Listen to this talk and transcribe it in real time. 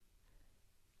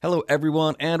Hello,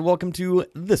 everyone, and welcome to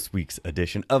this week's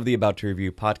edition of the About to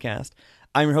Review podcast.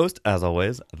 I'm your host, as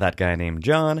always, that guy named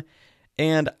John,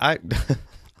 and I...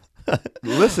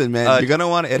 Listen, man, you're going to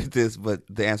want to edit this, but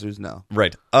the answer is no.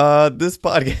 Right. This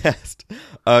podcast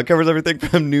covers everything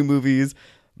from new movies,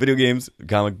 video games,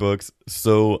 comic books,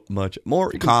 so much more.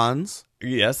 Cons.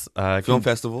 Yes. Film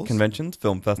festivals. Conventions,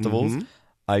 film festivals.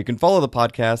 Mm-hmm. You can follow the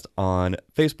podcast on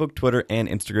Facebook, Twitter, and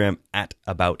Instagram at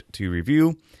About to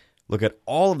Review. Look at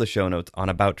all of the show notes on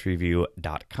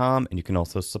aboutreview.com, and you can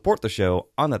also support the show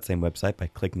on that same website by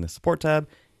clicking the support tab.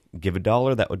 Give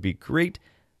 $1, that would be great.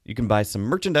 You can buy some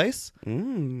merchandise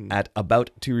at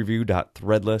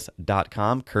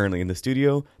abouttoreview.threadless.com. Currently in the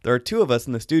studio, there are two of us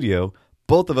in the studio.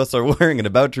 Both of us are wearing an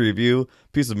About to Review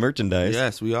piece of merchandise.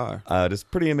 Yes, we are. It is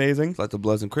pretty amazing. It's like the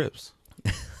Bloods and Crips.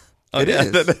 It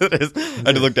is. It is. I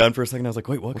had to look down for a second. I was like,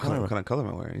 wait, what color? What kind of color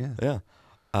am I wearing? Yeah. Yeah.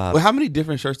 Well, how many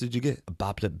different shirts did you get?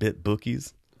 Bopped a bit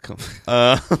bookies.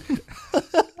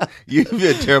 You'd be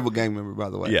a terrible gang member, by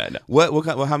the way. Yeah, no. What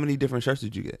kind? Well, how many different shirts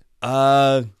did you get?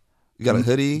 You got a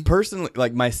hoodie? Personally,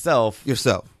 like myself,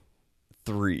 Yourself.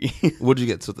 3. What did you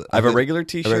get? So I have a regular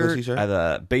t-shirt, t-shirt? I have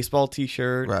a baseball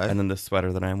t-shirt, Right. and then the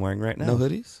sweater that I'm wearing right now. No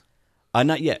hoodies?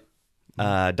 Not yet.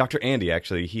 Dr. Andy,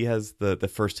 actually, he has the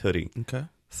first hoodie. Okay.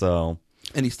 So,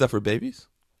 Any stuff for babies?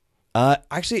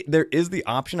 actually, there is the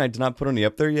option. I did not put any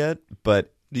up there yet,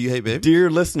 but Do you hate babies? dear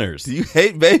listeners, Do you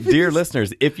hate babies? dear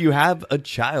listeners, if you have a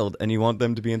child and you want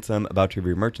them to be in some About to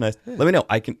Review merchandise, let me know.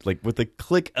 I can, like, with the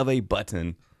click of a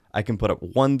button, I can put up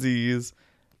onesies.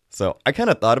 So I kind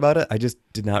of thought about it. I just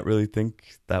did not really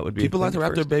think that would be. People like to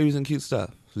wrap their babies in cute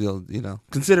stuff. So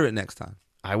consider it next time.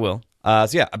 I will. So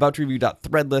yeah,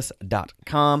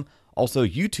 abouttoreview.threadless.com. Also,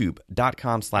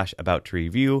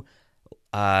 youtube.com/abouttoreview.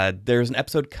 There's an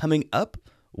episode coming up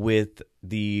with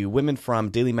the women from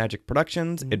Daily Magic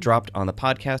Productions. It dropped on the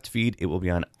podcast feed. It will be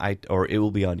on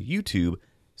YouTube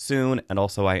soon. And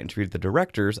also, I interviewed the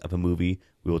directors of a movie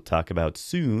we will talk about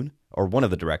soon, or one of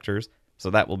the directors. So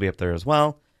that will be up there as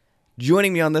well.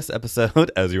 Joining me on this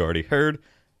episode, as you already heard,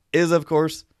 is, of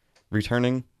course,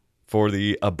 returning for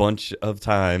a bunch of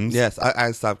times. Yes,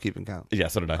 I stopped keeping count. Yeah,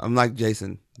 so did I. I'm like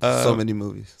Jason. So many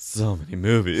movies. So many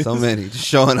movies. So many. Just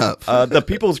showing up. The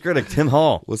People's Critic, Tim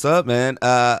Hall. What's up, man?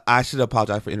 I should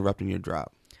apologize for interrupting your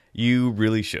drop. You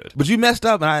really should. But you messed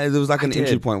up, and there was like an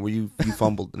entry did. point where you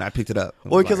fumbled, and I picked it up.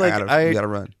 Well, because you gotta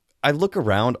run. I look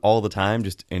around all the time,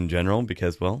 just in general,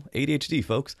 because, well, ADHD,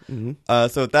 folks. Mm-hmm.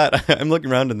 So with that, I'm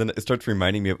looking around, and then it starts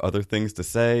reminding me of other things to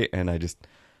say, and I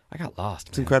got lost.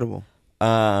 It's incredible.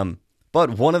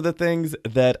 But one of the things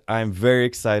that I'm very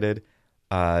excited.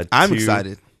 I'm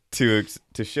excited to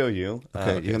show you.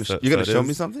 Okay, you're gonna show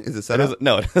me something? Is it set up?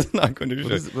 No, it's not going to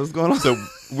show. What's going on? So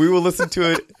we will listen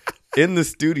to it in the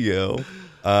studio,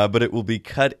 but it will be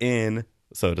cut in,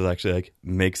 so it actually like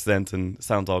makes sense and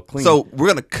sounds all clean. So we're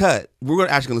gonna cut. We're gonna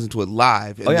actually listen to it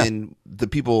live, and yeah. then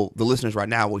the listeners right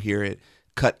now will hear it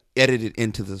edited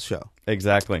into the show.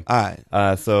 Exactly. All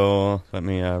right. So let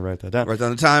me write that down. Write down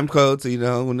the time code so you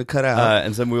know when to cut out.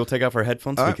 And then we will take off our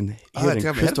headphones so we can hear it in take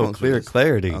off my crystal headphones for clear this.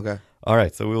 clarity. Okay. All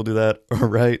right. So we will do that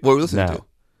right What are we listening now. to?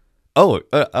 Oh,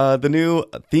 the new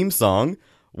theme song,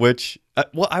 which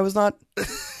I was not.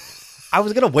 I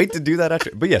was going to wait to do that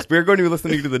after. But yes, we're going to be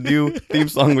listening to the new theme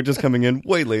song, which is coming in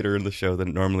way later in the show than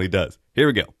it normally does. Here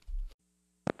we go.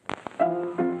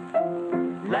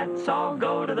 Let's all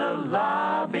go to the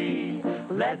lobby.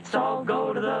 Let's all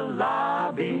go to the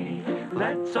lobby.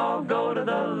 Let's all go to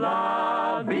the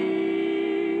lobby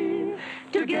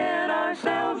to get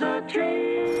ourselves a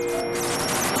treat.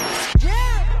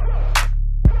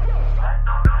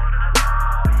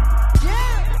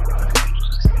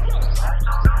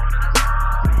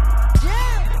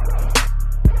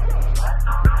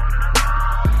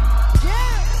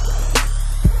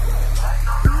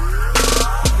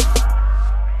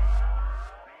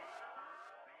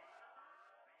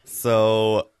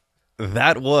 So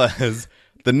that was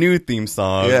the new theme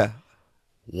song. Yeah.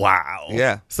 Wow.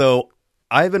 Yeah. So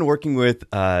I've been working with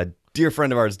a dear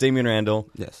friend of ours, Damian Randall,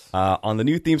 Yes. on the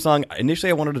new theme song.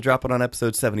 Initially, I wanted to drop it on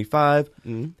episode 75.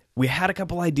 Mm-hmm. We had a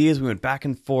couple ideas. We went back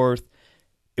and forth.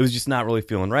 It was just not really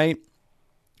feeling right.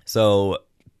 So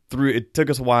it took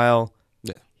us a while.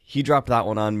 Yeah. He dropped that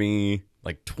one on me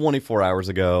like 24 hours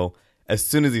ago. As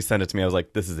soon as he sent it to me, I was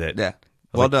like, this is it. Yeah.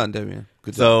 Well done, Damian.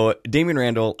 Good job. So Damian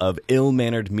Randall of Ill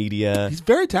Mannered Media. He's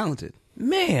very talented.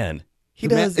 Man, he He's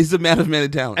does he's a man of many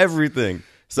talents. everything.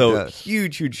 So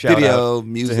huge shout Video, out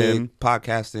music, to him.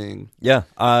 podcasting. Yeah.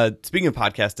 Speaking of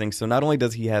podcasting, so not only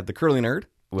does he have the Curly Nerd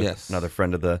with Yes. another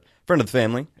friend of the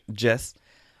family, Jess,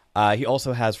 He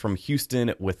also has From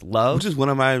Houston with Love, which is one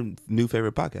of my new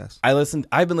favorite podcasts.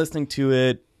 I've been listening to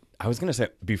it. I was gonna say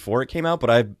before it came out, but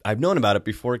I've known about it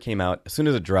before it came out. As soon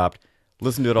as it dropped,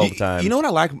 listen to it all the time. You know what I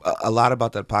like a lot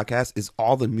about that podcast is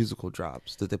all the musical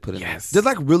drops that they put in. Yes. They're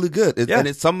like really good, Yeah. and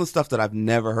it's some of the stuff that I've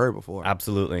never heard before.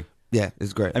 Absolutely. Yeah,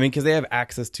 it's great. I mean, because they have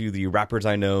access to the Rappers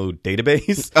I Know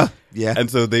database. Yeah,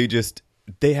 And so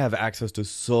they have access to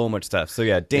so much stuff. So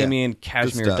yeah, Damien,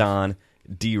 Cashmere stuff. Don,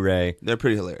 D-Ray. they're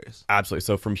pretty hilarious. Absolutely.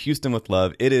 So From Houston with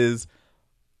Love, it is,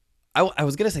 I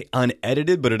was going to say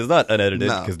unedited, but it is not unedited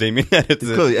No. because Damien edits It's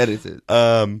it. clearly edited.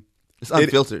 It's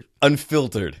unfiltered.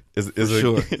 Unfiltered is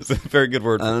sure. is a very good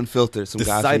word. Unfiltered. Some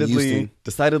guys from Houston.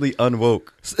 Decidedly unwoke.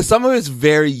 Some of it's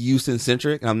very Houston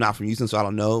centric, and I'm not from Houston, so I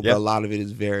don't know. But Yep. a lot of it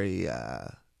is very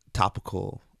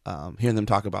topical. Hearing them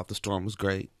talk about the storm was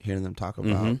great. Hearing them talk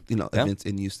about Yeah. events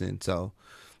in Houston. So,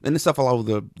 and the stuff all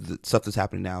over the stuff that's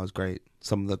happening now is great.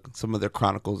 Some of their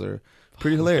chronicles are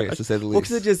pretty hilarious to say the least. Well,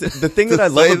 'cause it just, the thing that I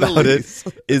To love say the about it least.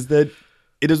 is that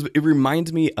it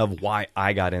reminds me of why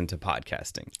I got into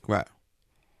podcasting. Right.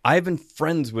 I've been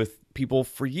friends with people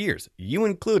for years, you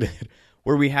included,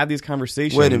 where we have these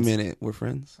conversations. Wait a minute, we're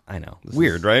friends. I know.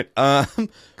 Weird, right?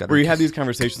 Where you have these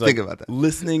conversations Think like about that.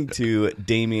 listening to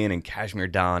Damien and Cashmere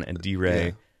Don and D-Ray.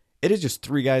 Yeah. It is just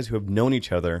three guys who have known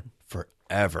each other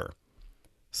forever.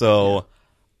 So,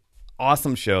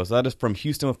 awesome show. So that is From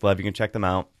Houston with Love. You can check them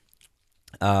out.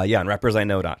 On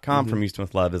rappersiknow.com. From Houston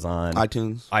with Love is on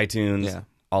iTunes. Yeah.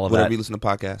 All of Whatever that. you listen to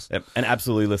podcasts. Yep. And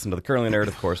absolutely listen to the Curly Nerd,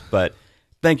 of course. But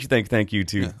thank you to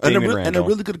And Damien a Randall.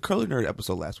 really good Curly Nerd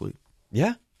episode last week.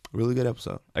 Yeah. Really good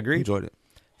episode. Agreed. Enjoyed it.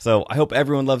 So I hope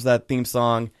everyone loves that theme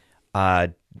song.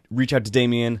 Reach out to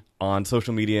Damien on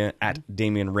social media at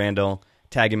Damien Randall.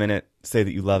 Tag him in it. Say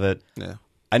that you love it. Yeah.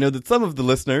 I know that some of the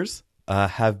listeners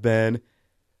have been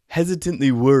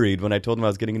hesitantly worried when I told them I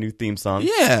was getting a new theme song.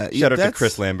 Yeah. Shout out to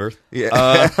Chris Lambert.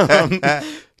 Yeah.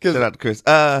 Shout out to Chris.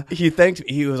 He thanked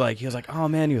me. He was like, oh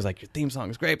man, your theme song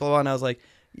is great, blah, blah. And I was like,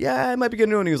 yeah, I might be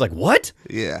getting a new one. He was like, what?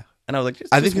 Yeah. And I was like,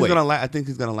 just I think he's wait. gonna like. I think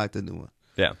he's gonna like the new one.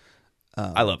 Yeah.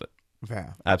 I love it.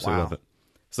 Yeah. Absolutely Wow. love it.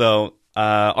 So,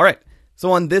 all right.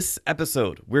 So on this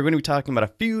episode, we're going to be talking about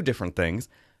a few different things.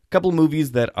 A couple of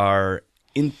movies that are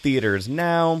in theaters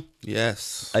now,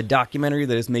 Yes. a documentary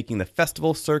that is making the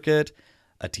festival circuit,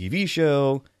 a TV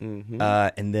show,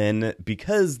 and then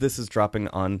because this is dropping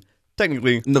on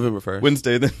technically November 1st.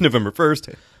 Wednesday, then November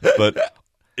 1st, but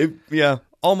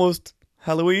almost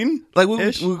Halloween. Like,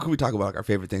 could we talk about like our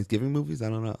favorite Thanksgiving movies? I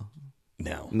don't know.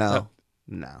 No.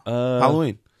 No. Uh,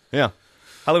 Halloween. Yeah.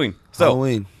 Halloween. So,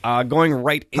 Halloween. Going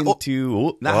right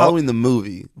into Not Halloween the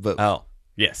movie, but Oh,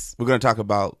 yes. we're gonna talk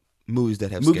about movies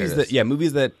that have scared us.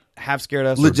 Movies that have scared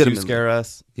us or do Legitimately. scare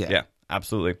us. Yeah.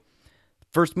 Absolutely.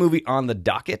 First movie on the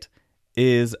docket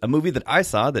is a movie that I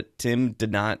saw that Tim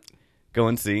did not go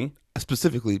and see. I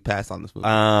specifically passed on this movie.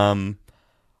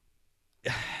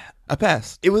 I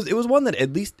passed. It was one that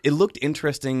at least it looked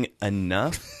interesting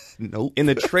enough Nope. in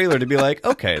the trailer to be like,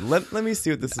 okay, let me see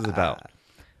what this is about.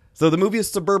 So the movie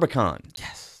is Suburbicon.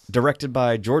 Yes. Directed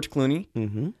by George Clooney.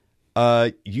 Mm-hmm.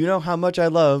 You know how much I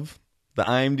love the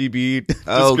IMDb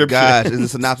Oh description. gosh, is the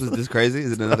synopsis this crazy?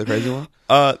 Is it another crazy one?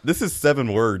 This is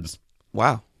 7 words.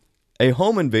 Wow, A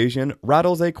home invasion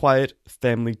rattles a quiet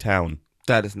family town.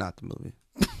 that is not the movie.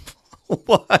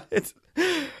 What?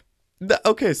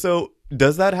 Okay, so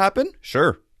does that happen?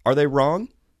 Sure. Are they wrong?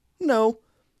 No.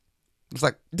 It's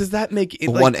like Does that make it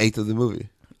like, 1/8 of the movie.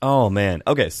 Oh man.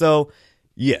 Okay, so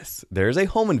yes, there's a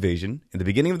home invasion in the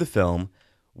beginning of the film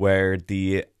where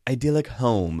the idyllic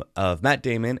home of Matt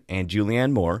Damon and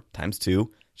Julianne Moore ×2.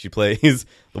 She plays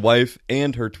the wife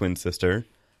and her twin sister,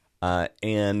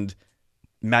 and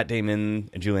Matt Damon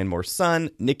and Julianne Moore's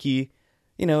son, Nicky.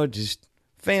 Just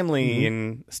family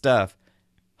and stuff.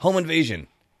 Home invasion.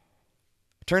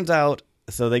 Turns out,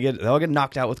 so they all get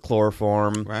knocked out with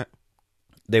chloroform. Right.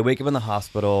 They wake up in the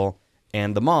hospital,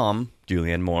 and the mom,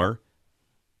 Julianne Moore,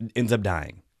 ends up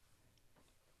dying.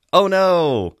 Oh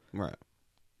no! Right.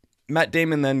 Matt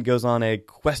Damon then goes on a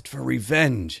quest for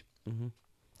revenge.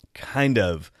 Kind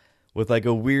of. With like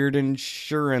a weird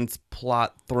insurance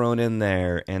plot thrown in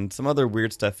there, and some other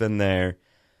weird stuff in there.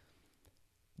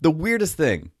 The weirdest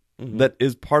thing that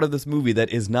is part of this movie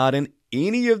that is not in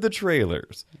any of the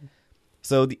trailers.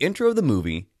 So the intro of the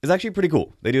movie is actually pretty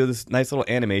cool. They do this nice little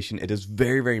animation. It is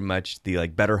very, very much the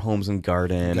like Better Homes and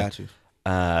Garden. Got you.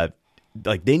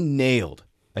 Like they nailed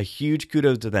a huge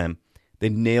kudos to them. They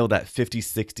nailed that 50s,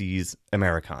 60s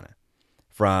Americana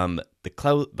from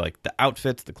the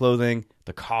outfits, the clothing,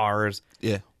 the cars,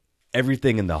 Yeah.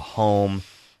 everything in the home.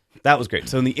 That was great.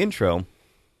 So in the intro,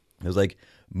 it was like,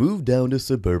 move down to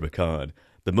Suburbicon.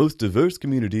 the most diverse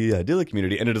community, idyllic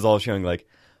community, and it is all showing like,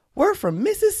 we're from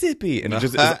Mississippi, and it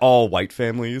just is all white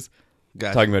families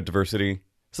talking about diversity.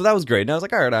 So that was great, and I was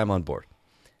like, all right, I'm on board.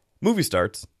 Movie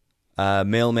starts.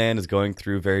 Mailman is going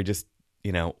through very just,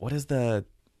 what is the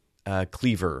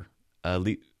cleaver?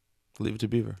 Leave It to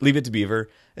Beaver. Leave It to Beaver.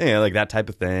 Like that type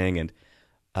of thing. And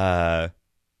at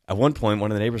one point,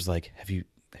 one of the neighbors is like, have you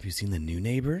seen the new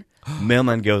neighbor?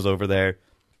 Mailman goes over there,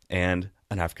 and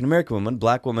an African-American woman,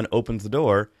 black woman, opens the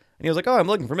door, and he was like, oh, I'm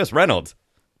looking for Miss Reynolds.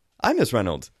 I'm Miss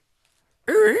Reynolds.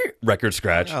 Record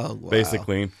scratch,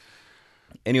 basically.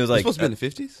 And he was like, supposed to be in the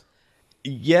 50s?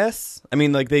 Yes. I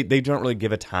mean, like, they don't really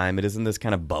give a time. It is in this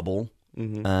kind of bubble.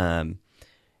 Mm-hmm.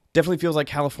 Definitely feels like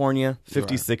California,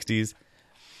 50s,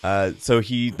 60s. So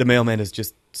the mailman is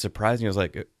just surprised. And he was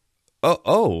like,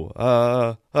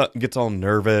 gets all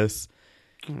nervous.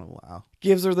 Oh, wow.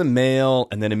 Gives her the mail,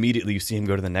 and then immediately you see him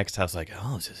go to the next house like,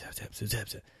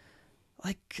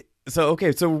 like, so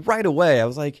right away I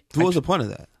was like, what was the point of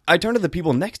that? I turned to the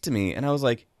people next to me and I was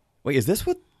like, wait, is this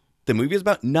what the movie is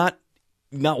about? Not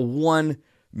 1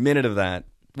 minute of that,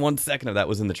 1 second of that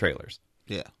was in the trailers.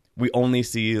 Yeah. We only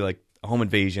see like home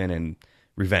invasion and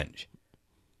revenge.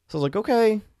 So I was like,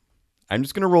 okay, I'm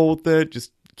just gonna roll with it,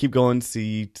 just keep going,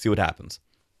 see what happens.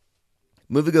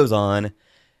 Movie goes on,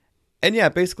 and yeah,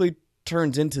 it basically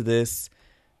turns into this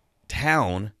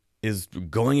town is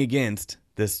going against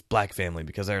this black family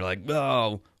because they're like,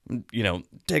 oh,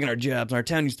 taking our jobs, and our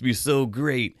town used to be so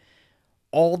great.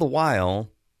 All the while,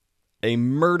 a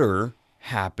murder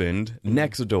happened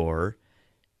next door,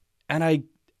 and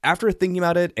after thinking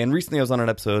about it, and recently I was on an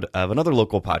episode of another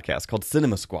local podcast called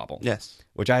Cinema Squabble. Yes.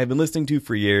 Which I have been listening to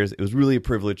for years. It was really a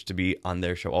privilege to be on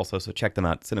their show also, so check them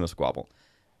out, Cinema Squabble.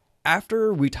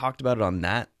 After we talked about it on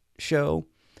that show,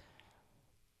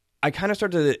 I kind of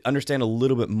started to understand a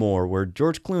little bit more where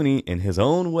George Clooney, in his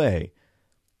own way,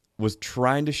 was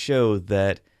trying to show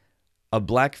that a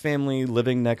black family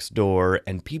living next door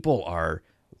and people are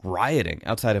rioting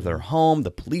outside of their home. The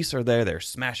police are there. They're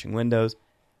smashing windows.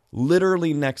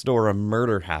 Literally next door, a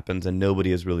murder happens and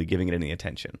nobody is really giving it any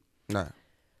attention. No.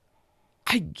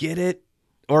 I get it.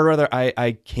 Or rather,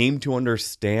 I came to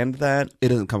understand that. It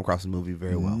doesn't come across the movie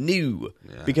very well. No.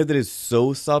 Yeah. Because it is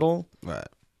so subtle. Right.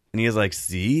 And he is like,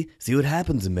 see what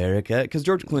happens, America. Because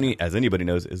George Clooney, as anybody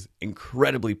knows, is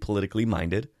incredibly politically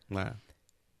minded. Right.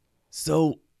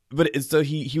 So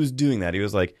he was doing that. He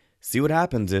was like, see what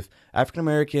happens if African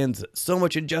Americans, so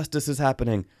much injustice is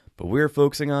happening, but we're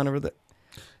focusing on over there.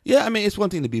 Yeah, I mean, it's one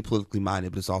thing to be politically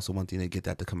minded, but it's also one thing to get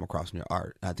that to come across in your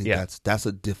art. I think that's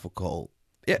a difficult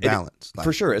balance.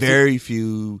 For sure. Very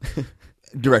few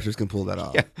directors can pull that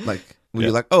off. Yeah. Like, when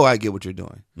you're like, oh, I get what you're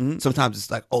doing. Mm-hmm. Sometimes it's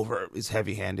like it's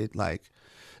heavy-handed. Like,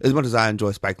 as much as I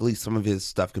enjoy Spike Lee, some of his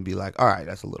stuff can be like, all right,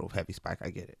 that's a little heavy, Spike.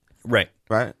 I get it. Right.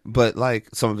 But like,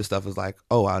 some of his stuff is like,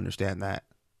 oh, I understand that.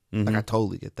 Mm-hmm. Like, I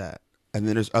totally get that. And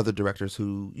then there's other directors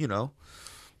who, when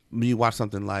you watch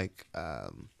something like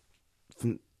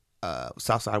from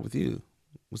South Side with You.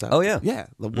 Was that? Oh, yeah. Yeah.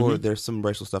 Where there's some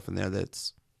racial stuff in there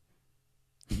that's,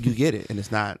 you get it. And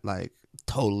it's not like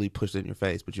totally pushed in your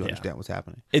face, but you understand what's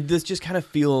happening. This just kind of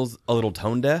feels a little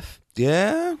tone deaf.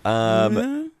 Yeah.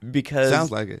 Because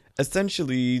sounds like it.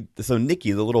 Essentially, so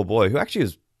Nicky, the little boy, who actually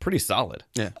is pretty solid.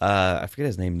 Yeah. I forget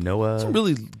his name, Noah. Some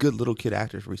really good little kid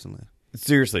actors recently.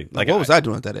 Seriously. Like what was I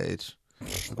doing at that age?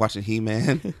 Like watching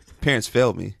He-Man. Parents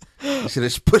failed me. They should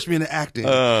have pushed me into acting.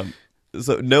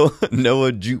 So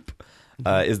Noah Jupe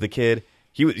is the kid.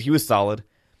 He was solid.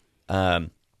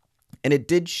 And it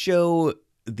did show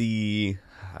the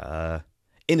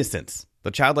innocence,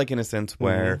 the childlike innocence,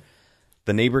 where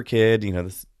the neighbor kid,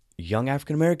 this young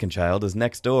African-American child is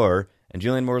next door, and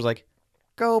Julianne Moore's like,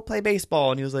 go play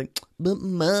baseball. And he was like, but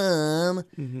Mom.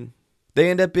 Mm-hmm. They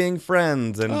end up being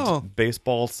friends, and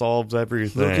baseball solves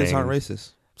everything. Little kids aren't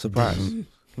racist. Surprise.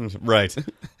 Right.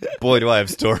 Boy, do I have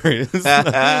stories. So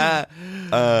that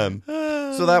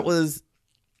was...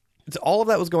 all of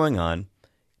that was going on.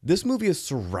 This movie is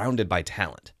surrounded by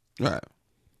talent. Right.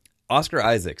 Oscar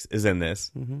Isaacs is in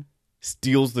this,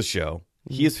 steals the show.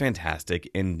 Mm-hmm. He is fantastic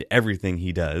in everything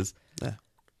he does. Yeah.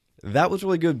 That was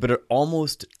really good, but it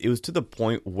was to the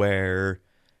point where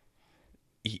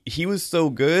he was so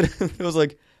good. It was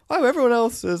like, wow, everyone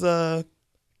else is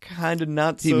kind of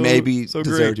not so. He maybe so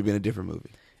deserved great to be in a different movie.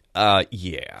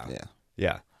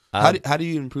 Yeah. How do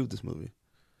you improve this movie?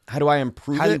 How do I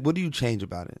improve it? What do you change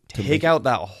about it? Take out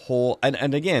that whole...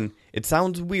 And again, it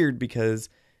sounds weird because,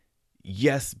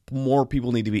 yes, more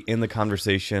people need to be in the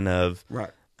conversation of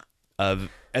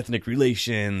ethnic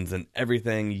relations and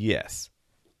everything, yes.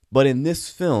 But in this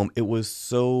film, it was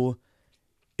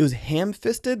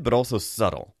ham-fisted, but also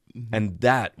subtle. And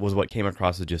that was what came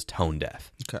across as just tone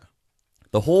deaf. Okay.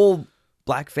 The whole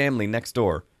black family next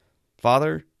door,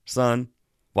 father, son,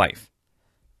 wife,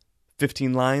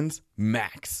 15 lines,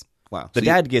 max. Wow. The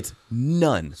dad gets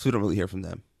none. So we don't really hear from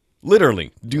them.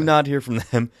 Literally, do not hear from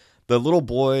them. The little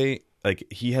boy, like,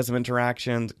 he has some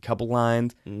interactions, a couple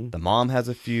lines. The mom has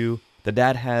a few. The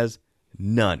dad has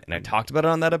none. And I talked about it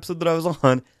on that episode that I was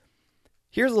on.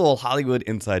 Here's a little Hollywood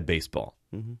inside baseball.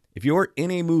 If you're in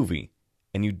a movie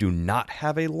and you do not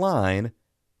have a line,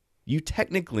 you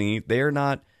technically, they are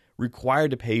not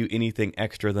required to pay you anything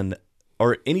extra than,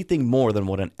 or anything more than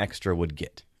what an extra would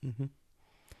get.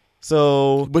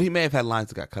 So, But he may have had lines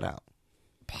that got cut out.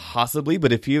 possibly,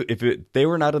 but if they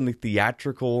were not in the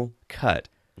theatrical cut,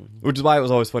 which is why it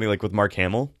was always funny, like with Mark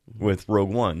Hamill with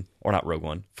Rogue One, or not Rogue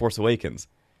One, Force Awakens,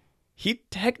 he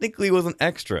technically was an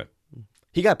extra.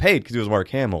 He got paid because he was Mark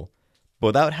Hamill, but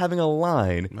without having a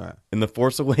line Right. in the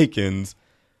Force Awakens,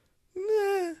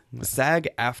 SAG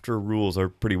after rules are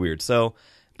pretty weird. So,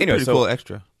 anyway, Pretty so cool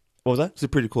extra. what was that? It's a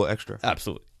pretty cool extra.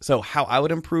 Absolutely. So how I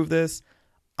would improve this,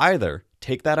 either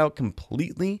take that out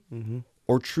completely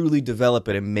or truly develop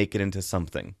it and make it into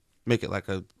something. Make it like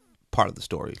a part of the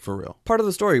story, for real. Part of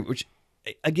the story, which,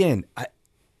 again,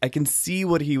 I can see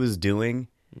what he was doing.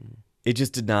 It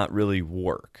just did not really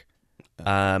work.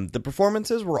 The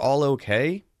performances were all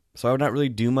okay, so I would not really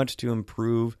do much to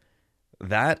improve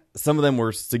that. Some of them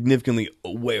were significantly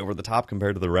way over the top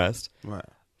compared to the rest. Right.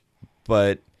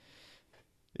 But,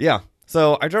 yeah.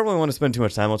 So I don't really want to spend too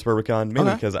much time on Suburbicon,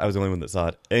 mainly Okay. because I was the only one that saw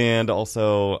it. And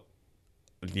also,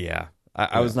 yeah,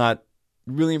 I was not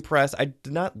really impressed. I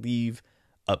did not leave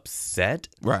upset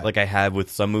Right. like I have with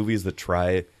some movies that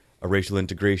try a racial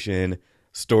integration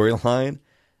storyline.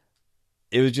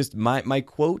 It was just my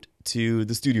quote to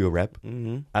the studio rep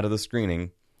out of the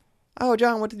screening. Oh,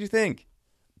 John, what did you think?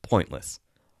 Pointless.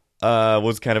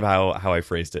 Was kind of how I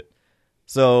phrased it.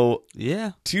 So,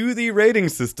 Yeah. to the rating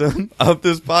system of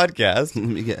this podcast,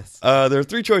 Yes. there are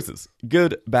three choices: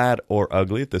 good, bad, or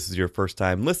ugly. If this is your first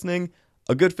time listening,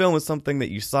 a good film is something that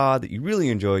you saw that you really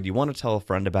enjoyed, you want to tell a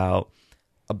friend about.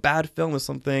 A bad film is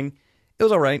something, it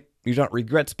was all right. You don't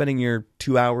regret spending your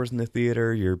 2 hours in the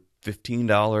theater, your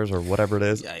 $15 or whatever it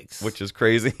is, Yikes. which is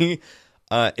crazy.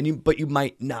 But you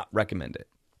might not recommend it.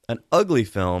 An ugly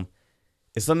film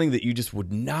is something that you just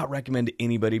would not recommend to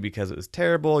anybody because it was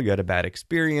terrible. You had a bad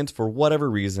experience for whatever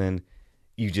reason.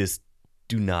 You just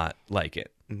do not like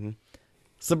it.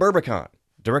 Suburbicon,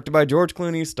 directed by George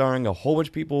Clooney, starring a whole bunch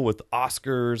of people with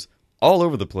Oscars all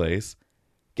over the place,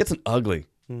 gets an ugly.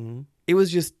 It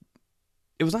was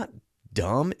not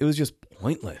dumb. It was just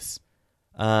pointless.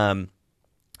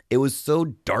 It was so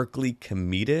darkly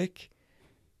comedic,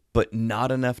 but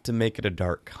not enough to make it a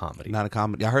dark comedy. Not a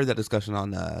comedy. I heard that discussion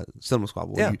on Cinema Squad.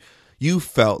 Where Yeah. you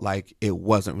felt like it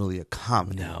wasn't really a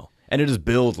comedy. No. And it is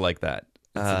billed like that.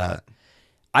 not.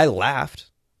 I laughed.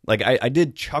 Like, I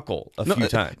did chuckle a few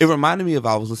times. It reminded me of,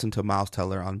 I was listening to Miles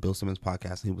Teller on Bill Simmons'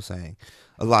 podcast, and he was saying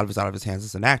a lot of it's out of his hands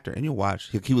as an actor. And you watch,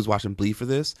 he was watching Bleed for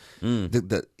this. He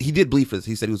did Bleed for this.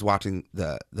 He said he was watching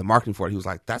the marketing for it. He was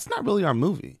like, that's not really our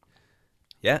movie.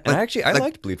 Yeah, and I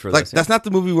liked Bleed for this. That's not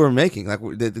the movie we're making. Like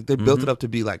they built it up to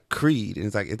be like Creed, and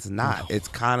it's like it's not. It's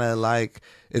kind of like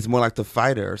it's more like The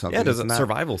Fighter or something. Yeah, there's It's a not-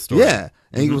 survival story. Yeah,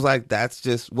 and he was like, "That's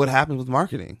just what happens with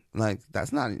marketing. Like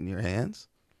that's not in your hands."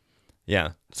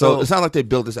 Yeah. So it's not like they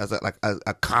built this as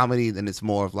a comedy. Then it's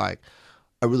more of like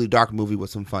a really dark movie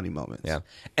with some funny moments. Yeah.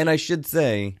 And I should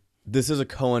say, this is a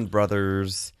Coen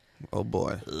Brothers Oh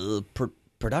boy.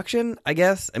 production, I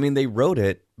guess. I mean, they wrote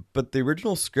it, but the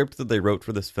original script that they wrote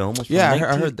for this film was from Yeah, I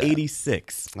heard that.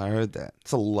 1986. I heard that.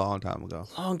 It's a long time ago.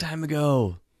 Long time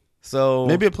ago. So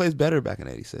Maybe it plays better back in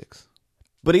 '86.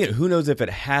 But again, who knows if it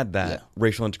had that Yeah.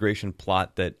 racial integration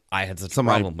plot that I had such a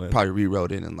Somebody problem with. probably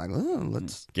rewrote it and like, oh,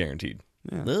 let's Guaranteed.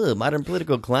 Yeah. Ugh, modern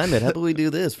political climate. How about we do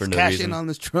this for no cash reason? in on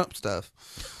this Trump stuff.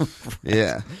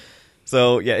 Yeah,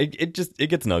 So yeah, it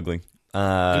gets an ugly.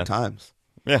 good times.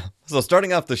 Yeah. So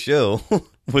starting off the show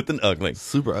with an ugly.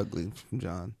 Super ugly from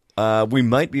John. We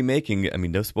might be making, I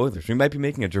mean, no spoilers. We might be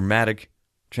making a dramatic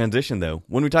transition, though,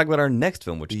 when we talk about our next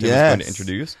film, which Tim is going to Yes.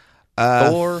 introduce. Uh,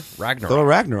 Thor Ragnarok. Thor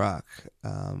Ragnarok,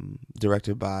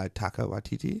 directed by Taika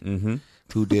Waititi,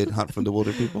 who did Hunt for the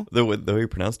Wilder People. The way you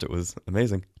pronounced it was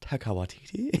amazing. Taika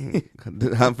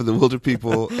Waititi. Hunt for the Wilder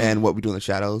People and What We Do in the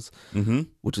Shadows,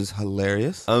 which is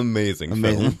hilarious. Amazing film.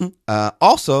 Amazing.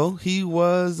 Also, he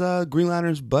was Green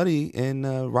Lantern's buddy in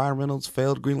Ryan Reynolds'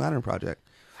 failed Green Lantern project.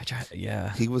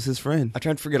 Yeah. He was his friend. I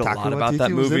try to forget a Taika lot about Waititi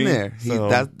that was movie. in there.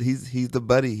 So. He's the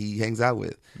buddy he hangs out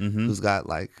with, Mm-hmm. who's got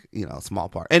like a small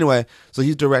part. Anyway, so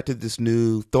he's directed this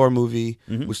new Thor movie,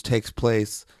 Mm-hmm. which takes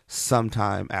place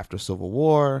sometime after Civil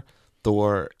War.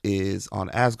 Thor is on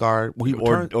Asgard. Well, he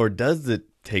returned- Or does it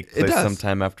take It place does.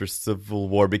 sometime after Civil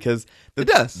War? Because It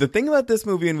does. The thing about this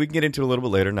movie, and we can get into it a little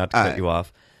bit later, not to cut Alright. you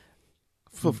off.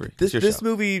 Feel free. This It's your show.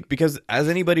 movie, because as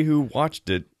anybody who watched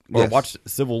it or Yes. watched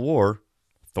Civil War,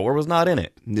 Thor was not in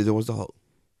it. Neither was the Hulk.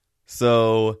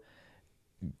 So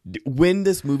when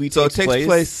this movie So takes it takes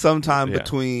place sometime Yeah.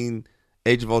 between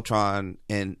Age of Ultron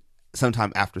and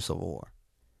sometime after Civil War.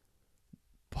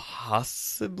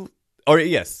 possibly, or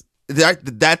yes,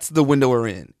 That's the window we're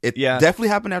in. It Yeah. definitely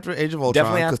happened after Age of Ultron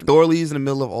Definitely because after- Thor leaves in the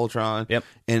middle of Ultron. Yep.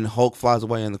 And Hulk flies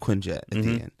away in the Quinjet at the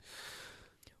end.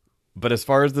 but as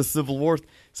far as the Civil War,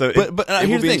 so But it here's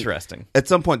will the be thing. interesting. At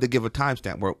some point, they give a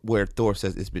timestamp where Thor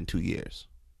says it's been 2 years,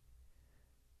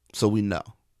 so we know.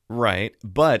 Right,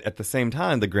 but at the same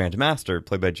time, the Grand Master,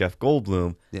 played by Jeff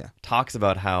Goldblum, Yeah. talks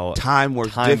about how Time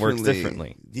works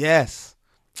differently. Yes,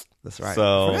 that's right.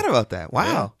 So- Forgot about that. Wow,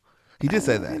 Yeah. he did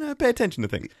say that. You know, pay attention to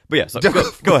things. But yeah, so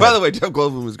Jeff, go by ahead. the way, Jeff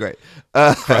Goldblum is great.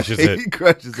 Crushes it. He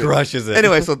crushes it. Crushes it.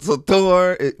 Anyway, so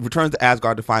Thor returns to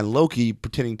Asgard to find Loki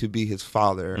pretending to be his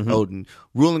father, Mm-hmm. Odin,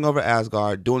 ruling over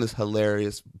Asgard, doing this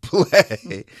hilarious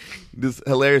play, this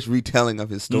hilarious retelling of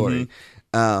his story.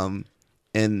 Mm-hmm.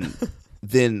 And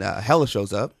then Hela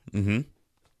shows up Mhm.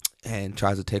 and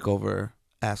tries to take over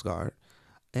Asgard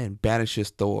and banishes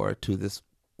Thor to this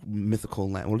mythical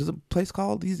land. What is the place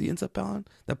called? He ends up on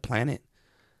the planet.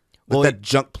 Well, That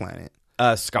junk planet.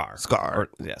 Scar. Scar.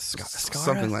 Or, yeah, Scar.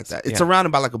 Something like that. It's Yeah.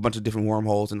 surrounded by like a bunch of different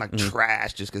wormholes and like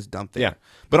trash just gets dumped there. Yeah.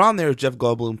 But on there is Jeff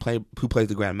Goldblum, who plays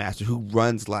the Grand Master, who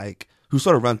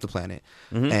sort of runs the planet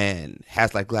and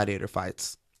has like gladiator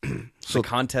fights. The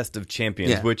Contest of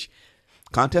Champions, Yeah. which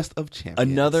Contest of Champions.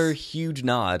 another huge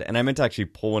nod, and I meant to actually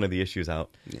pull one of the issues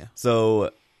out. Yeah.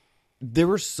 So there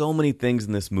were so many things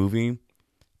in this movie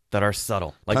that are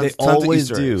subtle, like Tons they of always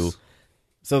Easter do. eggs.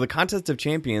 So the Contest of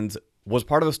Champions was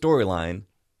part of a storyline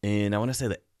in, I want to say,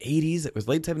 the 80s. It was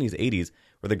late 70s, 80s,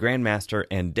 where the Grandmaster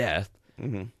and Death,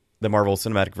 the Marvel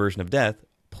Cinematic version of Death,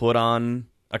 put on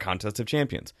a Contest of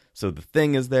Champions. So the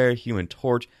Thing is there, Human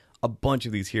Torch, a bunch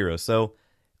of these heroes. So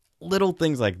little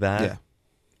things like that Yeah.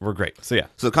 were great. So yeah.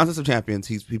 So the Contest of Champions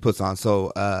he puts on.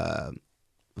 So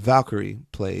Valkyrie,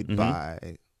 played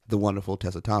by the wonderful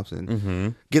Tessa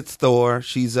Thompson, gets Thor.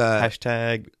 She's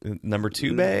Hashtag number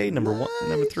 2 Bay, number 1,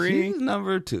 number 3. She's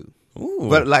number 2. Ooh.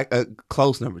 But like a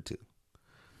close number 2.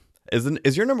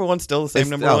 Is your number 1 still the same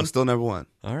number No, 1? it's still number 1.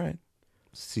 All right.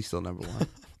 She's still number 1.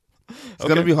 It's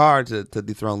gonna be hard to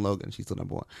dethrone Logan. She's still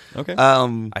number 1. Okay.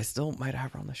 I still might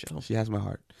have her on the show. she has my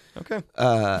heart. Okay.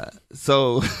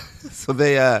 So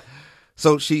they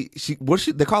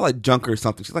call it Junker or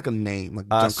something. She's like a name, like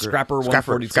Junker. Scrapper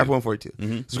 142. Scrapper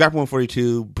 142. So Scrapper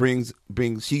 142 brings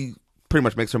she pretty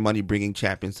much makes her money bringing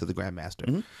champions to the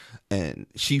Grandmaster, and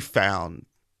she found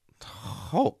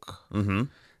Hulk.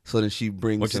 So then she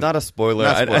brings, Which is him- not a spoiler.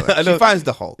 not a spoiler. I know. She finds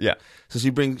the Hulk. Yeah. So she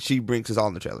brings it's all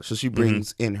in the trailer. So she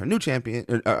brings in her new champion,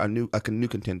 a new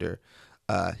contender.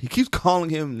 He keeps calling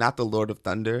him not the Lord of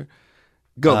Thunder.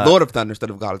 Lord of Thunder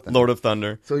instead of God of Thunder. Lord of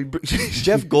Thunder. So he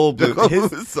Jeff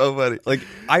Goldblum, is so funny. Like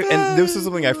and this is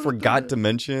something I forgot to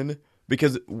mention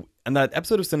because in that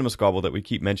episode of Cinema Squabble that we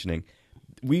keep mentioning,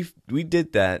 we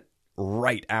did that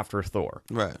right after Thor.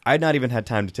 Right. I had not even had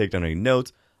time to take down any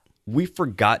notes. We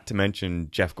forgot to mention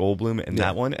Jeff Goldblum in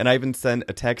that one, and I even sent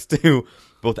a text to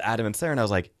both Adam and Sarah, and I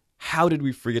was like, "How did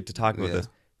we forget to talk about this?"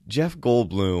 Jeff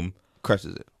Goldblum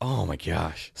Crushes it. Oh my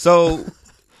gosh! So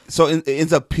it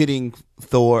ends up pitting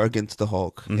Thor against the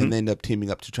Hulk, and they end up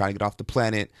teaming up to try to get off the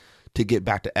planet to get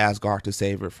back to Asgard to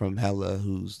save her from Hela,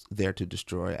 who's there to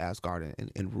destroy Asgard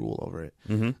and rule over it.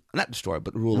 Not destroy,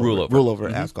 but rule over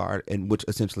Asgard, and which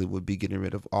essentially would be getting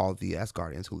rid of all the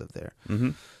Asgardians who live there.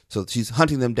 So she's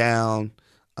hunting them down.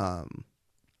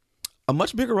 A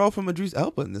much bigger role from Idris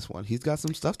Elba in this one. He's got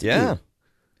some stuff to do.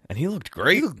 And he looked He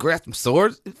great. grabbed some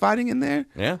swords fighting in there.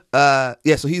 Yeah.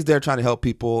 So he's there trying to help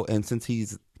people, and since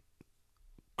he's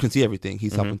can see everything,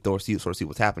 he's helping Thor see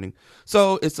what's happening.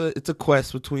 So it's a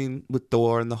quest with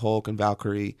Thor and the Hulk and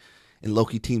Valkyrie, and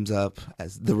Loki teams up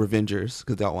as the Revengers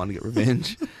because they all want to get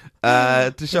revenge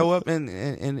to show up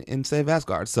and save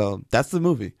Asgard. So that's the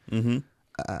movie.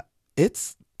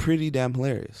 It's pretty damn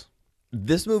hilarious.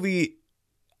 This movie,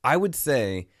 I would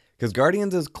say, because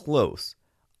Guardians is close,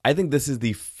 I think this is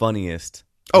the funniest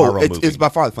Marvel movie. It's by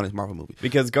far the funniest Marvel movie.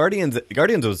 Because Guardians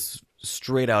was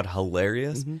straight out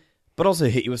hilarious, but also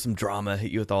hit you with some drama,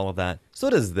 hit you with all of that. So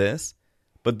does this.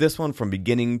 But this one, from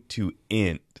beginning to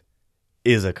end,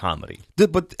 is a comedy.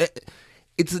 But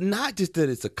it's not just that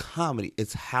it's a comedy;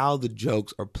 it's how the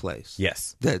jokes are placed.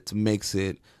 Yes. That makes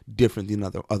it different than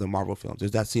other Marvel films.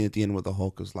 There's that scene at the end where the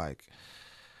Hulk is like,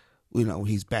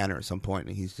 he's Banner at some point,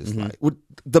 and he's just like,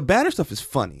 the Banner stuff is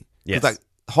funny. Yes. It's like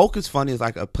Hulk is funny as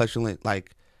like a petulant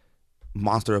like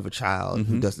monster of a child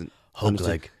who doesn't. Hulk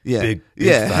understand. like big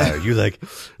Yeah. fire. You like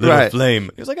little Right. flame.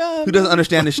 He was like, Who doesn't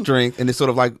understand his strength and is sort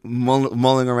of like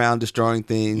mulling around destroying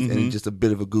things and just a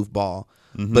bit of a goofball,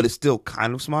 but it's still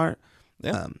kind of smart.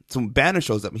 Yeah. So when Banner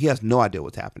shows up, he has no idea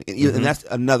what's happening, and that's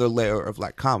another layer of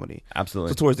like comedy. Absolutely.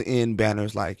 So towards the end,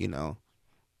 Banner's like,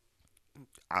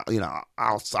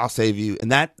 I'll save you,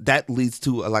 and that leads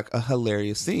to a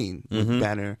hilarious scene with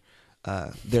Banner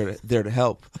there to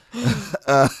help.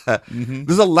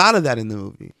 There's a lot of that in the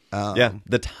movie.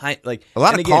 The time, like a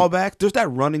lot and of again, callbacks. There's that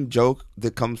running joke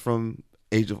that comes from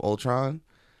Age of Ultron.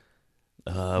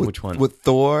 Which one? With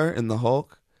Thor and the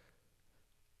Hulk.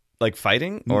 Like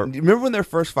fighting, or Remember when they're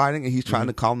first fighting and he's trying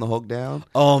to calm the Hulk down?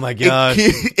 oh my god,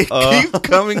 It keeps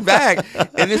coming back,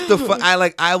 and it's the fun.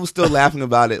 I was still laughing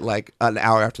about it like an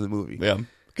hour after the movie. yeah.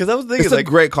 Because I was thinking, It's a like,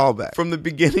 great callback. from the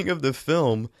beginning of the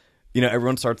film,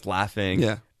 everyone starts laughing.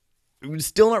 Yeah.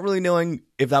 Still not really knowing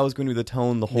if that was going to be the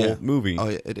tone the whole Yeah. movie. Oh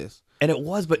yeah, it is. And it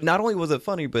was, but not only was it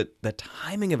funny, but the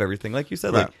timing of everything, like you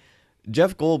said, Right. like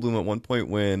Jeff Goldblum at one point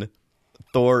when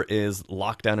Thor is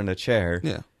locked down in a chair.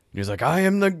 Yeah. He's like, I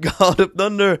am the god of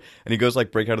thunder. And he goes like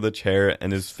break out of the chair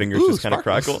and his fingers just kind of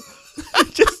crackle.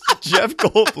 Just Jeff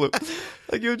Goldblum.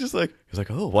 Like, you were just like, he's like,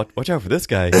 oh, watch out for this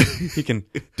guy. He can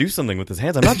do something with his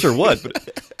hands. I'm not sure what,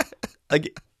 but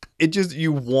like, it just,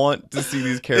 you want to see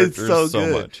these characters so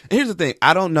good. much. And here's the thing: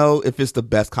 I don't know if it's the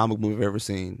best comic movie I've ever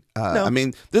seen. No. I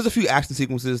mean, there's a few action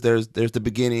sequences. There's the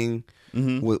beginning.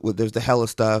 There's the Hela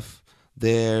stuff.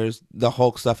 There's the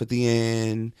Hulk stuff at the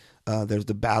end. There's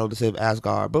the battle to save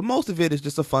Asgard, but most of it is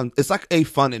just it's like a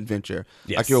fun adventure.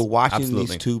 Yes, like you're watching absolutely.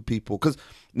 these two people, because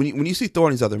when you see Thor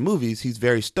in these other movies, he's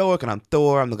very stoic, and I'm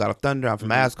Thor, I'm the god of thunder, I'm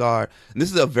from Asgard, and this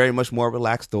is a very much more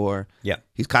relaxed Thor. Yeah.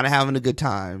 He's kind of having a good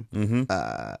time.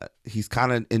 He's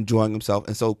kind of enjoying himself,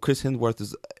 and so Chris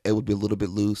Hemsworth it would be a little bit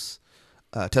loose.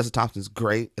 Tessa Thompson's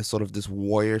great as sort of this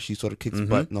warrior. She sort of kicks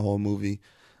butt in the whole movie.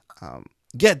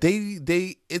 Yeah,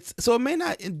 it's so it may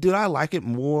not. Did I like it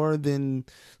more than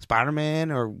Spider-Man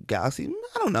or Galaxy?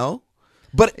 I don't know,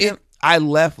 but I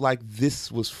left like this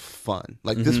was fun.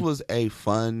 Like this was a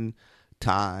fun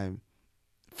time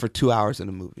for 2 hours in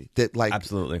a movie that like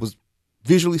Absolutely. was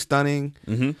visually stunning.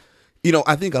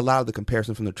 I think a lot of the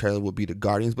comparison from the trailer will be to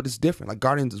Guardians, but it's different. Like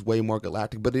Guardians is way more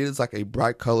galactic, but it is like a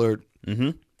bright colored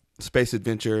space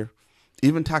adventure.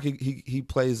 Even Taki, he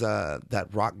plays that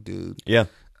rock dude. Yeah.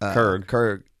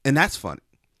 Kurg, and that's funny.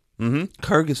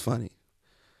 Kurg is funny.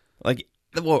 Like,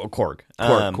 well, Korg.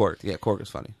 Korg, yeah, Korg is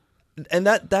funny. And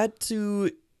that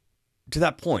to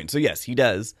that point. So yes, he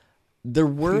does. There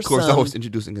were Of course, some, always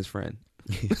introducing his friend.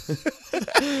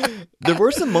 there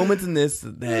were some moments in this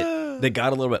that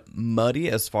got a little bit muddy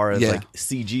as far as Yeah. like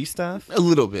CG stuff. A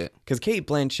little bit. Because Kate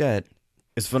Blanchett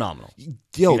is phenomenal. Yo,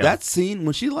 You know. that scene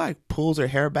when she like pulls her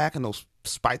hair back and those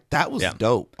spikes, that was Yeah.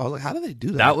 dope. I was like, how did they do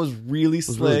that? That was really It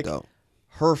was slick. really dope.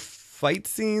 Her fight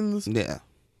scenes. Yeah,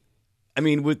 I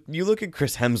mean, you look at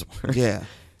Chris Hemsworth. yeah,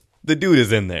 The dude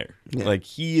is in there. Yeah. Like,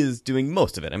 he is doing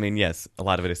most of it. I mean, yes, a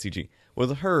lot of it is CG.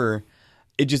 With her,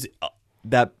 it just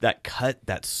that cut,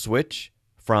 that switch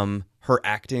from her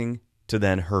acting to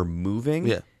then her moving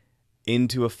yeah,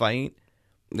 into a fight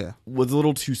yeah. was a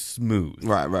little too smooth.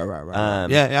 Right. Um,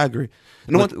 Yeah, I agree.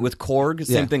 And With Korg,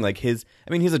 same Yeah. thing. Like he's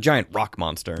a giant rock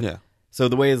monster. Yeah. So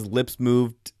the way his lips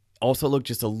moved also looked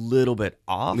just a little bit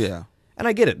off. Yeah. And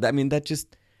I get it. I mean,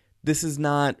 this is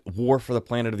not War for the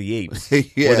Planet of the Apes.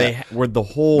 Yeah. Where the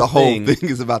whole thing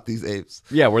is about these apes.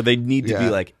 Yeah, where they need to be Yeah.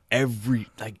 like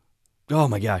oh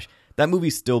my gosh. That movie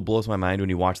still blows my mind when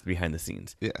you watch the behind the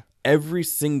scenes. Yeah. Every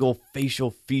single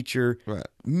facial feature, Right.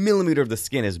 millimeter of the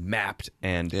skin is mapped.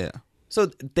 And Yeah. so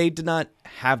they did not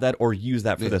have that or use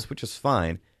that for Yeah. this, which is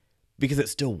fine because it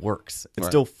still works. It Right.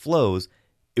 still flows.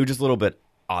 It was just a little bit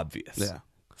obvious. Yeah.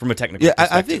 From a technical Yeah,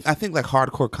 perspective. I think like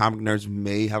hardcore comic nerds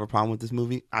may have a problem with this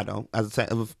movie. I don't. As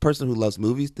a person who loves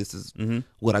movies, this is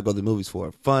what I go to the movies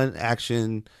for: fun,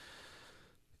 action,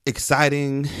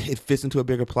 exciting. It fits into a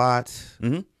bigger plot.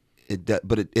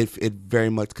 But it very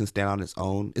much can stand on its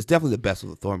own. It's definitely the best of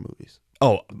the Thor movies.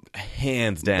 Oh,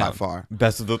 hands down. By far.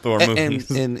 Best of the Thor movies.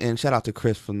 And shout out to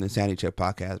Chris from the Sandy Check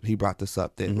podcast. He brought this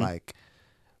up that like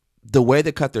the way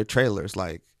they cut their trailers,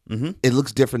 like it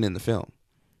looks different in the film.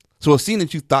 So a scene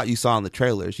that you thought you saw in the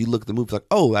trailers, you look at the movie like,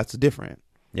 oh, that's different.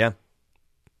 Yeah.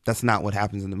 that's not what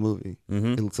happens in the movie.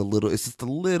 It's just a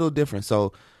little different.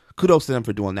 So kudos to them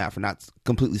for doing that, for not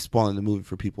completely spoiling the movie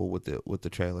for people with the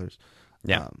trailers.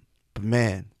 Yeah. But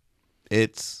man,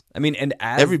 it's, I mean, and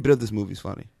as every bit of this movie is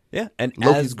funny. yeah, and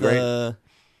Loki's as great.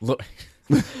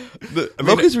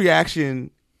 Loki's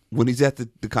reaction when he's at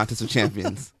the Contest of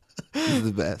Champions is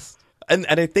the best. And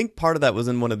I think part of that was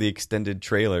in one of the extended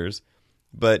trailers.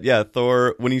 But yeah,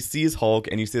 Thor, when he sees Hulk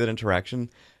and you see that interaction,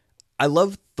 I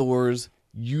love Thor's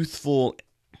youthful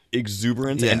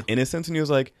exuberance and innocence. And he was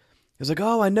like,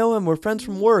 oh, I know him. We're friends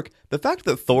from work. The fact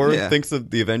that Thor thinks of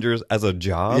the Avengers as a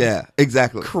job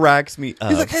exactly. cracks me up.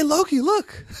 He's like, hey, Loki,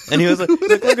 look. And he was like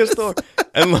look at Thor.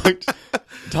 And like,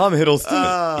 Tom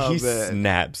Hiddleston, he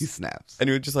snaps. He snaps. And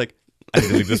he was just like, I need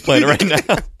to leave this planet right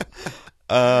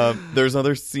now. There's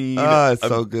another scene. It's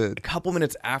so good. A couple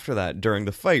minutes after that, during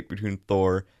the fight between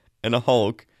Thor and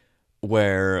Hulk,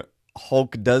 where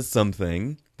Hulk does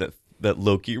something that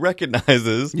Loki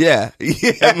recognizes. Yeah.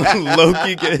 And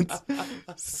Loki gets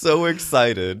so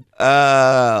excited.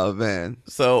 Oh, man.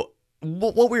 So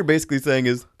what we were basically saying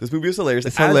is this movie is hilarious.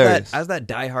 It's hilarious. As that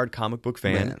diehard comic book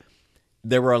fan, Man.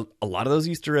 there were a lot of those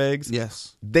Easter eggs.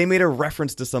 Yes. They made a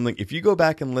reference to something. If you go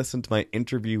back and listen to my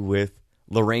interview with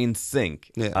Lorraine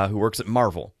Sink, who works at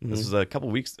Marvel. This was a couple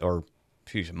weeks or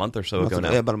a month or so ago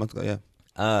now. Yeah, about a month ago,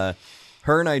 yeah.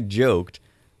 Her and I joked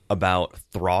about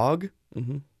Throg.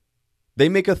 They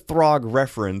make a Throg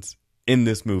reference in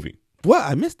this movie. What?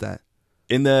 I missed that.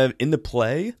 In the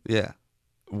play, Yeah.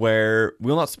 where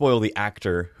we'll not spoil the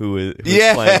actor who is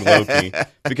playing Loki,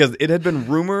 because it had been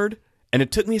rumored, and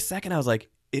it took me a second. I was like,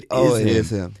 it is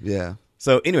him. Yeah.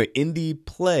 So anyway, in the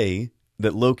play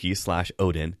that Loki /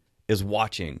 Odin is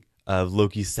watching of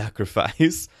Loki's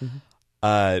sacrifice,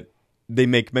 they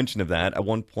make mention of that. At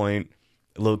one point,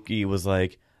 Loki was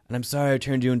like, and I'm sorry I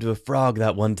turned you into a frog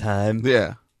that one time.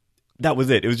 Yeah. That was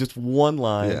it. It was just one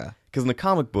line. Yeah. Because in the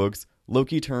comic books,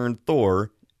 Loki turned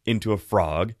Thor into a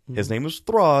frog. His name was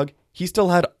Throg. He still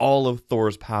had all of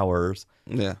Thor's powers.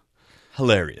 Yeah.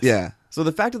 Hilarious. Yeah. So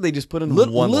the fact that they just put in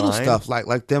Little one line, stuff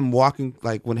like them walking,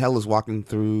 like when Hela's walking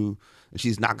through and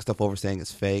she's knocking stuff over saying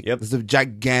it's fake. Yep. There's a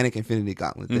gigantic Infinity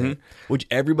Gauntlet there. which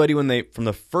everybody from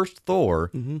the first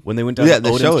Thor, when they went down Yeah, to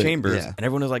they show Odin's it. chambers, Yeah. and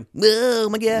everyone was like, "Oh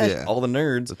my god!" Yeah. All the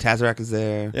nerds. Tazarac is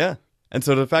there. Yeah. And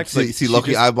so the fact See, that see she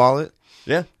Loki just- eyeball it?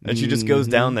 yeah, and she just goes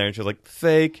down there and she's like,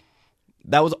 "Fake."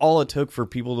 That was all it took for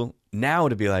people now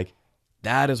to be like,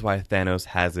 "That is why Thanos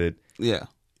has it." Yeah.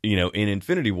 In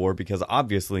Infinity War, because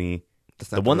obviously That's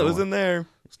the not one that real was in there,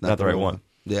 It's not the right one.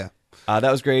 Yeah. That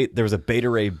was great. There was a Beta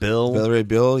Ray Bill. Bella Ray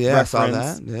Bill, yeah, I saw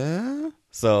reference. that. Yeah.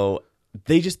 So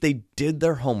they did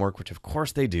their homework, which of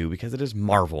course they do because it is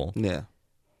Marvel. Yeah.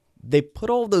 They put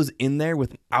all those in there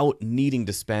without needing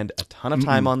to spend a ton of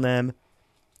time on them.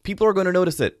 People are going to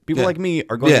notice it. People Yeah. like me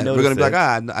are going to notice we're going to be it.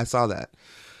 like, I saw that.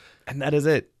 And that is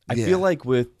it. I Yeah. feel like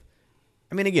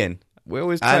again, we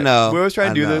always I try, know. we always try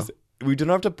and I do know. this. We don't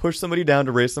have to push somebody down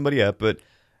to raise somebody up, but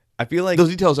I feel like Those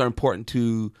details are important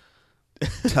to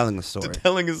telling a story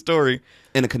telling a story,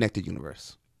 in a connected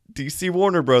universe. DC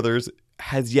Warner Brothers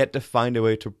has yet to find a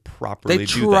way to properly They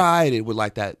do tried it with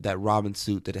like that Robin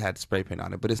suit that had spray paint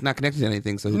on it, but it's not connected to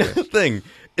anything, so who that. cares? Thing.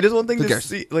 It is one thing Who to cares?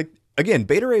 see, again,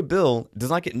 Beta Ray Bill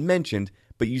does not get mentioned,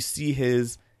 but you see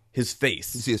his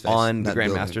face, You see his face, on the that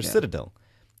building, Grandmaster yeah. Citadel.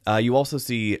 You also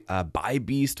see By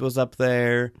Beast was up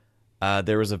there.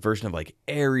 There was a version of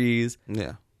Ares.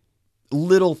 Yeah.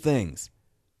 Little things.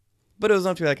 But it was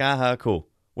not to be like, aha, cool.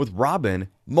 With Robin,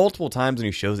 multiple times when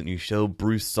he shows it and you show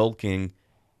Bruce sulking,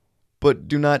 but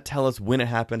do not tell us when it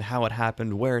happened, how it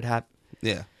happened, where it happened.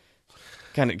 Yeah.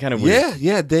 Kind of weird.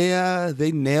 Yeah,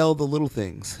 they nail the little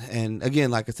things. And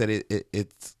again, like I said,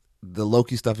 it's the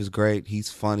Loki stuff is great. He's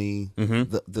funny.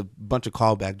 The bunch of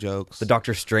callback jokes. The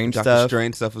Doctor Strange Doctor stuff.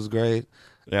 Strange stuff was great.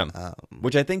 Yeah.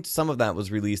 Which I think some of that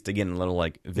was released again in a little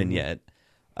vignette.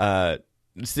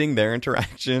 Seeing their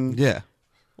interaction Yeah.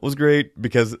 was great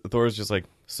because Thor's just like,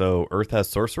 so Earth has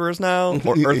sorcerers now?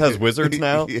 Or Earth has wizards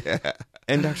now? Yeah.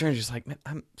 And Doctor Strange is just like, man,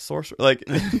 I'm sorcerer.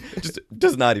 Just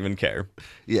does not even care.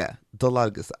 Yeah. A lot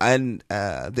of good stuff. And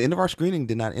the end of our screening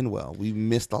did not end well. We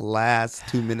missed the last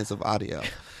 2 minutes of audio.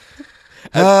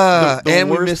 The and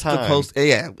we worst missed the time. post.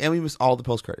 Yeah, and we missed all the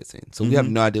post credit scenes. So we have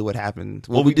no idea what happened.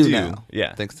 Well, Well, we we do do. now.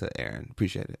 Yeah. Thanks to Aaron.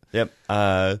 Appreciate it. Yep.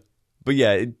 But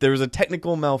yeah, there was a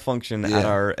technical malfunction at Yeah.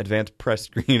 our advanced press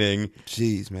screening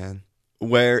Jeez, man.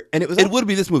 and it was It would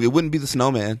be this movie. It wouldn't be The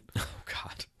Snowman. oh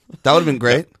god. That would have been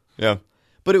great. Yeah.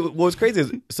 But what was crazy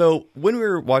is, so when we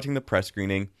were watching the press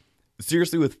screening,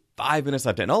 seriously with 5 minutes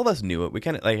left, and all of us knew it, we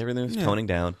kind of, everything was toning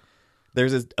down.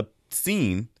 There's a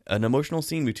scene, an emotional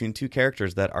scene between two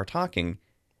characters that are talking,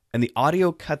 and the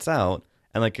audio cuts out,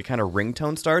 and like a kind of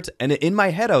ringtone starts. And in my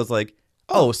head, I was like,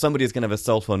 "Oh, somebody's gonna have a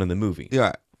cell phone in the movie."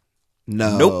 Yeah.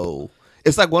 No. Nope.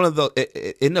 It's like one of those.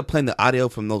 It ended up playing the audio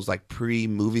from those like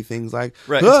pre-movie things, like,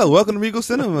 Right. "Oh, welcome to Regal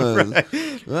Cinemas."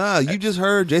 You just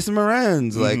heard Jason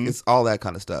Mraz. Like, it's all that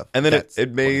kind of stuff. And then That's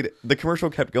it made the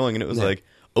commercial kept going, and it was like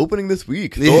opening this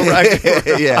week. Yeah. Thor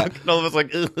Ragnarok. Yeah. And all of us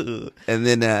like, ugh. And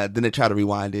then they tried to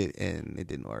rewind it, and it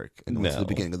didn't work. And it went to No. the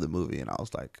beginning of the movie, and I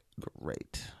was like,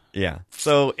 "Great." Yeah.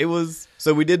 So it was.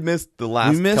 So we did miss the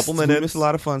last couple minutes. We missed a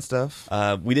lot of fun stuff.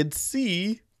 We did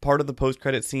see part of the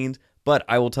post-credit scenes, but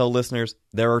I will tell listeners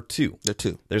there are two. There are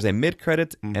two. There's a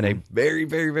mid-credit and a very,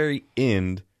 very, very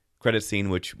end credit scene,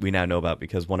 which we now know about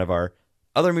because one of our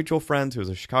other mutual friends, who is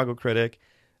a Chicago critic,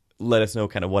 let us know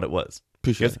kind of what it was.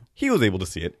 Appreciate it. He was able to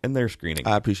see it in their screening.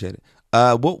 I appreciate it.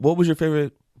 What was your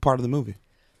favorite part of the movie?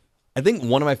 I think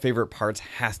one of my favorite parts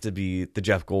has to be the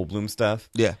Jeff Goldblum stuff.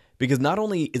 Yeah. Because not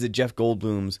only is it Jeff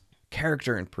Goldblum's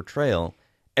character and portrayal,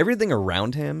 everything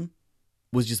around him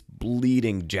was just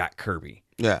bleeding Jack Kirby.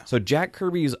 Yeah. So Jack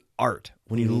Kirby's art,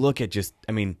 when you look at just,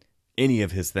 any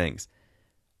of his things,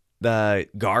 the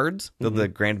guards that the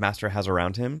Grandmaster has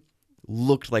around him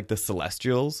looked like the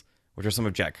Celestials, which are some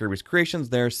of Jack Kirby's creations.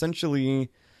 They're essentially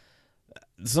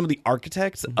some of the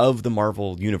architects of the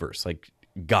Marvel universe, like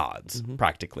gods,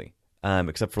 practically,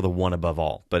 except for the one above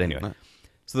all. But anyway,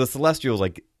 so the Celestials,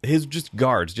 like his just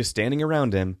guards, just standing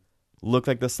around him, look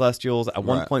like the Celestials. At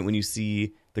one point, when you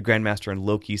see the Grandmaster and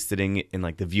Loki sitting in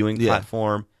like the viewing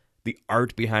platform, the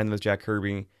art behind them with Jack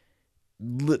Kirby,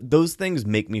 those things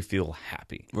make me feel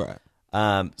happy. Right.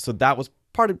 So that was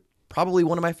probably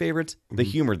one of my favorites. The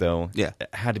humor, though,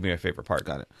 had to be my favorite part.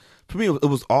 Got it. For me, it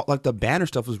was all like the Banner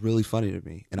stuff was really funny to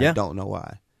me, and I don't know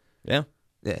why. Yeah.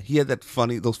 Yeah, he had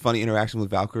those funny interactions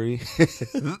with Valkyrie.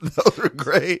 Those were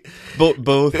great. Both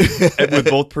with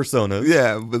both personas.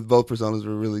 Yeah, with both personas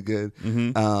were really good.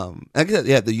 I guess,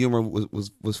 the humor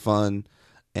was fun,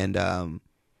 and the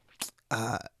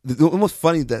most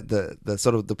funny that the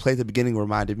sort of the play at the beginning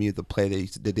reminded me of the play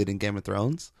they did in Game of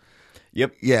Thrones.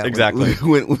 Yep. Yeah, exactly.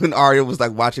 When Arya was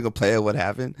like watching a play of what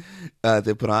happened,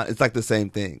 they put on. It's like the same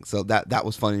thing. So that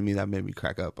was funny to me. That made me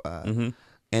crack up.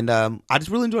 And I just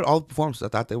really enjoyed all the performances. I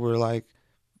thought they were like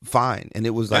fine, and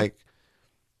it was like,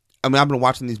 I've been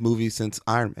watching these movies since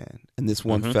Iron Man, and this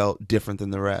one felt different than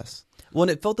the rest. Well,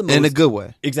 and it felt the most in a good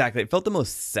way. Exactly, it felt the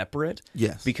most separate.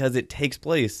 Yes, because it takes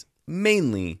place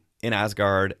mainly in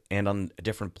Asgard and on a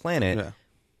different planet,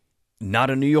 not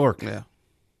in New York. Yeah.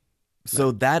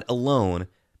 So that alone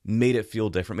made it feel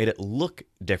different, made it look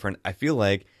different. I feel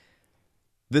like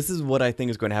this is what I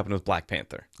think is going to happen with Black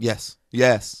Panther. Yes.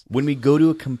 When we go to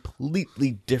a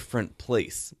completely different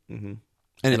place. And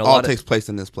it all takes place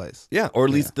in this place. Yeah, or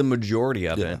at least the majority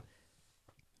of it.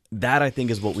 That, I think,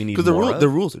 is what we need more Because of. the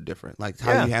rules are different. Like,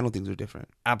 how you handle things are different.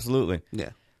 Absolutely. Yeah.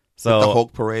 So the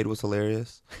Hulk parade was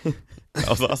hilarious. That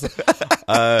was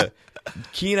awesome.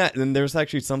 Keena, and there's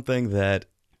actually something that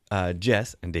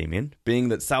Jess and Damien, being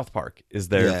that South Park is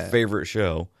their favorite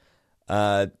show.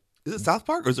 Is it South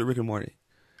Park or is it Rick and Morty?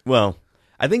 Well,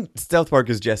 I think South Park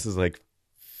is Jess's like,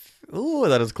 ooh,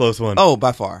 that is a close one. Oh,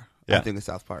 by far. Yeah. I think it's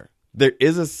South Park. There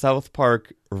is a South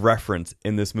Park reference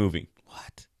in this movie.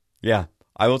 What? Yeah.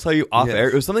 I will tell you off air.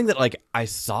 It was something that like I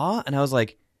saw and I was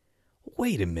like,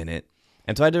 wait a minute.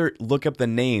 And so I had to look up the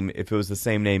name if it was the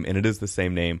same name, and it is the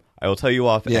same name. I will tell you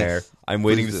off air. I'm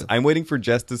waiting for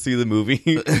Jess to see the movie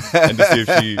and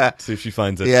to see if she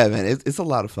finds it. Yeah, man, it's a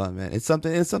lot of fun, man. It's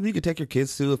something you can take your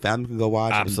kids to. A family can go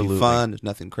watch. Absolutely. It'll be fun. There's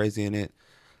nothing crazy in it.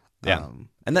 Yeah,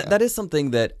 and that is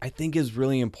something that I think is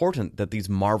really important that these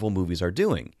Marvel movies are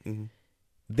doing.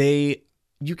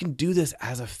 You can do this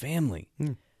as a family.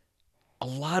 A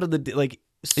lot of the like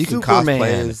you can Superman,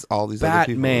 cosplay as all these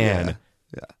Batman. other people.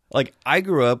 Yeah. Like, I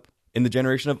grew up in the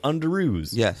generation of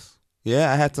Underoos. Yes.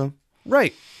 Yeah, I had some.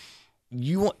 Right.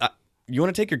 You want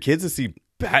to take your kids to see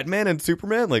Batman and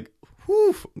Superman? Like,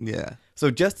 whew. Yeah. So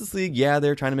Justice League,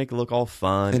 they're trying to make it look all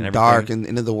fun and dark and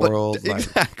into the world.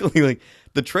 Exactly. Like,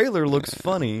 the trailer looks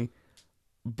funny,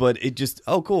 but it just,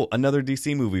 oh, cool. Another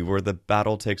DC movie where the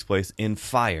battle takes place in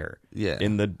fire. Yeah.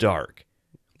 In the dark.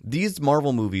 These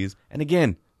Marvel movies, and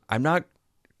again, I'm not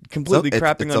completely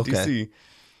crapping on DC.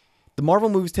 The Marvel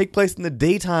movies take place in the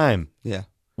daytime. Yeah.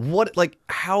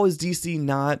 How is DC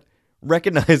not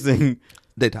recognizing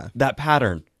daytime that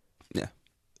pattern? Yeah.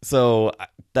 So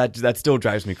that still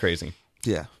drives me crazy.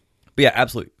 Yeah. But yeah,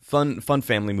 absolutely. Fun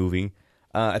family movie.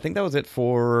 I think that was it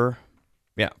for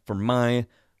my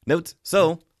notes.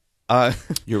 So,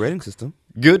 your rating system.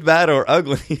 Good, bad, or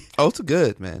ugly? Oh, it's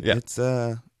good, man. Yeah. It's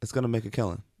going to make a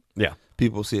killing. Yeah.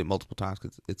 People see it multiple times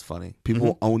because it's funny.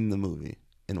 People own the movie.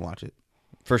 and watch it.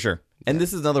 For sure. And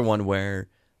this is another one where,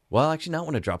 well, actually not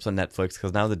when it drops on Netflix,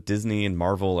 because now that Disney and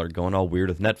Marvel are going all weird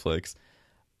with Netflix.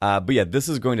 But yeah, this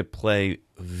is going to play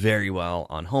very well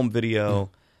on home video.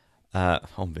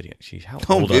 Home video. Sheesh, how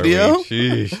Home old video? are we?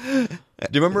 Sheesh. Do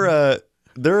you remember,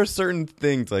 there are certain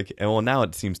things like, and well, now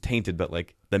it seems tainted, but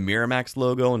like the Miramax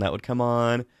logo, and that would come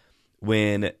on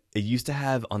when it used to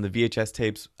have on the VHS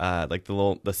tapes, like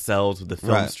the cells with the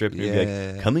film strip. And it'd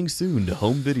be like, coming soon to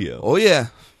home video. Oh, yeah.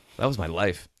 That was my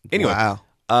life. Anyway,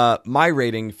 Wow. my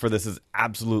rating for this is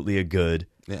absolutely a good.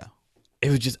 Yeah. It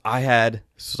was just, I had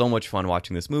so much fun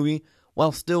watching this movie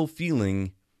while still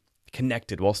feeling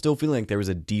connected, while still feeling like there was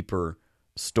a deeper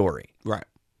story. Right.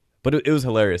 But it was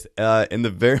hilarious. In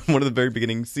the one of the very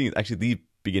beginning scenes, actually the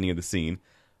beginning of the scene,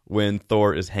 when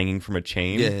Thor is hanging from a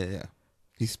chain. Yeah.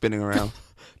 He's spinning around.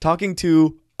 Talking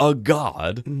to a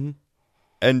god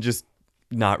and just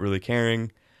not really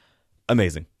caring.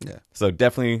 Amazing. Yeah. So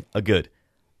definitely a good.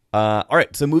 All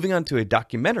right. So moving on to a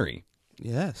documentary.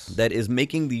 Yes. That is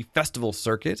making the festival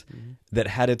circuit that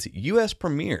had its U.S.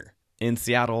 premiere in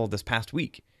Seattle this past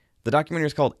week. The documentary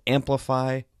is called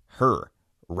Amplify Her.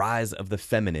 Rise of the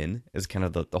Feminine is kind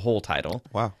of the whole title.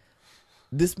 Wow.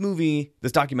 This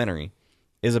documentary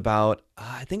is about,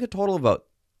 I think, a total of about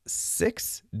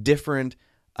 6 different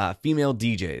female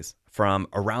DJs from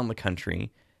around the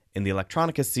country in the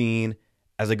electronica scene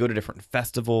as they go to different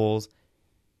festivals.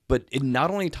 But it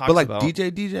not only talks But about...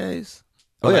 DJs?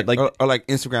 Oh, yeah. Or like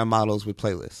Instagram models with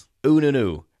playlists. Ooh,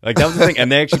 no. Like, that was the thing.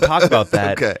 And they actually talk about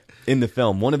that Okay. in the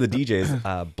film. One of the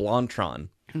DJs, Blondtron,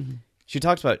 she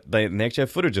talks about, they actually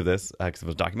have footage of this, because it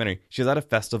was a documentary. She was at a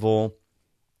festival,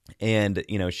 and,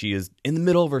 she is in the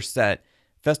middle of her set.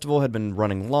 Festival had been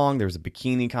running long. There was a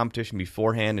bikini competition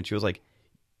beforehand, and she was like,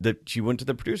 she went to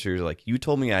the producer. She was like, you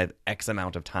told me I had X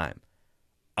amount of time.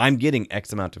 I'm getting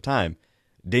X amount of time.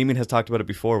 Damien has talked about it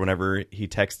before whenever he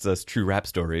texts us true rap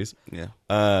stories. Yeah.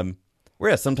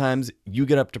 Whereas sometimes you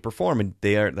get up to perform and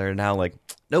they're now like,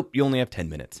 nope, you only have 10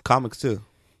 minutes. Comics too.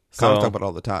 So- Comics talk about it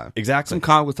all the time. Exactly. Some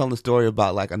comic was telling a story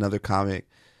about like another comic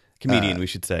Comedian, we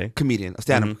should say. comedian,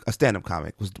 a stand-up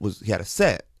comic was he had a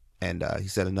set, and he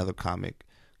said another comic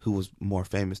who was more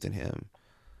famous than him,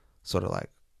 sort of like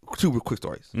 2 quick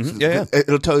stories. Yeah.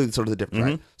 It'll tell you sort of the difference,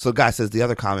 right? So the guy says the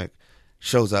other comic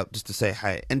shows up just to say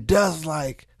hi and does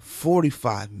like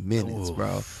 45 minutes,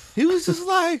 bro. He was just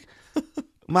like,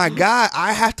 my guy,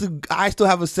 I still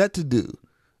have a set to do,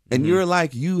 and you're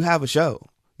like, you have a show.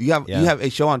 You have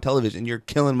a show on television. You're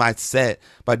killing my set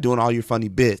by doing all your funny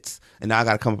bits, and now I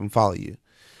got to come up and follow you.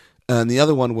 And the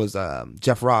other one was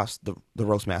Jeff Ross, the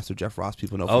roast master. Jeff Ross,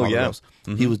 people know from all the roast.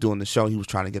 He was doing the show. He was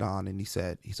trying to get on, and he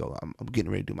said, I'm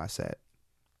getting ready to do my set,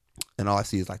 and all I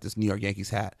see is like this New York Yankees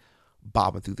hat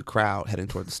bobbing through the crowd, heading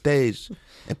toward the stage,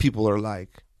 and people are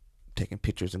like taking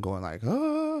pictures and going like,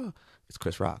 oh, it's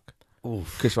Chris Rock.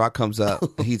 Oof. Chris Rock comes up,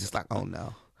 and he's just like, oh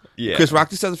no. Yeah. Chris Rock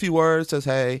just says a few words, says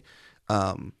hey,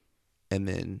 and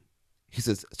then he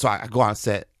says, so I go on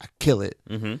set, I kill it,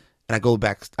 and I go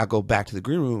back to the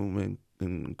green room,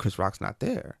 and Chris Rock's not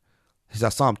there. He said, I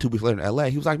saw him 2 weeks later in L.A.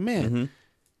 He was like, man,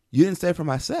 you didn't stay for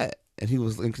my set.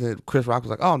 And Chris Rock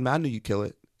was like, oh man, I knew you'd kill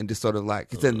it, and just sort of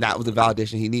like, he said that was the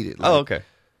validation he needed. Like, Oh, okay.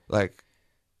 Like,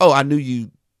 oh, I knew you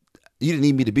didn't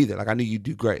need me to be there. Like, I knew you'd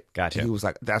do great. Gotcha. And he was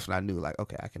like, that's when I knew, like,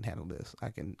 okay, I can handle this.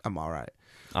 I'm all right.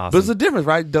 Awesome. But it's a difference,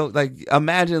 right? Don't like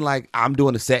imagine like I'm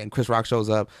doing a set and Chris Rock shows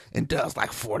up and does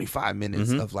like 45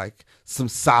 minutes of like some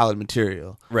solid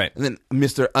material. Right. And then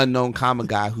Mr. Unknown Comic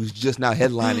Guy who's just now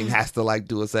headlining has to like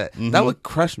do a set. That would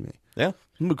crush me. Yeah.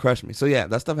 It would crush me. So yeah,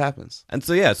 that stuff happens. And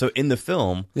so, so in the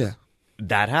film, Yeah.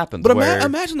 that happens. But where,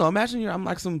 imagine I'm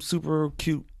like some super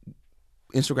cute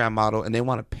Instagram model and they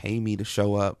want to pay me to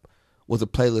show up with a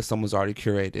playlist someone's already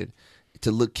curated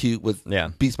to look cute with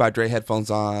Beats by Dre headphones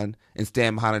on and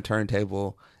stand behind a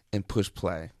turntable and push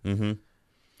play.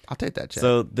 I'll take that check.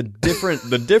 So the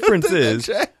difference is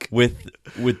check.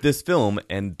 with this film,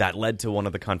 and that led to one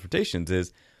of the confrontations,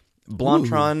 is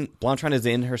Blondtron is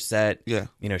in her set. Yeah.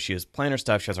 She is playing her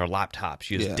stuff. She has her laptop.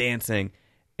 She is Yeah. dancing.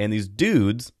 And these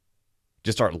dudes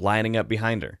just start lining up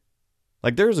behind her.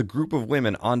 Like, there's a group of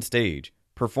women on stage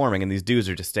performing, and these dudes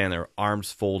are just standing there,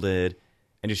 arms folded,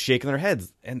 and just shaking their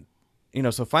heads. And,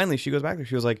 so finally she goes back there.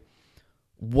 She was like,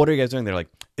 what are you guys doing? They're like,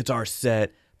 it's our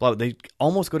set. Blah. They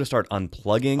almost go to start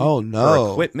unplugging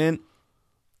her equipment.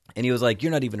 And he was like,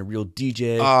 you're not even a real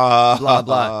DJ. Blah,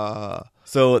 blah.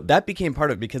 So that became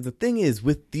part of it, because the thing is,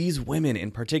 with these women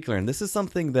in particular, and this is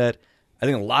something that I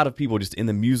think a lot of people just in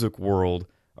the music world,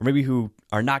 or maybe who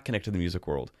are not connected to the music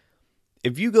world,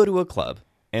 if you go to a club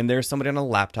and there's somebody on a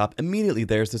laptop, immediately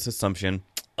there's this assumption,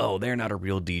 oh, they're not a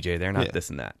real DJ. They're not this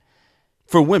and that.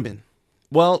 For women.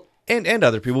 Well, and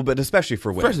other people, but especially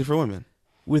for women. Especially for women.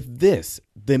 With this,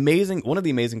 one of the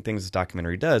amazing things this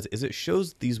documentary does is it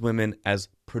shows these women as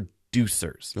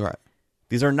producers. Right.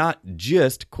 These are not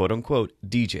just quote unquote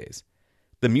DJs.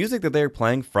 The music that they're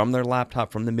playing from their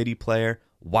laptop, from the MIDI player,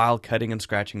 while cutting and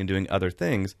scratching and doing other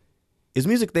things, is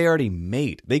music they already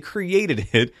made. They created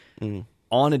it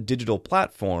on a digital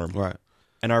platform, Right.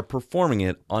 and are performing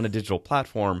it on a digital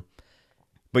platform.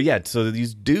 But yeah, so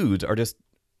these dudes are just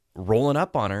rolling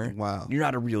up on her. Wow. You're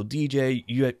not a real DJ.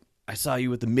 I saw you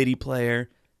with the MIDI player.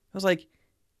 I was like,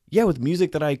 yeah, with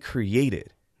music that I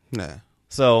created. Yeah.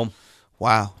 So,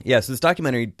 Wow. yeah, so this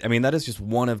documentary, I mean, that is just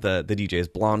one of the DJs,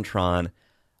 Blondtron.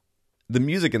 The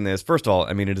music in this, first of all,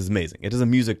 I mean, it is amazing. It is a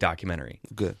music documentary.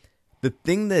 Good. The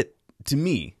thing that, to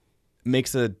me,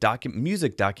 makes a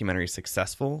music documentary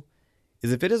successful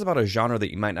is if it is about a genre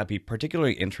that you might not be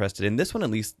particularly interested in. This one, at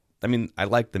least, I mean, I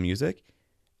like the music.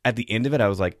 At the end of it, I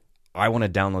was like, I want to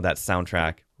download that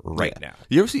soundtrack right now.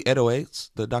 You ever see 808s,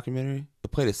 the documentary? They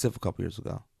played at SIF a couple years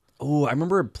ago. Oh, I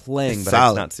remember it playing, It's but solid.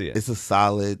 I did not see it. It's a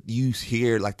solid. You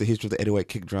hear like the history of the 808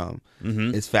 kick drum.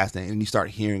 Mm-hmm. It's fascinating, and you start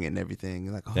hearing it and everything.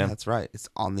 You're like, oh, Yeah. that's right. It's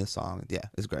on this song. Yeah,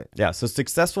 it's great. Yeah, so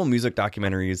successful music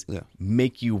documentaries Yeah.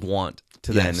 make you want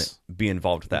to Yes. then be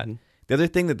involved with that. The other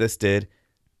thing that this did,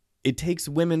 it takes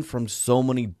women from so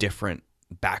many different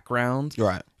backgrounds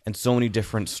Right. and so many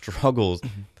different struggles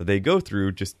that they go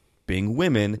through just being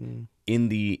women in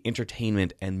the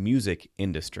entertainment and music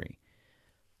industry.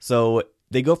 So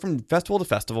they go from festival to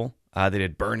festival. They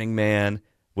did Burning Man,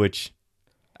 which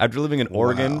after living in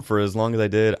Oregon Wow. for as long as I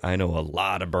did, I know a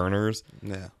lot of burners.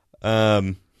 Yeah.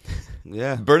 Um,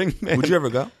 Yeah. Burning Man. Would you ever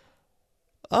go?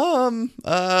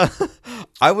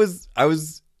 I was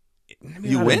maybe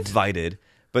You not went? invited,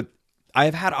 but I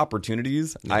have had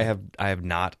opportunities. Yeah. I have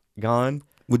not gone.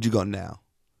 Would you go now?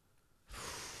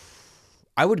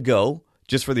 I would go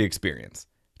just for the experience,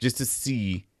 just to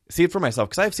see it for myself,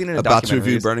 because I've seen it in About to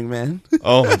review documentaries. Burning Man?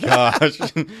 Oh my gosh,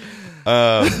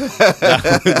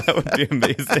 that would be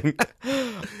amazing.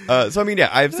 So I mean, yeah,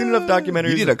 I've seen enough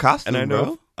documentaries. You need a costume, and I know.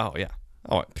 bro. Oh yeah.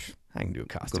 Oh, I can do a The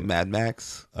costume. Mad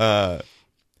Max.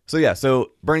 So yeah,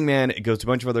 so Burning Man, it goes to a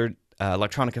bunch of other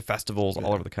electronica festivals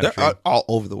all over the country, They're all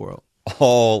over the world.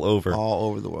 all over. All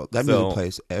over the world. That So- music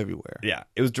plays everywhere. Yeah,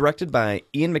 it was directed by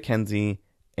Ian McKenzie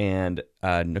and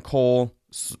Nicole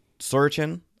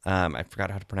Surchin. I forgot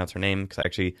how to pronounce her name because I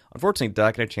actually, unfortunately, did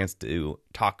not get a chance to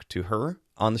talk to her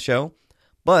on the show.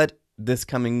 But this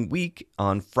coming week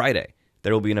on Friday,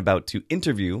 there will be an about to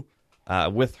interview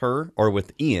with her, or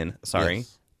with Ian, sorry,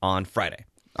 Yes. on Friday.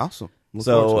 Awesome. Look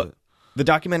forward to So it. the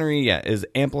documentary, is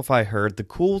Amplify Her. The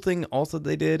cool thing also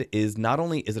they did is not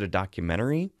only is it a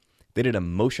documentary, they did a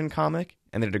motion comic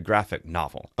and they did a graphic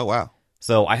novel. Oh, wow.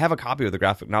 So I have a copy of the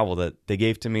graphic novel that they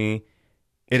gave to me.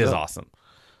 It is Cool. awesome.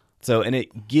 So, and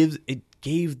it gave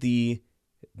the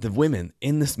women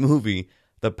in this movie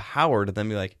the power to then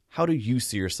be like, how do you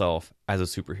see yourself as a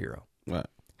superhero? Right.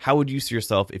 How would you see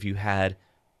yourself if you had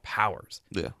powers?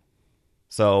 Yeah.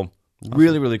 So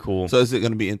really, really cool. So is it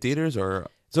going to be in theaters or?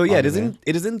 So yeah, on it is demand?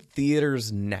 in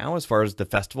theaters now as far as the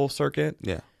festival circuit.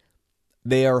 Yeah.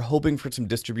 They are hoping for some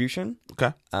distribution.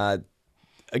 Okay.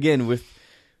 Again, with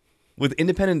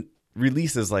independent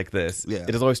releases like this, Yeah.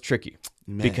 it is always tricky.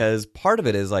 Man. Because part of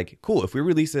it is like, cool, if we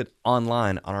release it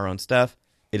online on our own stuff,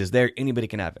 it is there, anybody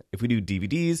can have it. If we do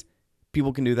DVDs,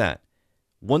 people can do that.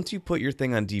 Once you put your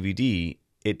thing on DVD,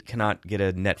 it cannot get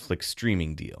a Netflix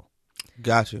streaming deal.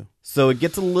 Got you. So it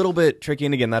gets a little bit tricky,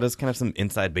 and again, that is kind of some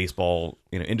inside baseball,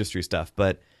 industry stuff.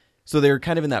 But so they're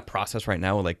kind of in that process right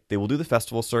now. Like they will do the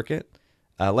festival circuit.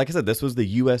 Like I said, this was the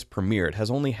U.S. premiere. It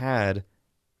has only had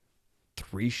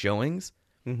 3 showings,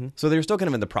 so they're still kind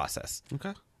of in the process.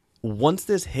 Okay. Once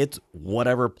this hits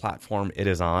whatever platform it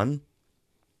is on,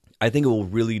 I think it will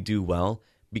really do well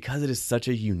because it is such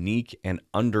a unique and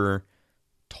not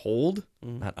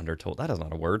undertold, that is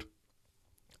not a word,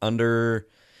 underserved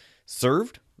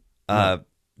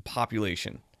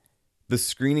population. The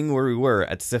screening where we were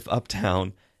at SIF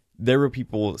Uptown, there were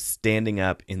people standing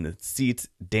up in the seats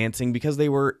dancing because they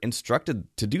were instructed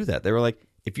to do that. They were like,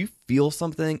 if you feel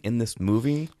something in this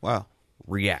movie, Wow.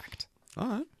 react. All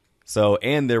right. So,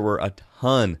 and there were a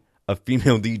ton of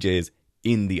female DJs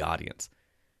in the audience.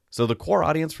 So the core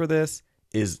audience for this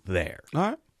is there. All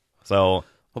right. So,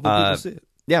 Hopefully people see it.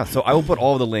 yeah, so I will put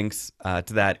all of the links to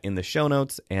that in the show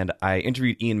notes, and I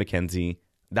interviewed Ian McKenzie.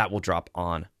 That will drop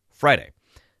on Friday.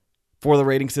 For the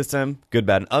rating system, good,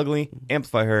 bad, and ugly,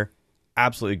 Amplify Her,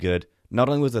 absolutely good. Not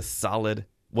only was it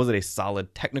a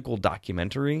solid technical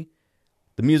documentary,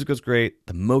 the music was great,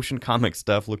 the motion comic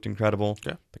stuff looked incredible,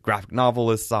 Okay. the graphic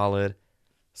novel is solid,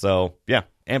 So, yeah,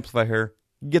 Amplify Her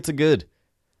gets a good.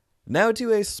 Now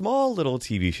to a small little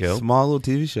TV show. Small little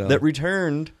TV show. That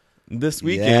returned this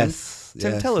weekend. Yes.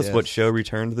 Tim, tell us what show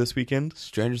returned this weekend.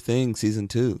 Stranger Things Season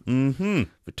 2. Mm-hmm.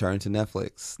 Returned to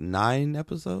Netflix. 9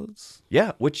 episodes?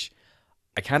 Yeah, which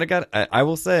I kind of got... I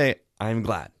will say, I'm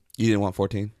glad. You didn't want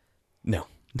 14? No.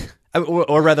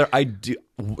 or rather, I do.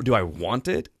 Do I want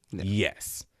it? No.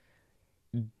 Yes.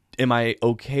 Am I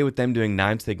okay with them doing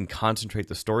 9 so they can concentrate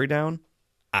the story down?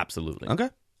 Absolutely. Okay.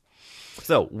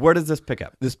 So, where does this pick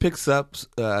up? This picks up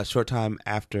a short time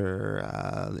after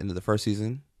the end of the first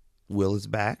season. Will is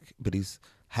back, but he's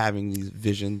having these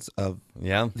visions of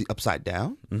the Upside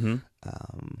Down. Mm-hmm.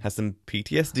 Has some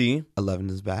PTSD. 11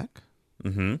 is back.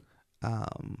 Mm-hmm.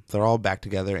 They're all back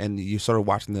together, and you're sort of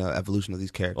watching the evolution of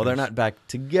these characters. Well, they're not back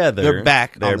together. They're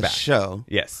back on the show.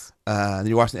 Yes. And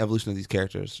you're watching the evolution of these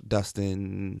characters.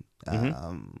 Dustin,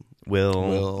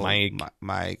 Will,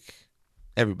 Mike,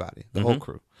 everybody, the whole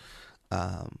crew.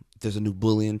 There's a new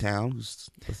bully in town who's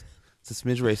a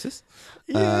smidge racist.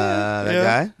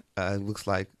 That guy looks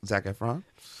like Zac Efron.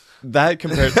 That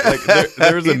compared to, like,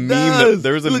 there was a meme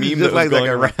that was going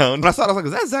around. When I saw it, I was like,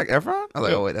 is that Zac Efron? I was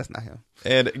like, oh wait, that's not him.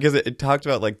 And because it talked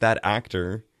about like that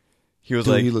actor, he was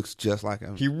he looks just like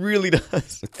him. He really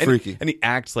does. It's freaky. And he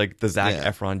acts like the Zac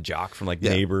Efron jock from like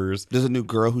Neighbors. There's a new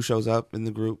girl who shows up in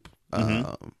the group.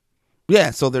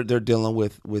 So they're dealing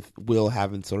with Will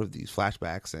having sort of these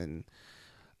flashbacks, and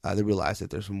they realize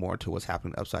that there's more to what's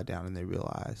happening Upside Down, and they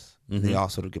realize they all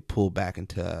sort of get pulled back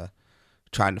into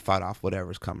trying to fight off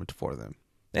whatever's coming for them.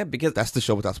 Yeah, because that's the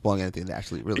show without spoiling anything that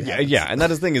actually really happens. Yeah, and that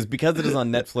is the thing, is because it is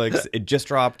on Netflix, it just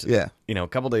dropped a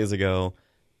couple days ago.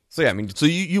 So yeah, I mean, so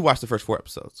you watched the first 4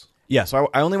 episodes. Yeah, so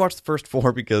I only watched the first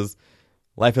 4 because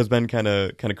life has been kind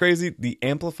of crazy. The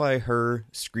Amplify Her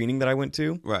screening that I went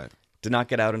to did not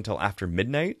get out until after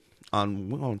midnight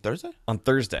on Thursday. On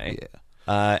Thursday,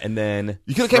 and then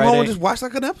you could have came home and just watched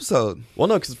like an episode. Well,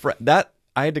 no, because that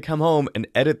I had to come home and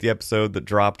edit the episode that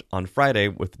dropped on Friday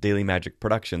with Daily Magic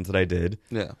Productions that I did.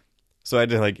 Yeah. So I had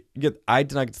to I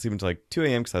did not get to sleep until like 2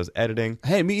 a.m. because I was editing.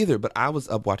 Hey, me either, but I was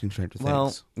up watching Stranger Things.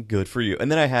 Well, good for you.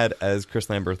 And then I had, as Chris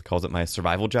Lambert calls it, my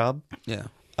survival job. Yeah.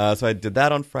 So I did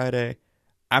that on Friday.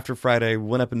 After Friday,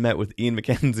 went up and met with Ian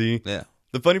McKenzie. Yeah.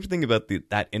 The funny thing about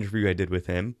that interview I did with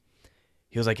him,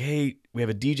 he was like, hey, we have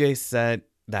a DJ set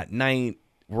that night.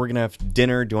 We're going to have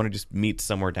dinner. Do you want to just meet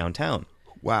somewhere downtown?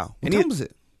 Wow. What time was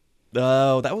it?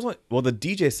 Oh, that was the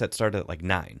DJ set started at like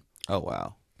 9. Oh,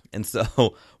 wow. And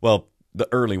so, well, the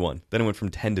early one. Then it went from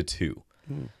 10 to 2.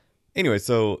 Anyway,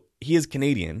 so he is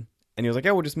Canadian, and he was like,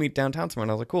 yeah, we'll just meet downtown somewhere.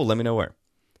 And I was like, cool, let me know where.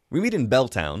 We meet in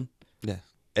Belltown. Yeah.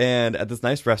 And at this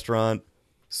nice restaurant,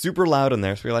 super loud in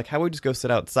there. So we were like, how about we just go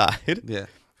sit outside? Yeah.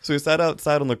 So we sat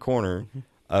outside on the corner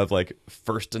of like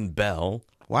First and Bell.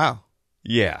 Wow.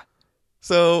 Yeah.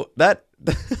 So that...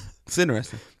 It's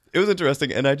interesting. It was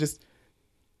interesting. And I just...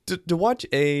 To watch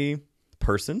a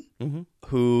person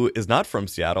who is not from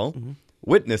Seattle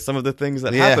witness some of the things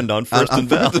that happened on First and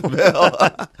Bell.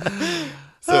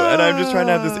 So, and I'm just trying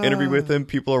to have this interview with him.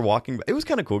 People are walking by. It was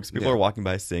kind of cool because people are walking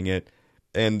by seeing it,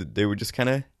 and they would just kind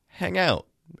of hang out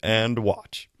and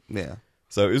watch. Yeah.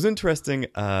 So it was an interesting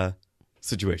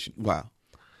situation. Wow.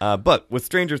 But with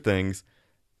Stranger Things,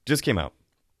 just came out.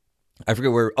 I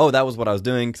forget where. Oh, that was what I was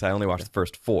doing because I only watched the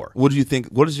first 4. What do you think?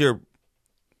 What do you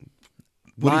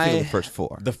think of the first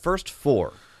 4? The first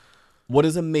 4. What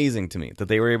is amazing to me that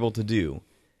they were able to do,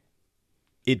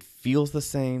 it feels the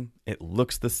same, it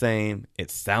looks the same, it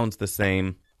sounds the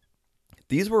same.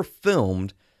 These were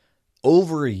filmed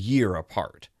over a year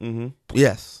apart. Mm-hmm.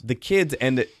 Yes. The kids,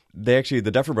 and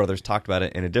the Duffer Brothers talked about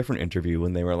it in a different interview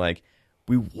when they were like,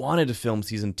 we wanted to film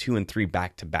season 2 and 3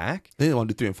 back to back. They didn't want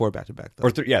to do 3 and 4 back to back, though.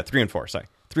 Or 3 and 4, sorry.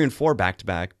 3 and 4 back to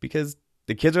back because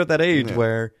the kids are at that age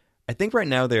where I think right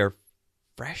now they're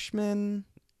freshmen.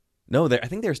 No, I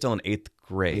think they're still in 8th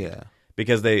grade. Yeah.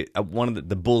 Because one of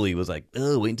the bully was like,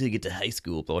 oh, wait until you get to high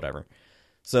school, but whatever.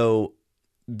 So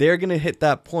they're going to hit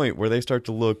that point where they start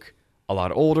to look a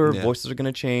lot older. Yeah. Voices are going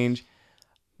to change.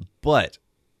 But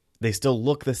they still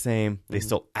look the same. They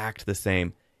still act the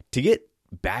same. To get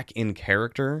back in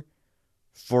character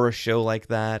for a show like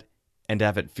that and to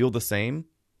have it feel the same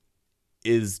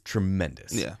is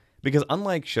tremendous. Yeah. Because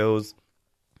unlike shows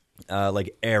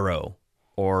like Arrow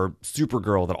or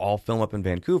Supergirl that all film up in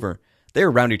Vancouver, they're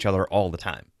around each other all the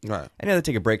time. Right. I know they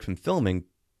take a break from filming,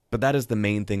 but that is the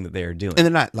main thing that they are doing. And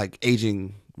they're not like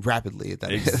aging rapidly at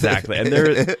that. Exactly. And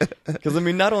they're, because I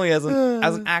mean, not only as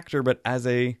an actor, but as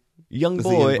a young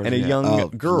boy and a young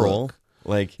girl,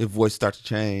 like your voice starts to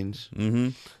change.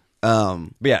 Mm-hmm.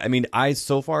 But yeah, I mean,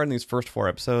 so far in these first 4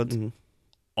 episodes,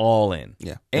 all in.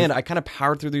 Yeah. And I kind of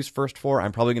powered through these first 4.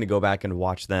 I'm probably going to go back and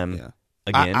watch them Yeah.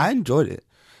 again. I enjoyed it.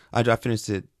 I finished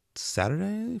it Friday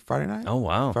night. Oh,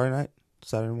 wow. Friday night,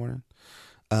 Saturday morning.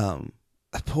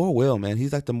 Poor Will, man.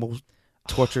 He's like the most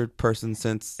tortured person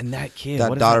since And that kid, that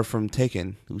what is daughter from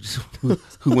Taken,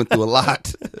 who went through a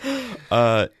lot.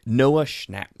 Noah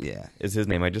Schnapp Yeah. is his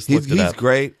name. I just looked it He's up.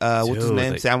 great. What's his Dude,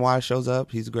 name? like- Samwise shows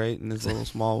up. He's great in this little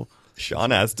small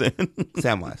Sean Astin.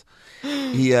 Samwise.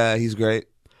 He's great.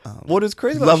 What is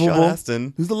crazy about Sean Lovable.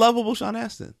 Astin, He's the lovable Sean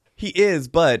Astin. he is,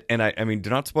 but, and I mean,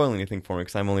 do not spoil anything for me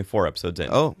because I'm only 4 episodes in.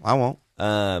 Oh, I won't.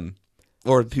 Um,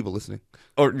 Or the people listening.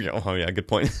 or, you know, oh yeah, good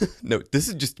point. No, this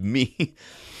is just me.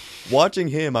 Watching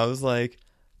him, I was like,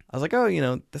 oh, you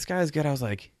know, this guy is good. I was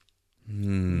like,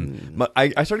 But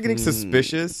I started getting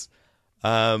suspicious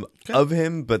of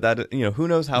him, but that, you know, who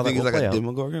knows how You that think will he's like play a out.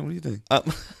 Demogorgon? What do you think?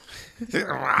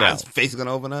 His face is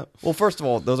gonna open up. Well, first of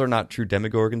all, those are not true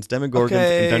Demogorgons. Demogorgons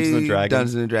in Dungeons and Dragons,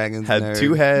 Dungeons and Dragons had nerd.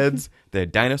 2 heads. They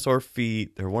had dinosaur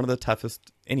feet. They're one of the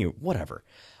toughest. Anyway, whatever.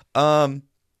 But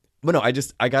no,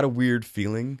 I got a weird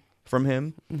feeling from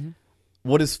him. Mm-hmm.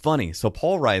 What is funny? So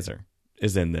Paul Reiser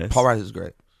is in this. Paul Reiser is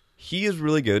great. He is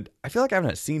really good. I feel like I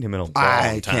haven't seen him in a long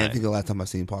I time. can't think of the last time I've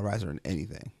seen Paul Reiser in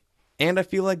anything. And I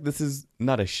feel like this is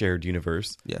not a shared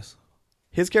universe. Yes.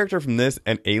 His character from this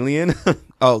and Alien,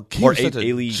 Oh, he Or was such a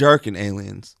alien- jerk in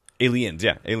Aliens. Aliens,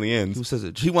 yeah, He Aliens. was such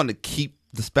a, he wanted to keep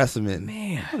the specimen.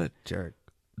 Man. What a jerk.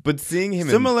 But seeing him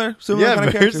Similar yeah, kind of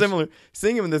very characters. similar.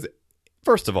 Seeing him in this,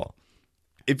 first of all,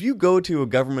 if you go to a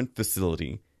government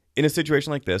facility in a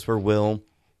situation like this where Will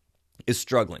is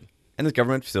struggling, and this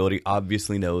government facility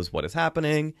obviously knows what is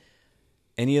happening,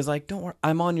 and he is like, "Don't worry,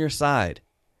 I'm on your side."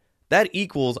 That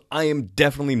equals I am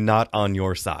definitely not on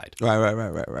your side.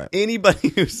 Right. Anybody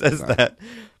who says that,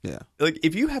 Yeah. like,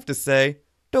 if you have to say,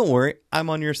 "Don't worry, I'm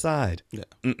on your side," Yeah.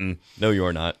 no,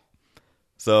 you're not.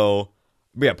 So,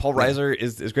 but yeah, Paul Reiser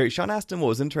is great. Sean Astin, what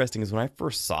was interesting is when I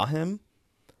first saw him,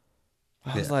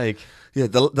 I was like, Yeah,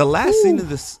 the last scene of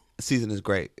this season is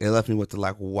great. It left me with the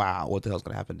like, wow, what the hell's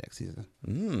going to happen next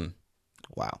season?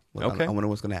 Wow. Okay. I wonder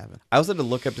what's going to happen. I also had to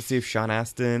look up to see if Sean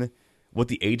Astin, what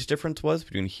the age difference was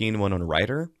between he and Winona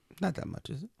Ryder. Not that much,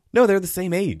 is it? No, they're the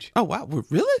same age. Oh, wow.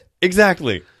 Really?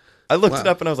 Exactly. I looked it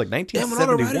Wow. up and I was like, Damn,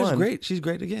 Winona Ryder's 1971. great. She's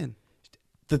great again.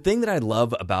 The thing that I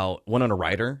love about Winona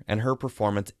Ryder and her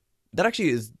performance, that actually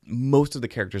is most of the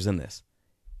characters in this,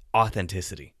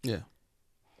 authenticity. Yeah.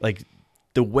 Like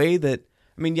the way that,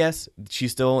 I mean, yes, she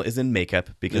still is in makeup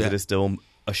because Yeah. it is still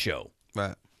a show.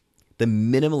 Right. The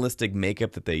minimalistic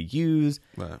makeup that they use,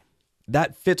 Right.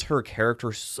 that fits her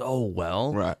character so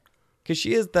well. Right. Because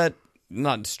she is that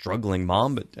not struggling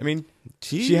mom, but I mean,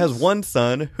 she Jeez. has one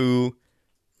son who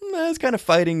is kind of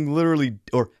fighting literally,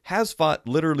 or has fought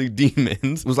literally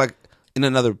demons It was like in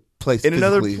another place. in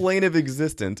another physically. plane of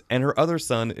existence, and her other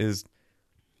son is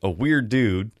a weird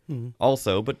dude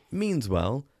also, but means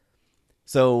well.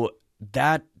 So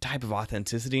that type of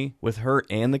authenticity with her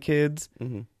and the kids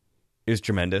is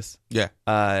tremendous. Yeah.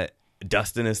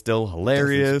 Dustin is still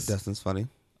hilarious. Dustin's funny.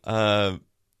 Uh,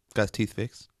 Got his teeth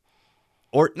fixed.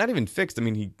 or not even fixed. I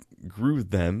mean, he grew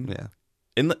them. Yeah.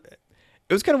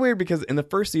 It was kind of weird because in the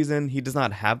first season, he does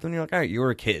not have them. You're like, all right, you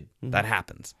were a kid. That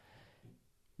happens.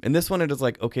 In this one, it is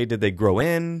like, okay, did they grow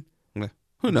in? Yeah.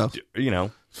 Who knows? You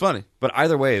know, It's funny. but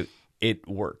either way, it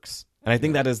works. And I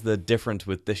think that is the difference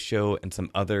with this show and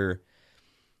some other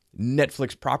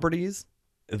Netflix properties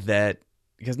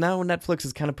because now Netflix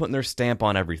is kind of putting their stamp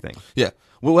on everything. Yeah.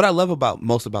 Well, what I love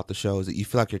most about the show is that you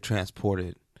feel like you're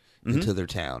transported into their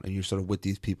town, and you're sort of with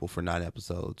these people for 9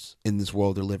 episodes in this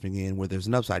world they're living in, where there's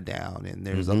an Upside Down, and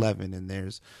there's 11, and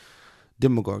there's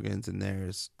Demogorgons, and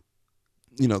there's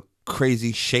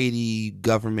crazy, shady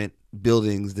government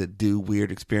buildings that do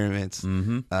weird experiments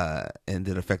and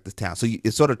that affect this town. So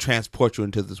it sort of transports you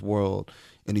into this world,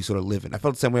 and you sort of live in. I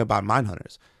felt the same way about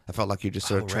Mindhunters. I felt like you're just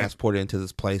sort of transported into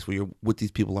this place where you're with these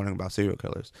people learning about serial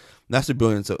killers. And that's the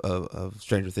brilliance of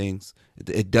Stranger Things.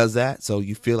 It does that, so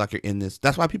you feel like you're in this.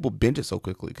 That's why people binge it so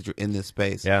quickly, because you're in this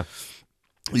space. Yeah.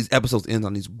 These episodes end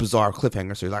on these bizarre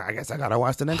cliffhangers, so you're like, I guess I gotta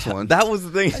watch the next one. That was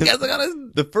the thing. I guess I gotta.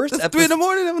 The first It's 3 episode, in the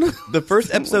morning. the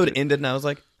first episode ended, and I was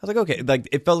like, okay, like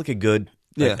it felt like a good,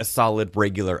 Yeah. a solid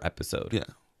regular episode. Yeah.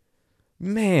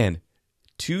 Man,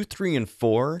 2, 3, and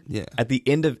 4. Yeah. At the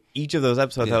end of each of those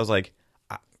episodes, Yeah. I was like,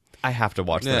 I have to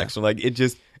watch the Yeah. next one. Like it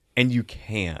just, and you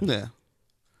can. Yeah.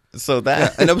 So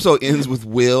that An episode ends with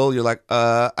Will. You're like,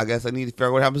 I guess I need to figure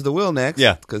out what happens to Will next.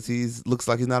 Yeah. Because looks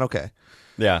like he's not okay.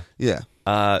 yeah. Yeah.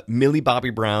 Millie Bobby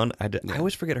Brown. I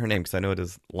always forget her name because I know it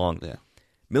is long. Yeah.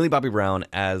 Millie Bobby Brown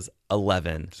as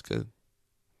 11. It's good.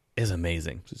 is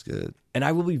amazing. Which is good. And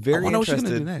I will be very I wonder what she's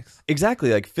interested. gonna do next.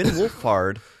 Exactly. Like Finn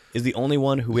Wolfhard is the only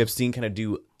one who we have seen kind of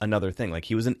do another thing. Like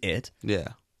he was in It, Yeah.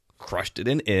 crushed it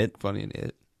in It. Funny in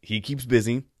It. He keeps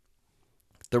busy.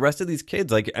 The rest of these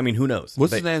kids, like, I mean, who knows?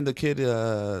 What's his name? The kid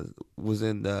was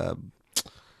in the.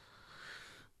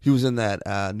 He was in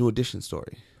that New Edition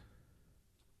story.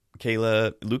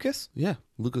 Kayla Lucas? Yeah,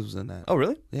 Lucas was in that. Oh,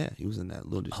 really? Yeah, he was in that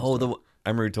New Edition. Oh, story. I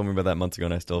remember you told me about that months ago,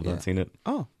 and I still haven't seen it.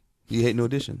 Oh, you hate New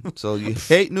Edition. So you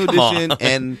hate New Come Edition on.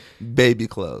 and Baby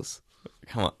Clothes.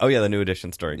 Come on. Oh, yeah, the New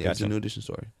Edition story. Yeah, it's Gotcha. a New Edition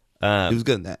story. He was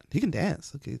good in that. He can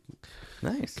dance. Okay,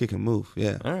 Nice. kick and move.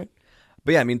 Yeah. All right.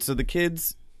 But yeah, I mean, so the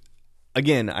kids,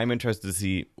 again, I'm interested to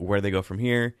see where they go from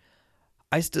here.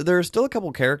 There are still a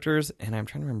couple characters, and I'm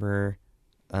trying to remember,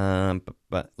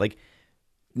 but like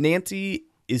Nancy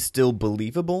is still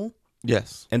believable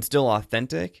Yes. and still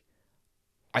authentic.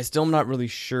 I still am not really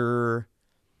sure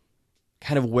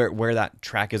kind of where that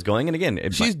track is going. And again,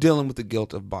 She's dealing with the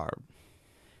guilt of Barb.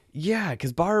 yeah,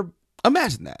 because Barb,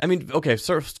 Imagine that. I mean, okay,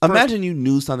 so Imagine you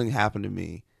knew something happened to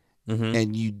me Mhm.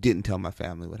 and you didn't tell my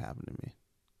family what happened to me.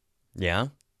 Yeah.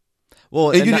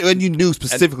 Well, And you knew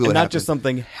specifically and what not happened. just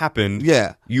something happened.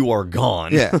 Yeah. You are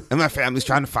gone. Yeah. And my family's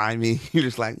trying to find me. You're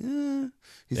just like,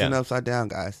 he's Yeah. in upside down,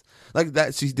 guys. Like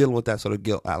that. She's dealing with that sort of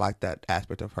guilt. I like that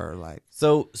aspect of her. Like,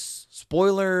 So,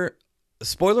 spoiler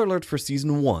alert for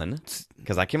season 1,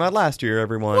 because that came out last year,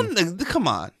 everyone. come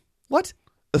on. What?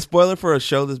 A spoiler for a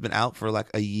show that's been out for like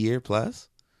a year plus?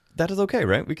 That is okay,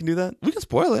 right? We can do that? We can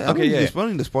spoil it. Okay, yeah. You're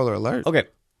spoiling the spoiler alert. Okay.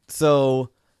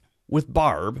 So, with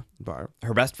Barb, Barb.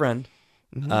 her best friend,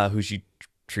 who she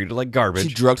treated like garbage.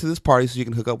 She drugged to this party so you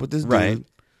can hook up with this dude. Right.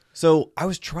 So, I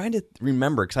was trying to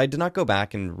remember, because I did not go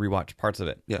back and rewatch parts of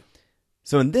it. Yeah.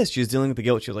 So, in this, she was dealing with the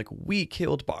guilt. She was like, we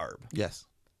killed Barb. Yes.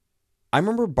 I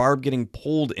remember Barb getting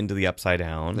pulled into the Upside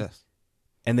Down. Yes.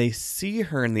 And they see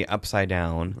her in the Upside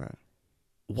Down. Right.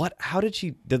 How did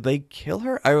they kill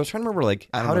her? I was trying to remember, like,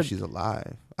 I don't how know did if she's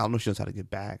alive. I don't know if she knows how to get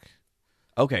back.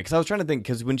 Okay, because I was trying to think,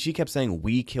 because when she kept saying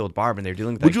we killed Barb and they're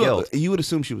dealing with that guilt. You would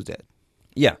assume she was dead.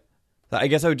 Yeah. I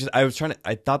guess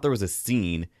I thought there was a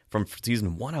scene from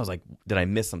season 1. I was like, did I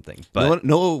miss something? But,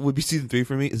 no, what would be season 3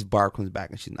 for me is Barb comes back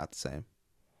and she's not the same.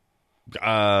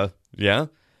 yeah.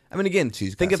 I mean, again,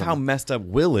 She's think got of how some- messed up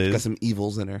Will Got is, some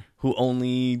evils in her. who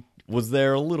only was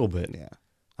there a little bit. Yeah.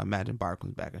 Imagine Barb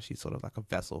comes back and she's sort of like a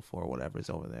vessel for whatever is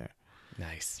over there.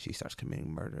 Nice. She starts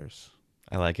committing murders.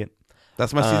 I like it.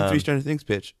 That's my season 3 Stranger Things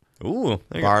pitch. Ooh.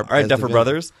 There you Barb go. All right, as the Duffer villain.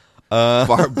 Brothers.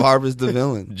 Barb is the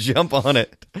villain. Jump on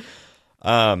it.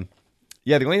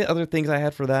 Yeah, the only other things I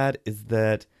had for that is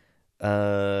that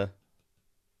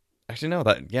actually no,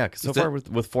 because so That's far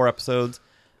with 4 episodes,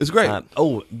 It's great.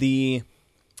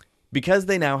 because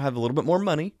they now have a little bit more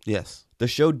money, Yes. the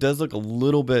show does look a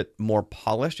little bit more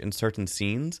polished in certain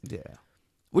scenes, Yeah.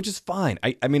 which is fine.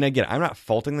 I mean, again, I'm not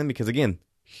faulting them because again,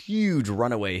 huge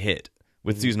runaway hit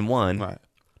with season 1. Right.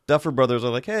 Duffer Brothers are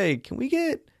like, hey, can we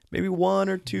get maybe 1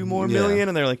 or 2 more Yeah. million?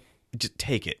 And they're like, just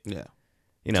take it. Yeah.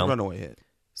 You know, Runaway hit.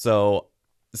 so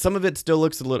some of it still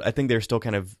looks a little. I think they're still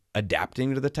kind of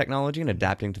adapting to the technology and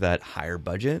adapting to that higher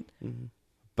budget.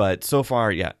 But so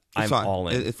far, yeah, I'm It's fine. all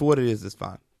in. For what it is, it's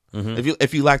fine.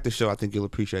 If you like the show, I think you'll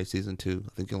appreciate season 2.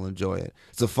 I think you'll enjoy it.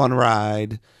 It's a fun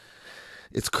ride.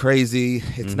 It's crazy.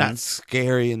 It's not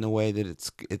scary in the way that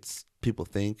it's people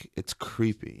think. It's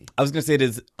creepy. I was gonna say it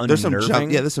is There's unnerving.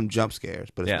 there's some jump scares,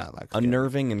 but it's not like scary.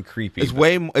 unnerving and creepy. It's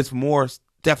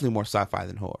definitely more sci-fi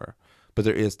than horror. But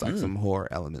there is like some horror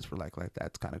elements where like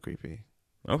that's kind of creepy.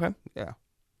 Okay, Yeah.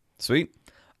 sweet.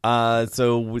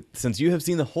 Since you have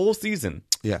seen the whole season,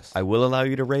 Yes. I will allow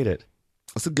you to rate it.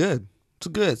 It's a good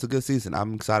season.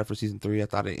 I'm excited for season 3. I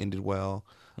thought it ended well.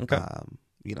 Okay.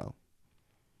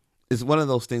 It's one of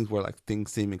those things where like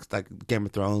things seem like Game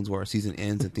of Thrones, where a season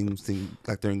ends and things seem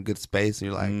like they're in good space, and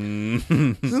you're like,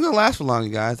 this isn't gonna last for long, you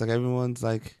guys. Like everyone's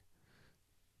like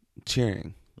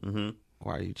cheering. Mm-hmm.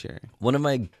 Why are you cheering? One of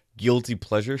my guilty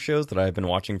pleasure shows that I've been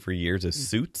watching for years is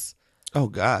Suits. Oh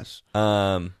gosh,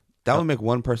 that would make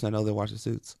one person I know that watches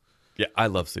Suits. Yeah, I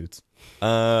love Suits.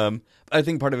 I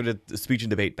think part of it is speech and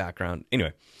debate background.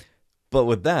 Anyway, but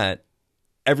with that,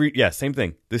 same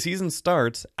thing. The season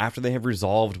starts after they have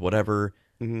resolved whatever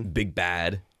big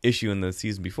bad issue in the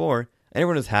season before, and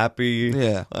everyone is happy.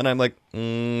 Yeah. And I'm like,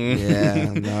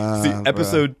 Yeah, nah, See, bro.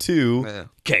 episode 2, Yeah.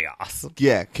 chaos.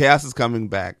 Yeah, chaos is coming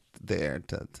back there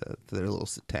to their little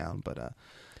town, but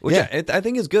Which yeah, I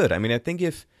think is good. I mean, I think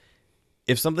if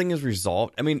something is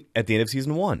resolved, I mean, at the end of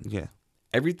season 1, yeah,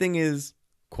 everything is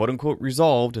quote unquote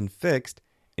resolved and fixed,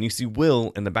 and you see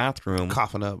Will in the bathroom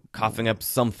coughing up, coughing up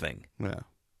something. yeah.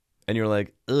 and you're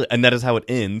like, ugh, and that is how it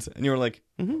ends, and you're like,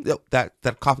 Yep,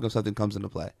 that coughing of something comes into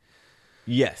play.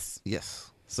 yes.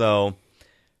 Yes. So,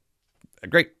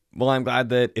 great. Well, I'm glad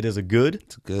that it is a good.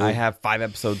 It's good. I have 5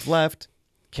 episodes left.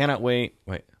 Cannot wait.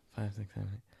 Wait, 5, 6,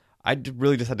 7, 8.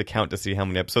 Really just had to count to see how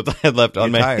many episodes I had left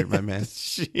on You're my. tired, my man.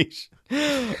 Sheesh.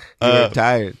 You're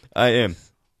tired. I am.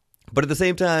 But at the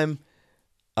same time,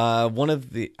 one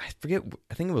of the, I think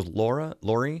it was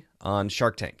Lori on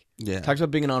Shark Tank. Yeah. Talks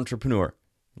about being an entrepreneur.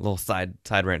 A little side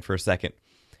rant for a second.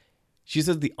 She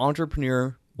says the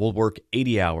entrepreneur will work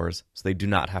 80 hours so they do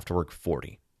not have to work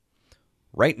 40.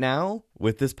 Right now,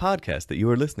 with this podcast that you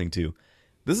are listening to,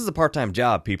 this is a part-time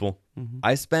job, people.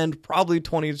 I spend probably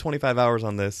 20 to 25 hours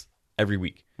on this every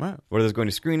week. Wow. Whether it's going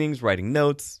to screenings, writing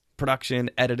notes, production,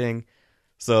 editing.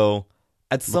 So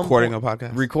at some Recording point, a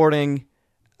podcast? Recording.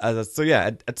 So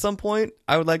yeah, at some point,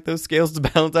 I would like those scales to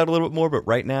balance out a little bit more. But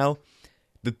right now,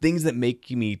 the things that make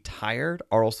me tired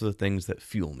are also the things that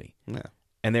fuel me. Yeah.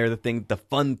 And they're the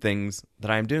fun things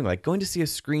that I'm doing, like going to see a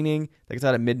screening that gets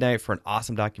out at midnight for an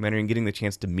awesome documentary and getting the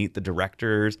chance to meet the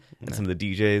directors and some of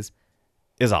the DJs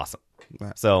is awesome.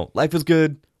 Right. So life is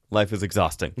good. Life is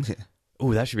exhausting. Yeah.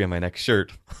 Ooh, that should be on my next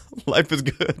shirt. Life is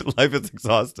good. Life is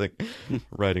exhausting.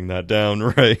 Writing that down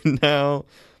right now.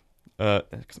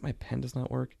 Because my pen does not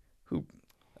work. Who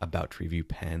about to review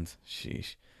pens?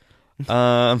 Sheesh.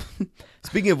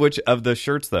 Speaking of which, of the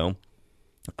shirts though,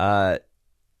 I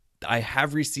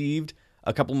have received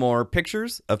a couple more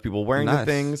pictures of people wearing the Nice.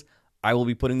 things. I will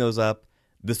be putting those up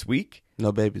this week.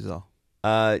 No babies though.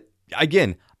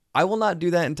 Again, I will not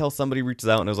do that until somebody reaches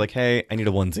out and is like, "Hey, I need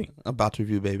a onesie." About to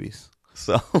review babies.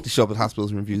 So To show up at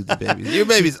hospitals and review the babies. Your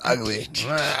baby's ugly.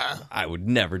 I would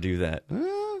never do that.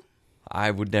 I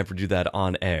would never do that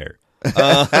on air.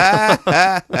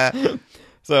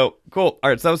 So cool. All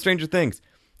right, so that was Stranger Things.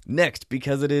 Next,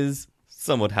 because it is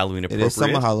somewhat Halloween It appropriate. is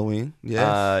summer Halloween.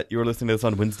 Yes. You were listening to this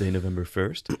on Wednesday, November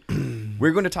 1st.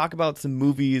 We're going to talk about some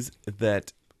movies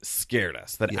that scared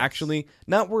us, that Yes. actually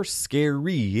not were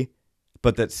scary,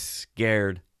 but that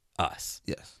scared us.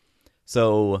 Yes.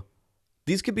 So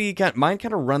these could be mine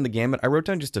kind of run the gamut. I wrote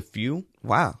down just a few.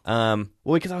 Wow.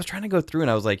 Well, because I was trying to go through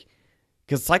and I was like,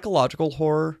 because psychological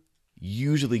horror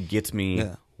usually gets me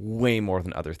Yeah. way more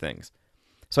than other things.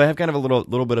 So I have kind of a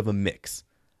little bit of a mix.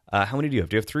 How many do you have?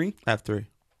 Do you have 3? I have 3.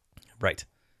 Right.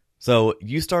 So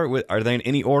you start with, are they in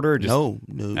any order? Or just, No.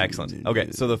 Excellent. no.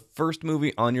 Okay, so the first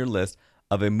movie on your list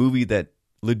of a movie that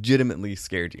legitimately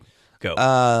scared you. Go.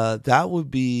 That would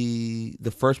be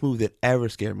the first movie that ever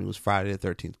scared me was Friday the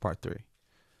 13th, Part 3.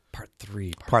 Part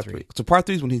 3. Part 3. So Part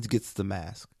 3 is when he gets the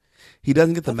mask. He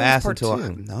doesn't get the I mask thought it was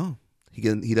until Part 2. no.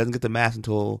 He doesn't get the mask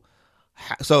until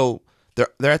so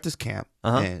they're at this camp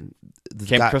and this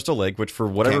Camp guy- Crystal Lake, which for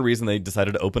whatever Camp- reason they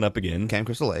decided to open up again. Camp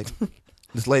Crystal Lake.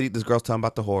 This girl's telling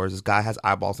about the horrors. This guy has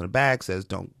eyeballs in a bag, says,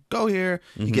 "Don't go here.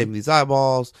 Mm-hmm. You gave me these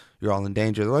eyeballs. You're all in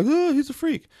danger." They're like, "Oh, he's a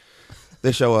freak."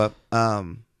 They show up.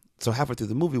 So halfway through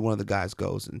the movie, one of the guys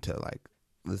goes into like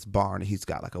this barn and he's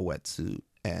got like a wetsuit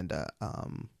and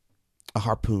a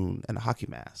harpoon and a hockey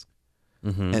mask.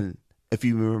 Mm-hmm. And if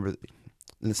you remember,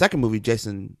 in the second movie,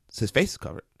 Jason, his face is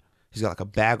covered. He's got like a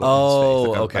bag over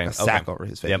his face, like a sack over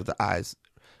his face Yep. with the eyes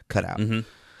cut out. Mm-hmm.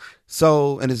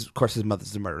 So, and of course, his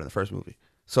mother's the murderer in the first movie.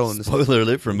 So in this, Spoiler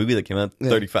alert for a movie that came out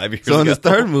 35 years ago. so in this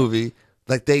third movie,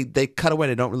 like they cut away.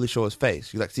 They don't really show his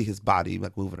face. You like see his body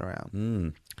like moving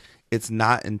around. It's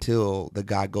not until the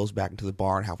guy goes back into the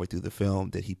barn halfway through the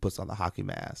film that he puts on the hockey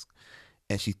mask,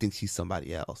 and she thinks he's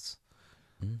somebody else.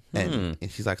 And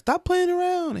she's like, "Stop playing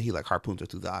around!" And he like harpoons her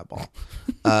through the eyeball.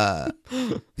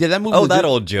 Yeah, that movie. Oh, that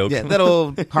old joke. Yeah, that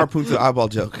old harpoon through the eyeball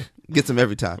joke gets him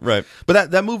every time. Right.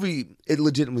 But that movie, it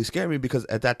legitimately scared me because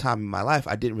at that time in my life,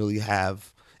 I didn't really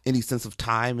have any sense of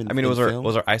time. I mean, was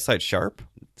our eyesight sharp?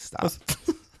 Stop.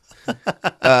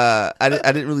 I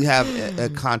didn't really have a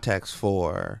context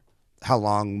for how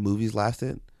long movies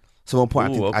lasted. So at one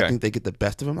point, Ooh, I okay. think they get the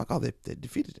best of him. Like, oh, they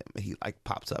defeated him, and he like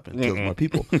pops up and kills more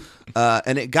people.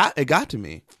 And it got to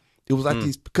me. It was like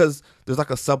these because there's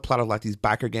like a subplot of like this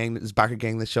biker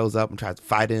gang that shows up and tries to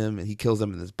fight him, and he kills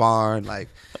them in this barn. Like,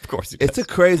 Of course. it's a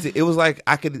crazy. It was like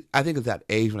I think at that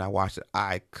age when I watched it,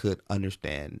 I could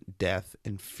understand death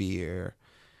and fear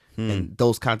and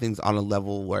those kind of things on a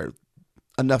level where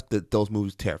enough that those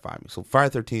movies terrify me. So Friday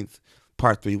the 13th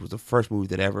Part 3 was the first movie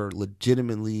that ever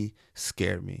legitimately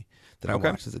scared me that I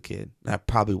watched as a kid. And I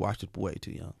probably watched it way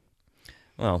too young.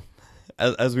 Well,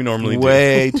 as we normally do.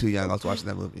 Way too young. I was watching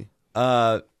that movie.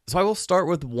 So I will start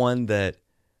with one that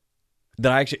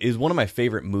actually is one of my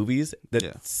favorite movies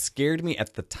that scared me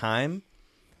at the time.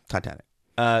 Titanic.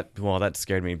 Well, that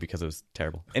scared me because it was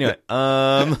terrible. Anyway,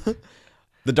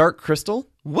 The Dark Crystal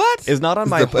What is not on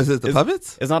my. Is it the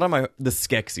puppets? It's not on my the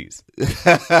Skeksis.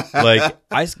 Like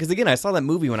because again, I saw that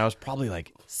movie when I was probably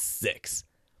like 6,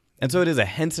 and so it is a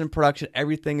Henson production.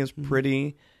 Everything is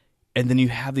pretty, and then you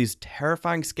have these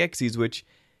terrifying Skeksis. Which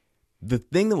the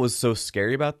thing that was so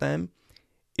scary about them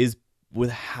is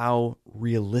with how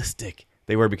realistic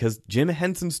they were, because Jim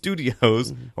Henson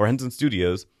Studios or Henson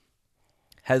Studios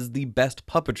has the best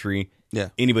puppetry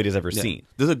anybody's ever seen.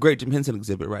 There's a great Jim Henson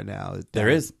exhibit right now. There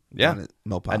is, down at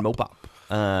Mopop. At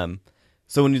Mopop.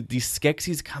 So when these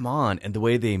Skeksis come on and the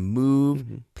way they move,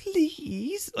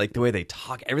 please, like the way they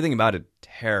talk, everything about it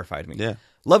terrified me. Yeah.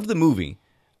 Loved the movie,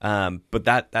 but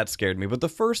that scared me. But the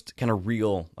first kind of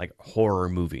real like horror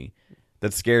movie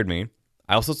that scared me,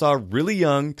 I also saw really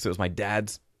young because it was my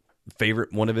dad's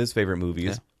one of his favorite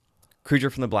movies, Creature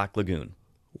from the Black Lagoon.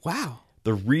 Wow.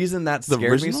 The reason that scared me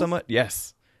original? so much,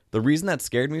 the reason that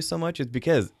scared me so much is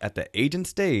because at the age and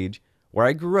stage where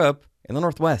I grew up in the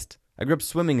Northwest, I grew up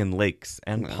swimming in lakes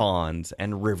and ponds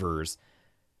and rivers.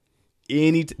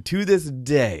 To this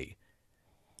day,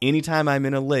 anytime I'm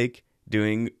in a lake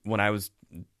when I was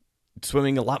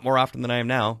swimming a lot more often than I am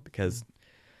now because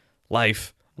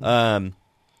life,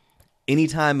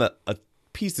 anytime a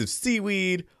piece of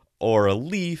seaweed or a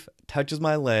leaf touches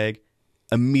my leg,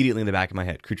 immediately in the back of my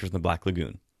head, Creatures in the Black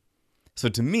Lagoon. So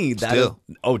to me,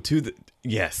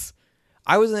 yes.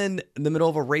 I was in the middle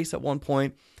of a race at one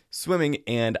point, swimming,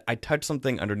 and I touched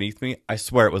something underneath me. I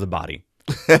swear it was a body.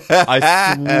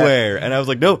 I swear. And I was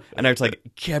like, no. And I was like,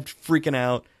 kept freaking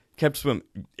out, kept swimming.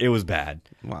 It was bad.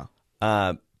 Wow.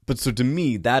 But so to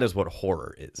me, that is what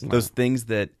horror is. Wow. Those things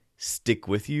that stick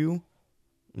with you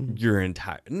maybe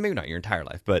not your entire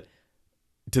life, but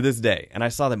to this day. And I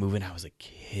saw that movie when I was a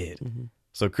kid.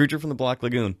 So Creature from the Black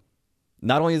Lagoon,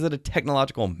 not only is it a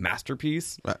technological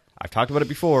masterpiece, I've talked about it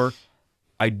before,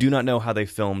 I do not know how they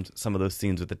filmed some of those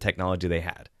scenes with the technology they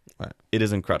had. Right. It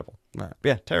is incredible. Right.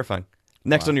 Yeah, terrifying.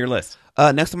 Next on your list.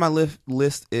 Next on my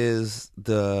list is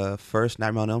the first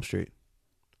Nightmare on Elm Street.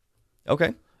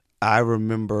 Okay. I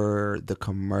remember the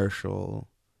commercial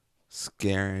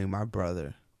scaring my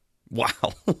brother. Wow.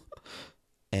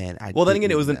 And then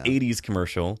again, it was an 80s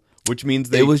commercial, which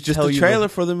means it was just a trailer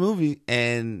for the movie,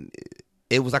 and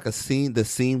it was like the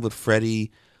scene with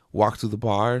Freddy walk through the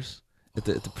bars at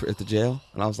the jail,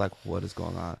 and I was like, what is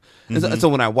going on? And so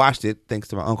when I watched it, thanks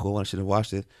to my uncle, when I should have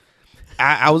watched it,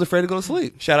 I was afraid to go to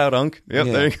sleep. Shout out, Unc. Yep,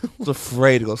 there you go. I was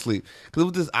afraid to go to sleep because it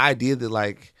was this idea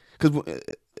that because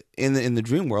in the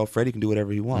dream world, Freddy can do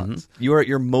whatever he wants. You are at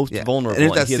your most vulnerable,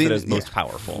 and he is at his most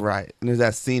powerful. Right. And there's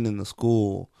that scene in the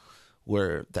school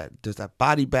where there's that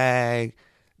body bag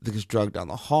that gets dragged down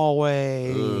the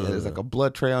hallway. And there's like a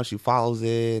blood trail, and she follows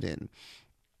it, and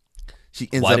she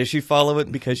ends Why does she follow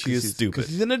it? Because she is stupid.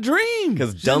 Because she's in a dream.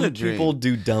 Because dumb people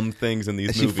do dumb things in these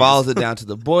movies. She follows it down to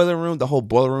the boiler room, the whole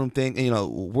boiler room thing. And,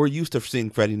 we're used to seeing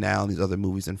Freddy now in these other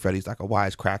movies, and Freddy's like a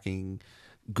wisecracking,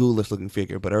 ghoulish looking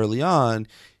figure. But early on,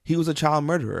 he was a child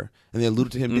murderer, and they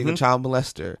alluded to him being a child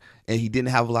molester, and he didn't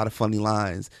have a lot of funny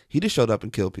lines. He just showed up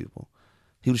and killed people.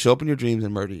 He would show up in your dreams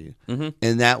and murder you,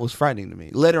 and that was frightening to me.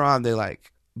 Later on, they're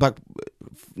like,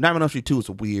 Nightmare on Elm Street 2 is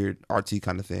a weird artsy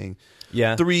kind of thing.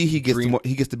 Yeah, 3 he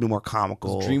gets to be more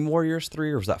comical. Was Dream Warriors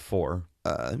 3 or was that 4?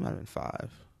 It might have been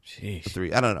 5. Jeez,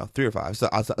 3. I don't know, 3 or 5. So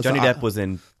Johnny Depp was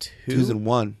in 2. He was in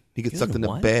 1. He gets sucked in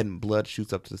the bed and blood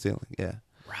shoots up to the ceiling. Yeah.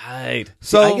 Right.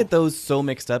 So I get those so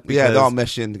mixed up. Because, they're all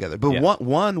meshed in together. But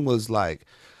one was like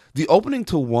the opening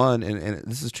to 1, and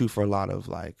this is true for a lot of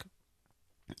like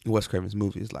Wes Craven's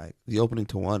movies. Like the opening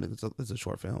to 1 is a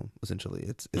short film. Essentially,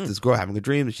 it's this girl having a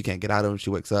dream that she can't get out of, and she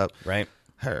wakes up. Right.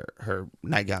 Her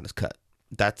nightgown is cut.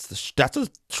 That's a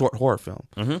short horror film.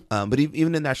 But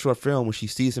even in that short film, when she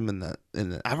sees him in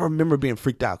the I remember being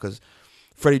freaked out because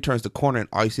Freddy turns the corner and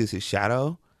all you see is his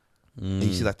shadow, and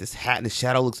you see like this hat, and his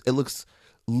shadow looks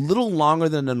a little longer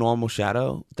than the normal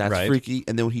shadow. That's freaky.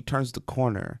 And then when he turns the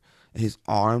corner and his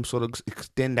arms sort of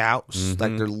extend out,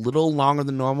 like they're a little longer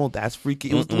than normal, that's freaky.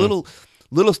 It was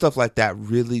little stuff like that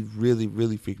really, really,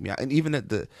 really freaked me out. And even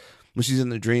when she's in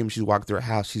the dream, she's walking through her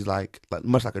house, she's like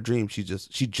much like a dream, she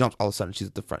jumps all of a sudden, she's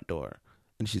at the front door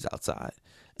and she's outside.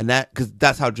 And because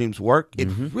that's how dreams work, it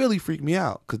really freaked me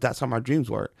out because that's how my dreams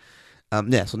work. So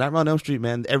Nightmare on Elm Street,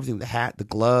 man, everything, the hat, the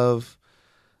glove.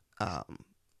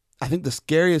 I think the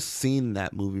scariest scene in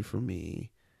that movie for me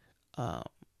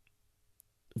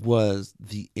was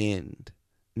the end.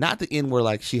 Not the end where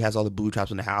like she has all the booby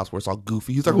traps in the house where it's all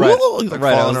goofy. He's like, he's like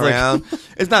falling around.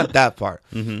 It's not that part.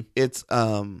 It's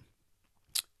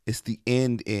the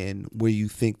end where you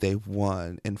think they've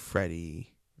won and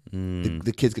Freddy,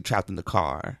 the kids get trapped in the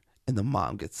car and the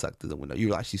mom gets sucked through the window. You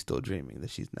realize she's still dreaming,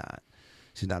 that she's not.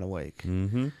 she's not awake.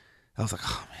 Mm-hmm. I was like,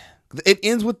 oh man. It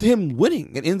ends with him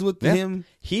winning. It ends with him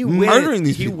He murdering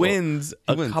these He people. wins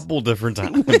a couple different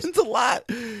times. He wins a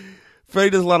lot. Freddy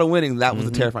does a lot of winning. That was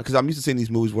a terrifying, because I'm used to seeing these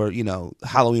movies where, you know,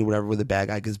 Halloween or whatever, where the bad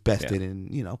guy gets bested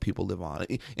and, you know, people live on.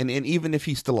 And even if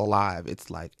he's still alive, it's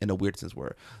like in a weird sense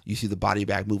where you see the body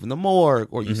bag move in the morgue,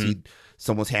 or you see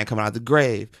someone's hand coming out of the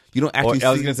grave. You don't actually see.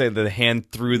 I was going to say the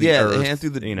hand through the earth. The hand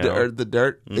through the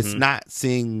dirt. It's not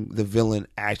seeing the villain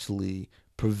actually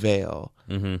prevail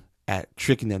at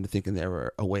tricking them to thinking they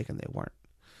were awake and they weren't.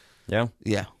 Yeah.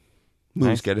 Yeah.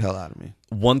 Movie scared the hell out of me.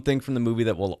 One thing from the movie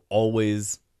that will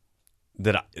always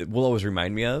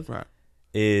remind me of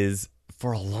is,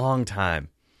 for a long time,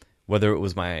 whether it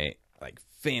was my like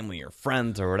family or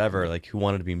friends or whatever, like who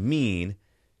wanted to be mean,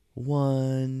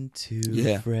 1,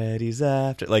 2 Freddy's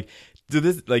after, like, do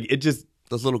this, like, it just,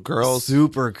 those little girls,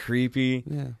 super creepy.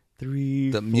 Yeah.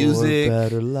 3, the 4, music,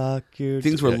 better lock your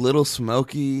things were a little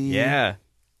smoky. Yeah.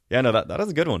 No, that was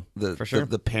a good one, for sure.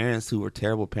 The parents who were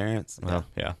terrible parents. Well,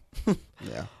 yeah.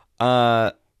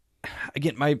 Yeah.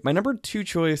 Again, my number 2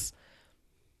 choice,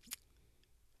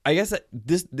 I guess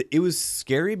it was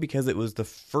scary because it was the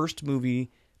first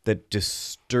movie that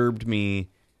disturbed me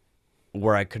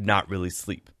where I could not really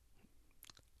sleep.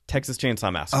 Texas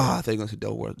Chainsaw Massacre. Oh, I think it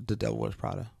was The Devil Wears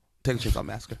Prada. Texas Chainsaw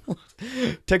Massacre.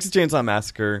 Texas Chainsaw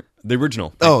Massacre, the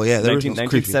original. Oh yeah, the original.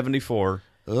 1974.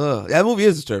 Ugh, that movie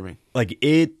is disturbing. Like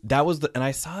that was and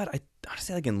I saw it. I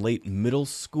honestly like in late middle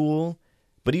school,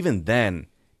 but even then,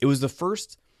 it was the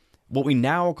first what we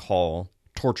now call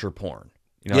torture porn.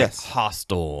 You know, yes. Like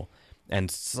Hostel and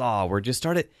Saw, where it just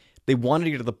started. They wanted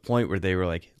to get to the point where they were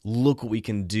like, "Look what we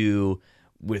can do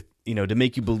with, you know, to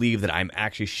make you believe that I'm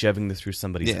actually shoving this through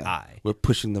somebody's eye." We're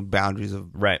pushing the boundaries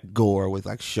of gore with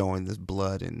like showing this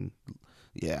blood and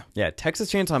yeah.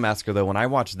 Texas Chainsaw Massacre, though, when I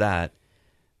watched that,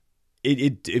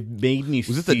 it made me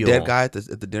feel. Was it the dead guy at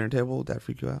the dinner table that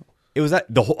freaked you out? It was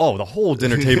the whole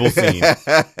dinner table scene,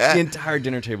 the entire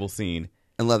dinner table scene,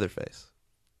 and Leatherface.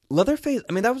 Leatherface,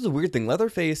 I mean, that was the weird thing.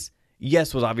 Leatherface,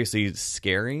 yes, was obviously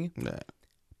scary,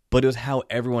 but it was how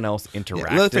everyone else interacted.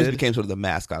 Yeah, Leatherface became sort of the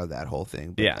mascot of that whole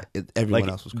thing. But everyone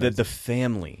else was crazy. The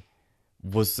family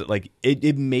was like,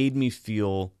 it made me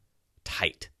feel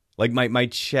tight. Like my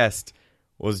chest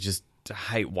was just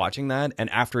tight watching that. And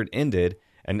after it ended,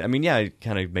 and I mean, I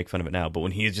kind of make fun of it now, but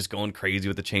when he's just going crazy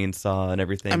with the chainsaw and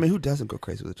everything. I mean, who doesn't go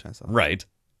crazy with a chainsaw? Right.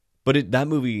 But that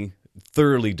movie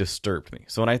thoroughly disturbed me.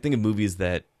 So when I think of movies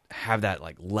that have that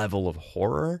like level of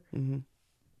horror,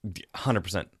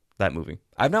 100% that movie.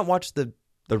 I've not watched the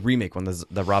remake one,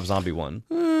 the Rob Zombie one.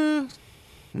 I'm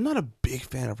not a big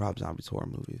fan of Rob Zombie's horror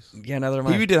movies. Yeah, neither am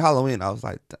I. He did Halloween. I was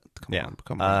like,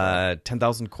 come on.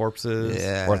 10,000 Corpses.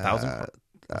 Yeah. Or 1,000.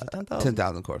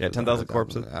 10,000 Corpses. Yeah, 10,000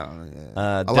 Corpses. I don't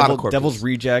know, a lot of corpses. Devil's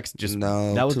Rejects.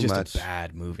 That was just much. A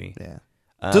bad movie. Yeah.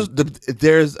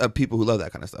 There's people who love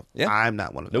that kind of stuff. Yeah. I'm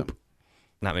not one of them. Nope.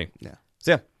 Not me. Yeah.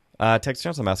 So yeah, Texas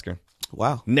Chainsaw Massacre.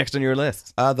 Wow. Next on your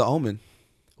list. The Omen.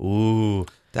 Ooh.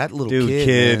 That little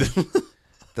kid.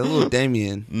 That little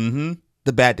Damien. Mm-hmm.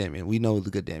 The bad Damien. We know the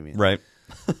good Damien. Right.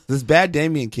 This bad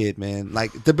Damien kid, man.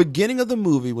 Like the beginning of the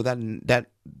movie where that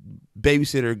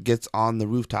babysitter gets on the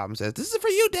rooftop and says, "This is for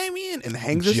you, Damien," and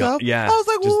hangs herself. Yeah. I was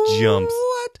like, just jumps.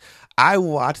 What? I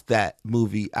watched that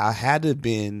movie. I had to have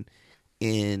been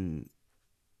in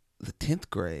the 10th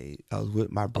grade. I was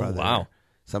with my brother. Oh, wow.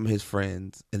 Some of his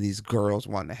friends, and these girls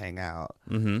wanted to hang out.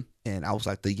 Mm-hmm. And I was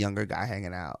like the younger guy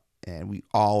hanging out. And we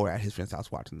all were at his friend's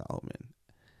house watching The Omen.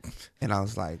 And I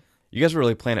was like, you guys were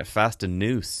really playing it fast and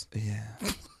noose. Yeah.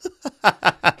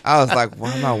 I was like,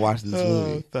 why am I watching this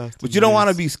movie? But you don't want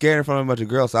to be scared in front of a bunch of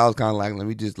girls. So I was kind of like,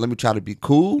 let me try to be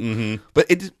cool. Mm-hmm.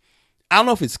 But I don't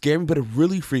know if it scared me, but it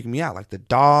really freaked me out. Like the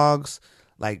dogs,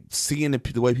 like seeing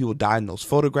the way people died in those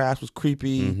photographs was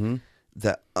creepy. Mm-hmm.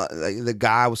 The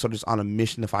guy was sort of just on a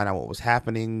mission to find out what was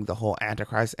happening. The whole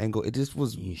Antichrist angle, it just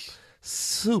was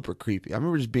super creepy. I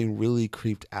remember just being really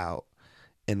creeped out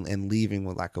and leaving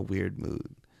with like a weird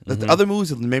mood. The other movies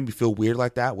that made me feel weird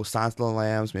like that was Silence of the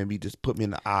Lambs. Maybe just put me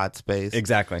in an odd space.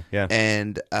 Exactly. Yeah.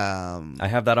 And I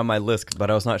have that on my list, but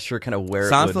I was not sure kind of where.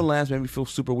 Silence of the Lambs made me feel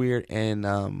super weird. And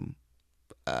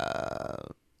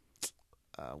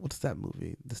what's that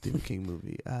movie? The Stephen King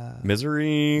movie?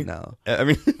 Misery. No, I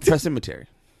mean Pet Sematary.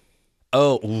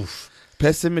 Oh, oof.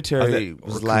 Pet Sematary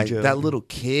was like that little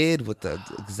kid with the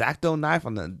X-Acto knife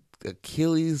on the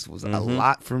Achilles was a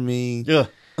lot for me. Yeah.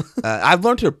 I've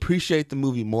learned to appreciate the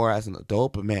movie more as an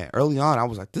adult, but man, early on I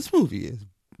was like, this movie is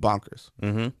bonkers.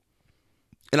 Mm-hmm.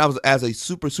 And I was, as a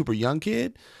super, super young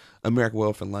kid, American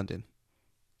Werewolf in London.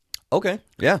 Okay.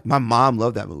 Yeah. My mom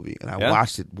loved that movie, and I Yeah.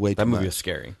 watched it way too That movie much. is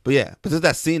scary. But yeah, but there's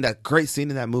that scene, that great scene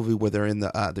in that movie where they're in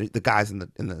the guys in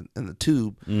the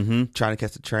tube trying to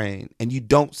catch the train, and you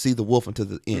don't see the wolf until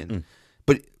the end.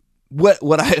 But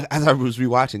what I as I was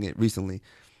rewatching it recently,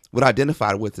 what I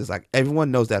identified with is like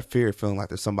everyone knows that fear of feeling like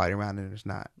there's somebody around and there's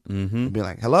not. Mm-hmm. Being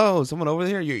like, "Hello, someone over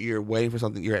there." You're waiting for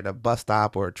something. You're at a bus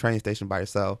stop or a train station by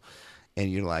yourself, and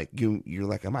you're like,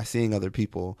 "Am I seeing other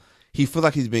people?" He feels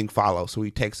like he's being followed, so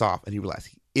he takes off, and he realizes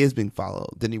he is being followed.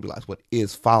 Then he realizes what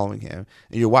is following him,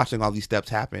 and you're watching all these steps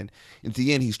happen. At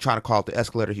the end, he's trying to call up the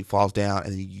escalator. He falls down,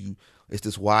 and then it's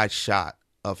this wide shot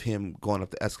of him going up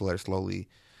the escalator slowly.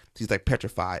 He's like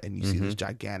petrified, and you see this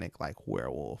gigantic like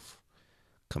werewolf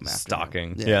come after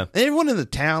Stalking. him. Yeah. And everyone in the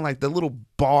town, like the little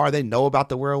bar, they know about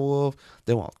the werewolf.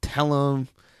 They won't tell him.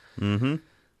 Mm-hmm.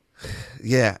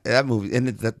 Yeah, that movie, and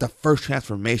the first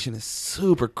transformation is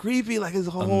super creepy. Like his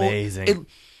whole Amazing.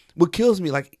 What kills me,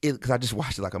 like, because I just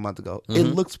watched it like a month ago. It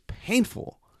looks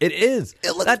painful. It is.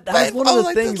 It looks that's painful. one of the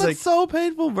Like, things this looks so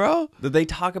painful, bro. that they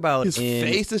talk about. His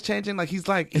face is changing. Like he's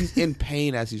in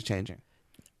pain as he's changing.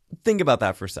 Think about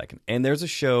that for a second. And there's a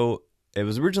show. It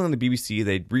was originally on the BBC.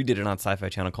 They redid it on Sci-Fi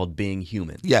Channel called Being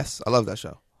Human. Yes, I love that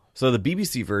show. So the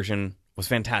BBC version was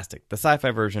fantastic. The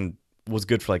sci-fi version was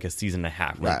good for like a season and a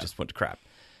half when it just went to crap.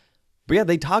 But yeah,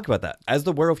 they talk about that. As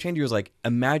the werewolf changed, he was like,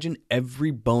 imagine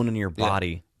every bone in your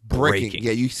body breaking.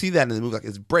 Yeah, you see that in the movie. Like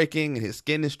it's breaking, and his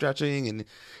skin is stretching, and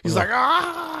he's like,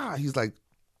 ah. He's like,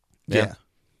 yeah. And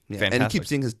he Fantastic. keeps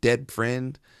seeing his dead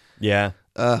friend. Yeah.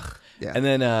 Ugh. Yeah. And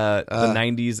then the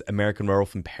 90s American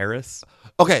Werewolf in Paris.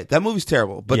 Okay, that movie's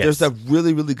terrible, but Yes. there's a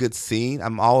really, really good scene.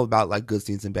 I'm all about like good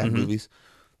scenes in bad movies.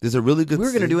 There's a really good. We're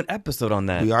going to scene. do an episode on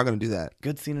that. We are going to do that.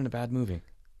 Good scene in a bad movie.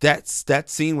 That's that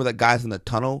scene where that guy's in the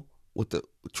tunnel with the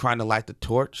trying to light the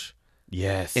torch,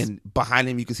 Yes. and behind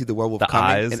him you can see the werewolf The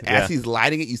coming. eyes, and yeah. as he's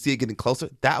lighting it, you see it getting closer.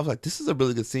 That was like, this is a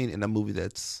really good scene in a movie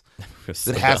that So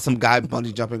has dumb. some guy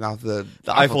bungee jumping off the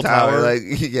Eiffel Tower. like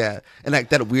yeah, and like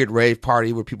that weird rave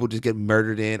party where people just get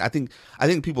murdered in. I think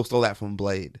people stole that from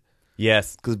Blade.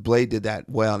 Yes. Because Blade did that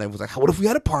well, and it was like, what if we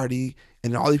had a party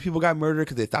and all these people got murdered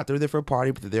because they thought they were there for a party,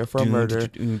 but they're there for a murder.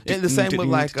 And the same with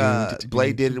like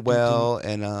Blade did it well,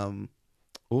 and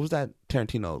what was that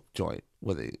Tarantino joint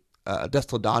where they Dusk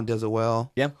Till Dawn does it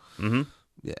well? Yeah. Mm-hmm.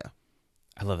 Yeah,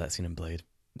 I love that scene in Blade.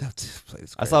 that's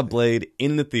Blade's I great. saw Blade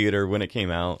in the theater when it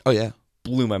came out. Oh yeah,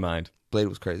 Blew my mind. Blade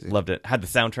was crazy. Loved it. Had the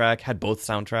soundtrack. Had both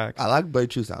soundtracks. I like Blade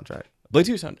 2 soundtrack. Blade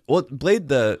 2 sound. Well, Blade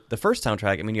the first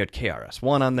soundtrack. I mean, you had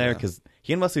KRS-One on there because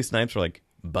he and Wesley Snipes were like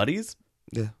buddies,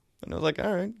 Yeah, and I was like,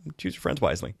 all right, choose your friends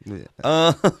wisely.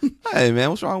 yeah. Hey man,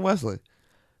 what's wrong with Wesley?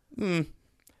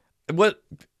 What?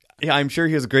 Yeah, I'm sure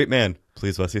he was a great man.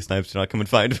 Please, Wesley Snipes, do not come and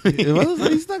find me.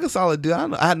 He's like a solid dude.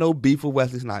 I had no beef with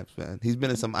Wesley Snipes, man. He's been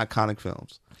in some iconic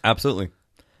films. Absolutely.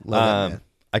 Love that man.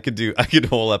 I could do a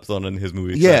whole episode on his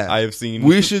movies. Yeah, I have seen.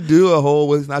 We should do a whole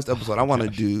Wesley Snipes episode. I want to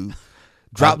do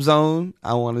Drop Zone.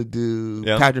 I want to do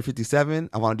Yeah. Passenger 57.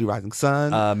 I want to do Rising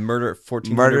Sun. Murder at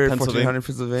 1400 Murder at Pennsylvania. 1400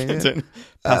 Pennsylvania.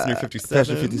 Passenger 57.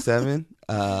 Passenger 57.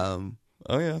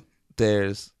 Oh yeah.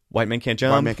 There's White Man Can't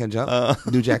Jump. White Man Can Jump.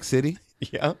 New Jack City.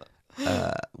 Yeah.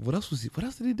 What else was he? What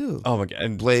else did he do? Oh my god.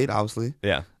 And Blade, obviously.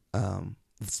 yeah.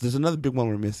 There's another big one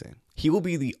we're missing. He will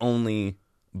be the only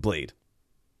Blade.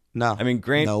 No, I mean,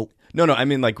 Grant. Nope. No. I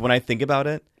mean, like when I think about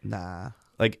it, Nah.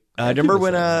 like remember people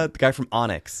when say that. the guy from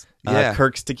Onyx, Yeah.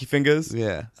 Kirk Sticky Fingers.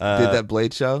 Yeah. Uh, Did that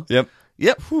Blade show? Yep.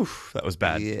 Yep. Whew, that was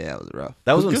bad. Yeah, it was rough.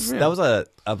 That was It when, good for him. that was a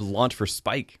launch for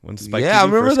Spike when Spike. Yeah, I TV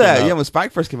remember first that. came Yeah, out. when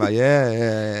Spike first came out.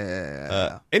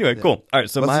 Yeah. Anyway, cool. All right,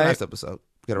 so What's the my next episode?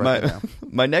 Gotta write that down.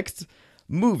 my next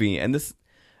movie, and this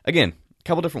again, a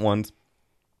couple different ones.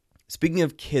 Speaking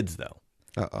of kids, though,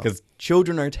 Uh-oh. because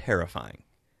children are terrifying.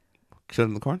 Shut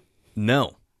in the corn?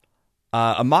 No,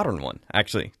 a modern one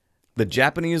actually, the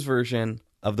Japanese version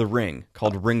of The Ring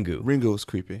called Ringu. Ringo was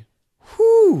creepy.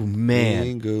 Whew, man,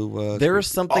 Ringo was there creepy. is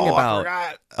something Oh, I about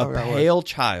forgot. a I forgot what. pale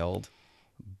child,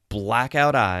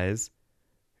 blackout eyes.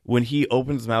 When he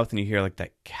opens his mouth and you hear like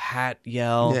that cat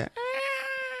yell. Yeah.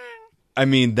 I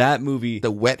mean, that movie.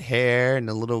 The wet hair and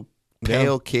the little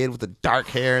pale kid with the dark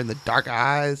hair and the dark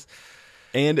eyes.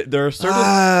 And there are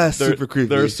certain super creepy.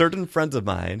 There are certain friends of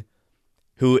mine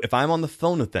who, if I'm on the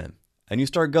phone with them and you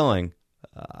start going,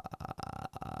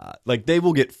 like they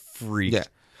will get freaked. Yeah.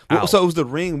 out. Well, so it was The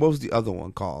Ring. What was the other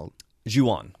one called?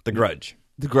 Ju-on, The Grudge.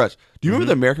 The Grudge. Do you remember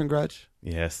The American Grudge?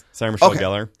 Yes, Sarah Michelle Okay.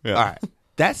 Gellar. Yeah. All right.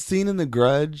 That scene in The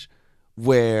Grudge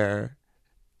where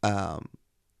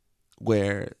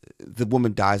the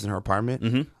woman dies in her apartment,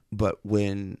 Mhm. but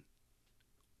when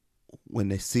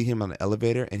they see him on the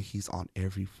elevator and he's on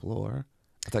every floor,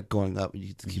 It's like going up and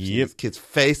you keep seeing Yep. this kid's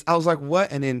face. I was like,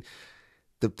 what? And then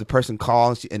the person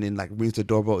calls and then like rings the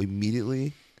doorbell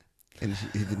immediately. And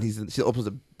she opens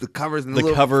the covers and The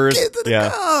little covers, kids in the yeah.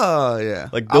 car. Yeah.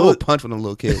 Like I will those- punch one of them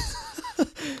little kids.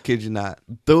 Kid you not.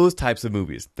 Those types of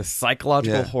movies, the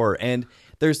psychological Yeah. horror. And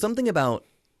there's something about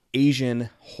Asian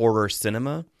horror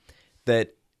cinema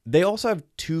that they also have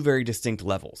two very distinct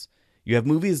levels. You have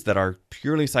movies that are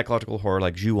purely psychological horror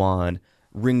like Ju-on,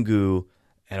 Ringu,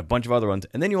 and a bunch of other ones.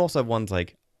 And then you also have ones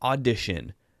like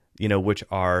Audition, which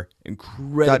are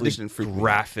incredibly Audition freaked me out.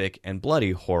 graphic and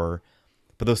bloody horror.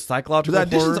 But those But psychological the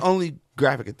audition's horror... only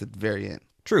graphic at the very end.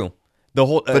 True. The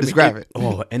whole, But it's graphic.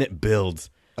 And it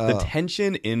builds. The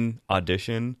tension in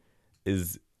Audition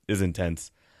is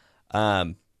intense. But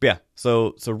yeah.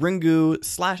 So Ringu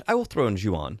 / I will throw in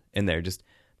Ju-on in there. Just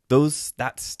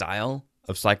that style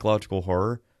of psychological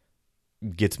horror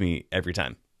gets me every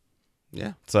time.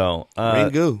 Yeah. So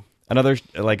Ringu. another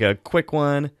like a quick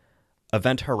one,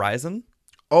 Event Horizon.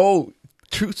 Oh,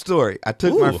 true story. I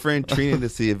took my Ooh. friend Trina to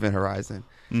see Event Horizon.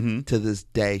 Mm-hmm. To this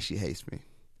day, she hates me.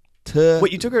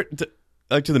 Wait, you took her to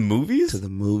the movies? to the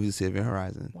movie to see Event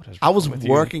Horizon. What is I was wrong with you?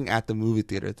 working at the movie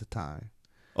theater at the time.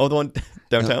 Oh, the one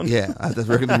downtown? Yeah, I was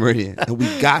working at the Meridian, and we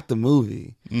got the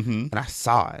movie, Mm-hmm. and I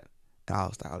saw it, and I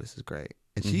was like, "Oh, this is great."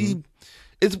 And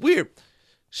it's weird.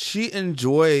 She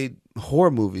enjoyed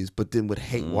horror movies, but then would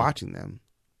hate watching them.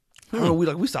 I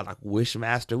remember we saw like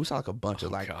Wishmaster. We saw like a bunch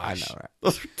of like gosh. I know, right?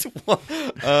 Those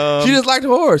are She just liked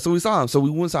horror, so we saw them. So we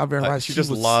went and saw Event Horizon. she just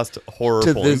was- lost horror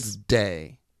to points. this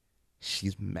day.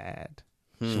 She's mad.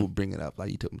 She will bring it up like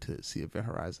you took me to see Event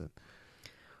Horizon.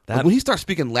 Like, when he starts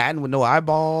speaking Latin with no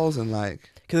eyeballs and like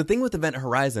Because the thing with Event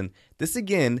Horizon, this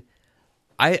again,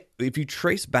 if you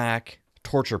trace back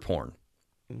torture porn,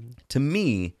 to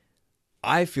me,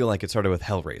 I feel like it started with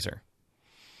Hellraiser.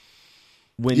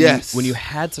 When Yes. when you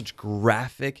had such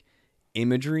graphic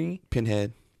imagery,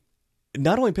 Pinhead,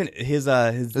 not only his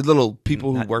the little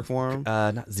people who Not- work for him.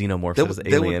 not xenomorph, They it was were-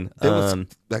 they were- alien. they was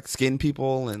like skin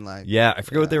people and like Yeah, I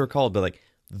forget what they were called, but like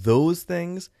those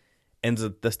things and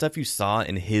the stuff you saw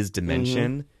in his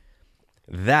dimension,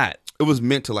 that it was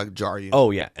meant to like jar you.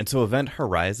 oh yeah. And so Event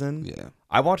Horizon, Yeah.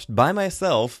 I watched by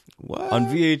myself What? on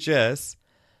VHS.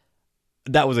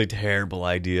 That was a terrible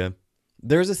idea.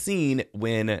 There's a scene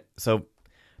so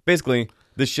basically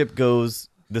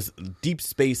this deep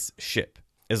space ship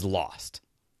is lost.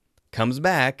 Comes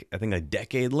back, I think a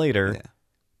decade later. Yeah.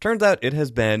 Turns out it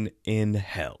has been in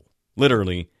hell.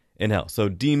 Literally in hell. So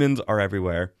demons are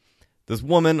everywhere. This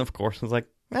woman, of course, was like,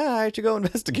 I should go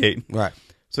investigate. Right.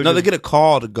 So No, they just- get a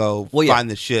call to go Well, yeah. find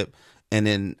the ship, and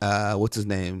then what's his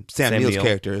name? Sam Sam Neill's Neill.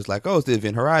 character is like, "Oh, it's the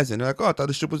Event Horizon." They're like, "Oh, I thought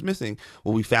the ship was missing."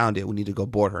 Well, we found it. We need to go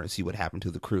board her and see what happened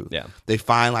to the crew. Yeah. They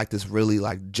find like this really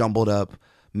like jumbled up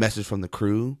message from the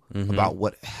crew about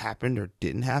what happened or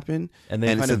didn't happen, and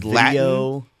they it find a says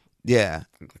video. Yeah,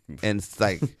 and it's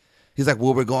like he's like,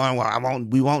 "Where we're going? Well,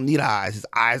 we won't need eyes. His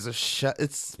eyes are shut."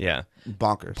 It's Yeah.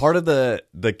 bonkers. Part of the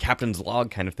captain's log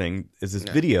kind of thing is this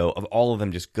video of all of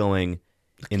them just going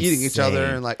Eating each other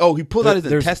insane. and like, oh, he pulled out his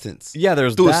There's- intestines. Yeah,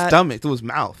 there's through his that. stomach, through his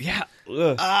mouth. Yeah.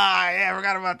 Ugh. I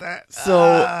forgot about that. So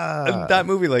that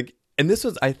movie, like, and this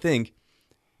was, I think,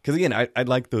 because again, I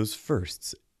like those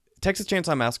firsts. Texas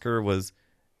Chainsaw Massacre was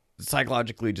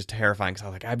psychologically just terrifying because I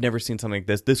was like, I've never seen something like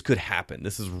this. This could happen.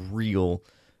 This is real.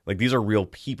 Like, these are real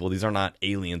people. These are not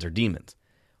aliens or demons.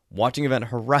 Watching Event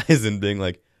Horizon, being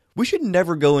like, we should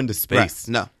never go into space.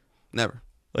 Right. No, never.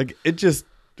 Like, it just,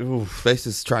 oof. Space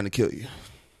is trying to kill you.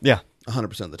 Yeah.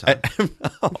 100% of the time.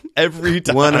 Every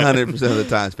time. 100% of the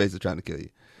time, space is trying to kill you.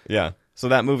 Yeah. So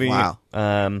that movie. Wow.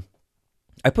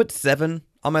 I put 7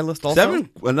 on my list also. 7,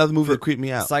 another movie that creeped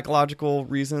me out. Psychological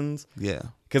reasons. Yeah.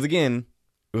 Because again,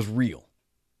 it was real.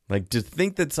 Like, to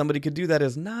think that somebody could do that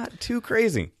is not too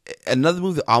crazy. Another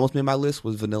movie that almost made my list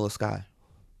was Vanilla Sky.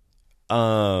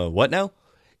 What now?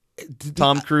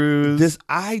 Tom Cruise. This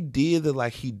idea that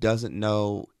like he doesn't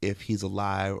know if he's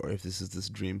alive or if this is this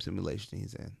dream simulation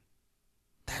he's in.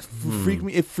 That freaked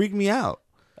me. It freaked me out.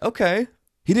 Okay.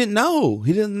 He didn't know.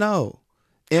 He didn't know.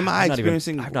 Am I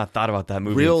experiencing I've not thought about that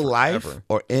movie real in life, forever.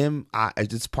 or am I? Is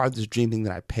this part of this dream thing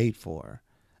that I paid for?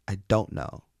 I don't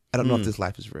know. I don't know if this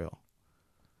life is real.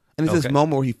 And it's this Okay.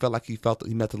 moment where he felt that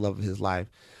he met the love of his life.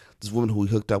 This woman who he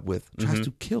hooked up with tries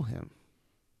to kill him.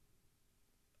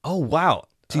 Oh, wow.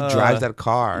 She drives that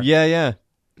car. Yeah, yeah.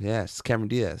 Yes, Cameron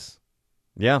Diaz.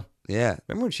 Yeah. Yeah.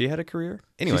 Remember when she had a career?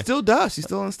 Anyway. She still does. She's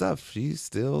still in stuff. She's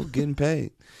still getting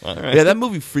paid. All right. Yeah, that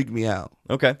movie freaked me out.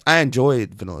 Okay. I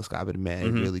enjoyed Vanilla Sky, but man,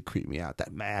 it really creeped me out.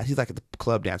 That mask. He's like at the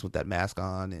club dance with that mask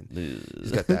on, and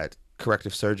he's got that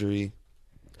corrective surgery.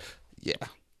 Yeah.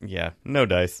 Yeah. No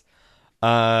dice.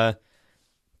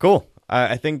 Cool.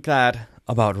 I think that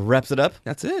about wraps it up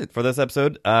That's it. for this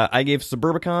episode. I gave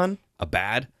Suburbicon a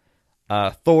bad.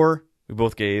 Thor, we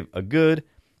both gave a good.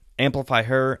 Amplify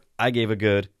Her, I gave a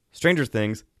good. Stranger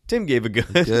Things, Tim gave a good.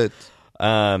 Good.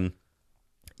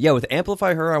 Yeah, with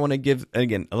Amplify Her, I want to give,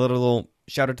 again, a little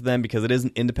shout out to them because it is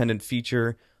an independent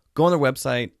feature. Go on their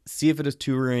website, see if it is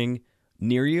touring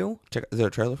near you. Is there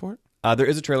a trailer for it? There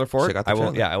is a trailer for Check it. out the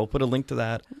trailer. I will put a link to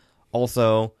that.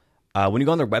 Also, when you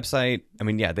go on their website, I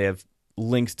mean, yeah, they have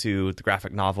links to the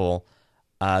graphic novel.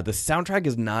 The soundtrack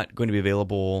is not going to be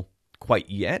available quite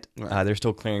yet. Right. They're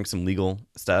still clearing some legal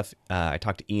stuff. I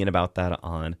talked to Ian about that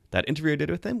on that interview I did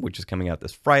with him, which is coming out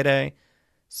this Friday.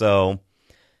 So,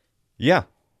 yeah,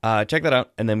 check that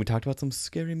out. And then we talked about some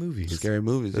scary movies. Scary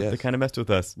movies, that yes. kind of messed with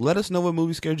us. Let us know what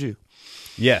movie scared you.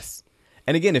 Yes.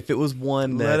 And again, if it was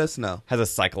one that Let us know has a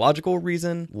psychological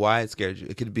reason, why it scared you.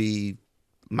 It could be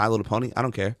My Little Pony. I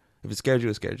don't care. If it scared you,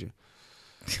 it scared you.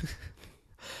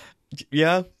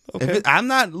 yeah, okay. I'm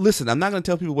not going to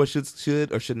tell people what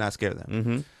should or should not scare them.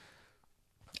 Mm-hmm.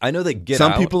 I know that Get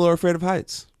Some Out. people are afraid of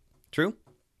heights. True.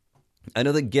 I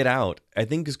know that Get Out, I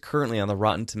think, is currently on the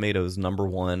Rotten Tomatoes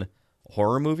 #1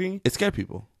 horror movie. It scared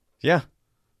people. Yeah.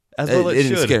 As well It it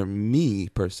didn't should. scare me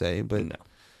per se, but No.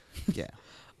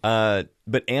 yeah.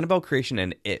 But Annabelle Creation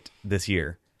and It this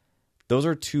year, those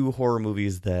are two horror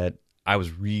movies that I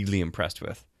was really impressed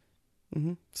with.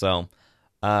 Mm-hmm. So,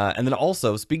 and then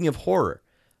also, speaking of horror,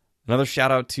 another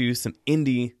shout out to some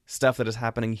indie stuff that is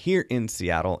happening here in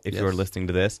Seattle. If you are Yes. listening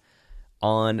to this,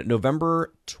 on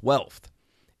November 12th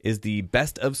is the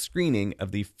best of screening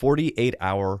of the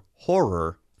 48-hour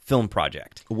horror film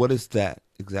project. What is that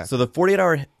exactly? So the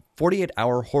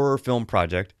 48-hour horror film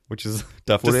project, which is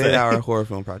tough to say, 48-hour horror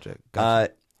film project.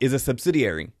 Gotcha. is a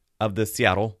subsidiary of the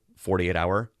Seattle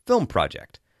 48-hour film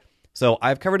project. So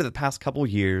I've covered it the past couple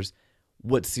years.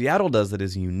 What Seattle does that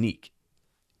is unique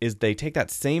is they take that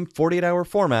same 48-hour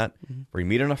format where you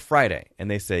meet on a Friday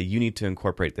and they say you need to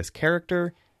incorporate this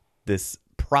character, this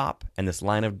prop, and this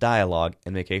line of dialogue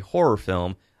and make a horror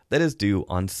film that is due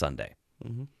on Sunday.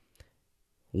 Mm-hmm.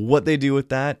 What they do with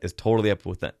that is totally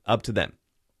up to them.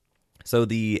 So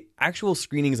the actual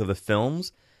screenings of the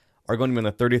films are going to be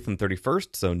on the 30th and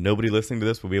 31st, so nobody listening to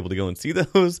this will be able to go and see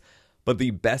those. But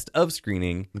the best of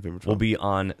screening November 12th. will be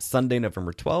on Sunday,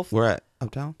 November 12th. We're at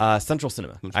Uptown. Central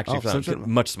Cinema. Actually, Central Cinema.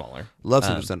 much smaller. Love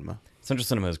Central Cinema. Central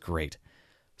Cinema is great.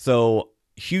 So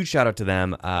huge shout out to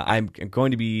them. I'm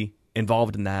going to be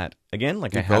involved in that again,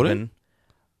 like I have voted? been.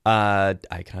 I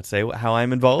cannot say how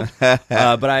I'm involved,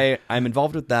 but I'm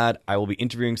involved with that. I will be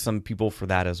interviewing some people for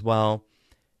that as well.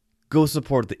 Go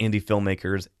support the indie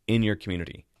filmmakers in your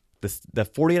community. The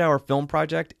 48-hour film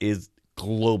project is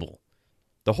global.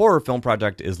 The horror film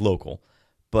project is local.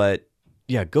 But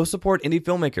yeah, go support indie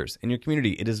filmmakers in your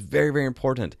community. It is very, very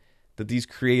important that these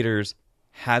creators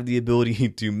have the ability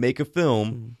to make a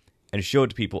film and show it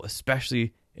to people,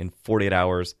 especially in 48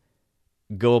 hours.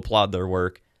 Go applaud their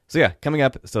work. So yeah, coming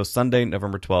up, so Sunday,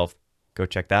 November 12th, go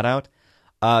check that out.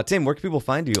 Tim, where can people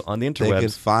find you on the They can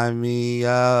interwebs? find me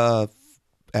at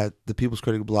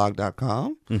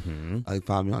thepeoplescriticblog.com. Mm-hmm. You can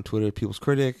find me on Twitter, People's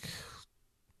Critic,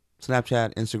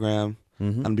 Snapchat, Instagram.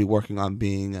 Mm-hmm. I'm going to be working on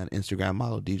being an Instagram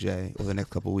model DJ over the next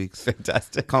couple of weeks.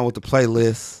 Fantastic. Come with the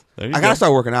playlist. There I you got go. to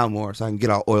start working out more so I can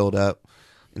get all oiled up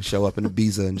and show up in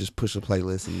Ibiza and just push a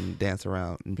playlist and dance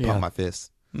around and Yeah. pump my fists.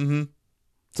 Mm-hmm.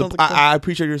 So Sounds like fun. I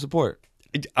appreciate your support.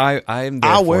 I'm there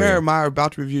I'll for wear you. my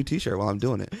About to Review t-shirt while I'm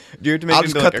doing it. You're to make I'll it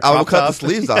just into, like, cut. a I'll crop cut the top.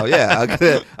 sleeves off. Yeah,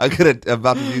 I get a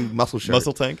About to Review muscle shirt.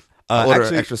 Muscle Tank. I'll order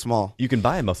Actually, extra small. you can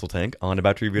buy a Muscle Tank on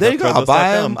aboutreview.com. There you go. I'll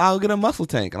buy them. I'll get a muscle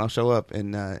tank and I'll show up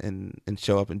and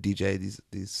show up and DJ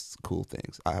these cool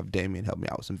things. I have Damien help me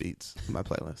out with some beats in my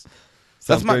playlist.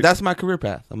 That's my career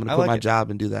path. I'm gonna I quit like my it. job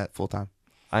and do that full time.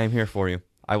 I am here for you.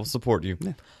 I will support you.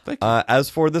 Yeah, thank you. As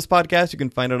for this podcast, you can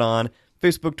find it on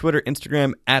Facebook, Twitter,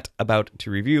 Instagram at About to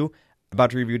Review,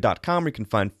 aboutreview.com, where you can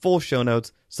find full show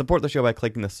notes. Support the show by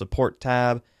clicking the support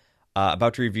tab.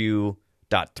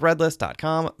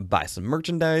 Aboutreview.threadless.com. Buy some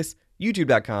merchandise.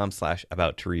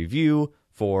 YouTube.com/aboutreview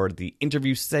for the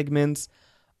interview segments.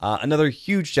 Another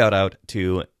huge shout out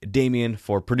to Damien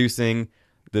for producing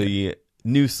the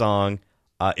new song.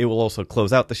 It will also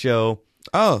close out the show.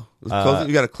 Oh, you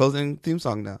got a closing theme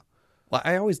song now. Well,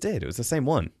 I always did. It was the same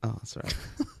one. Oh, that's right.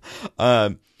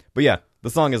 But yeah, the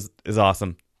song is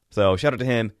awesome. So shout out to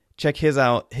him. Check his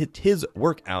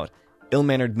work out,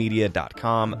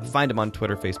 illmanneredmedia.com. Find him on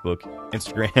Twitter, Facebook,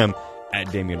 Instagram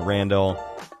at Damian Randall.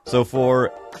 So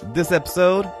for this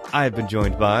episode, I have been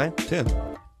joined by Tim.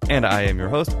 and I am your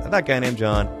host, that guy named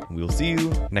John. We will see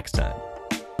you next time.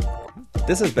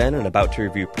 This has been an About to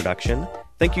Review production.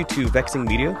 Thank you to Vexing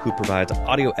Media, who provides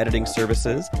audio editing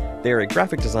services. They are a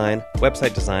graphic design,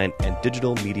 website design, and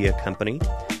digital media company.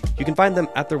 You can find them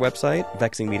at their website,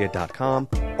 vexingmedia.com,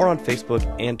 or on Facebook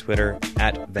and Twitter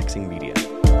at Vexing Media.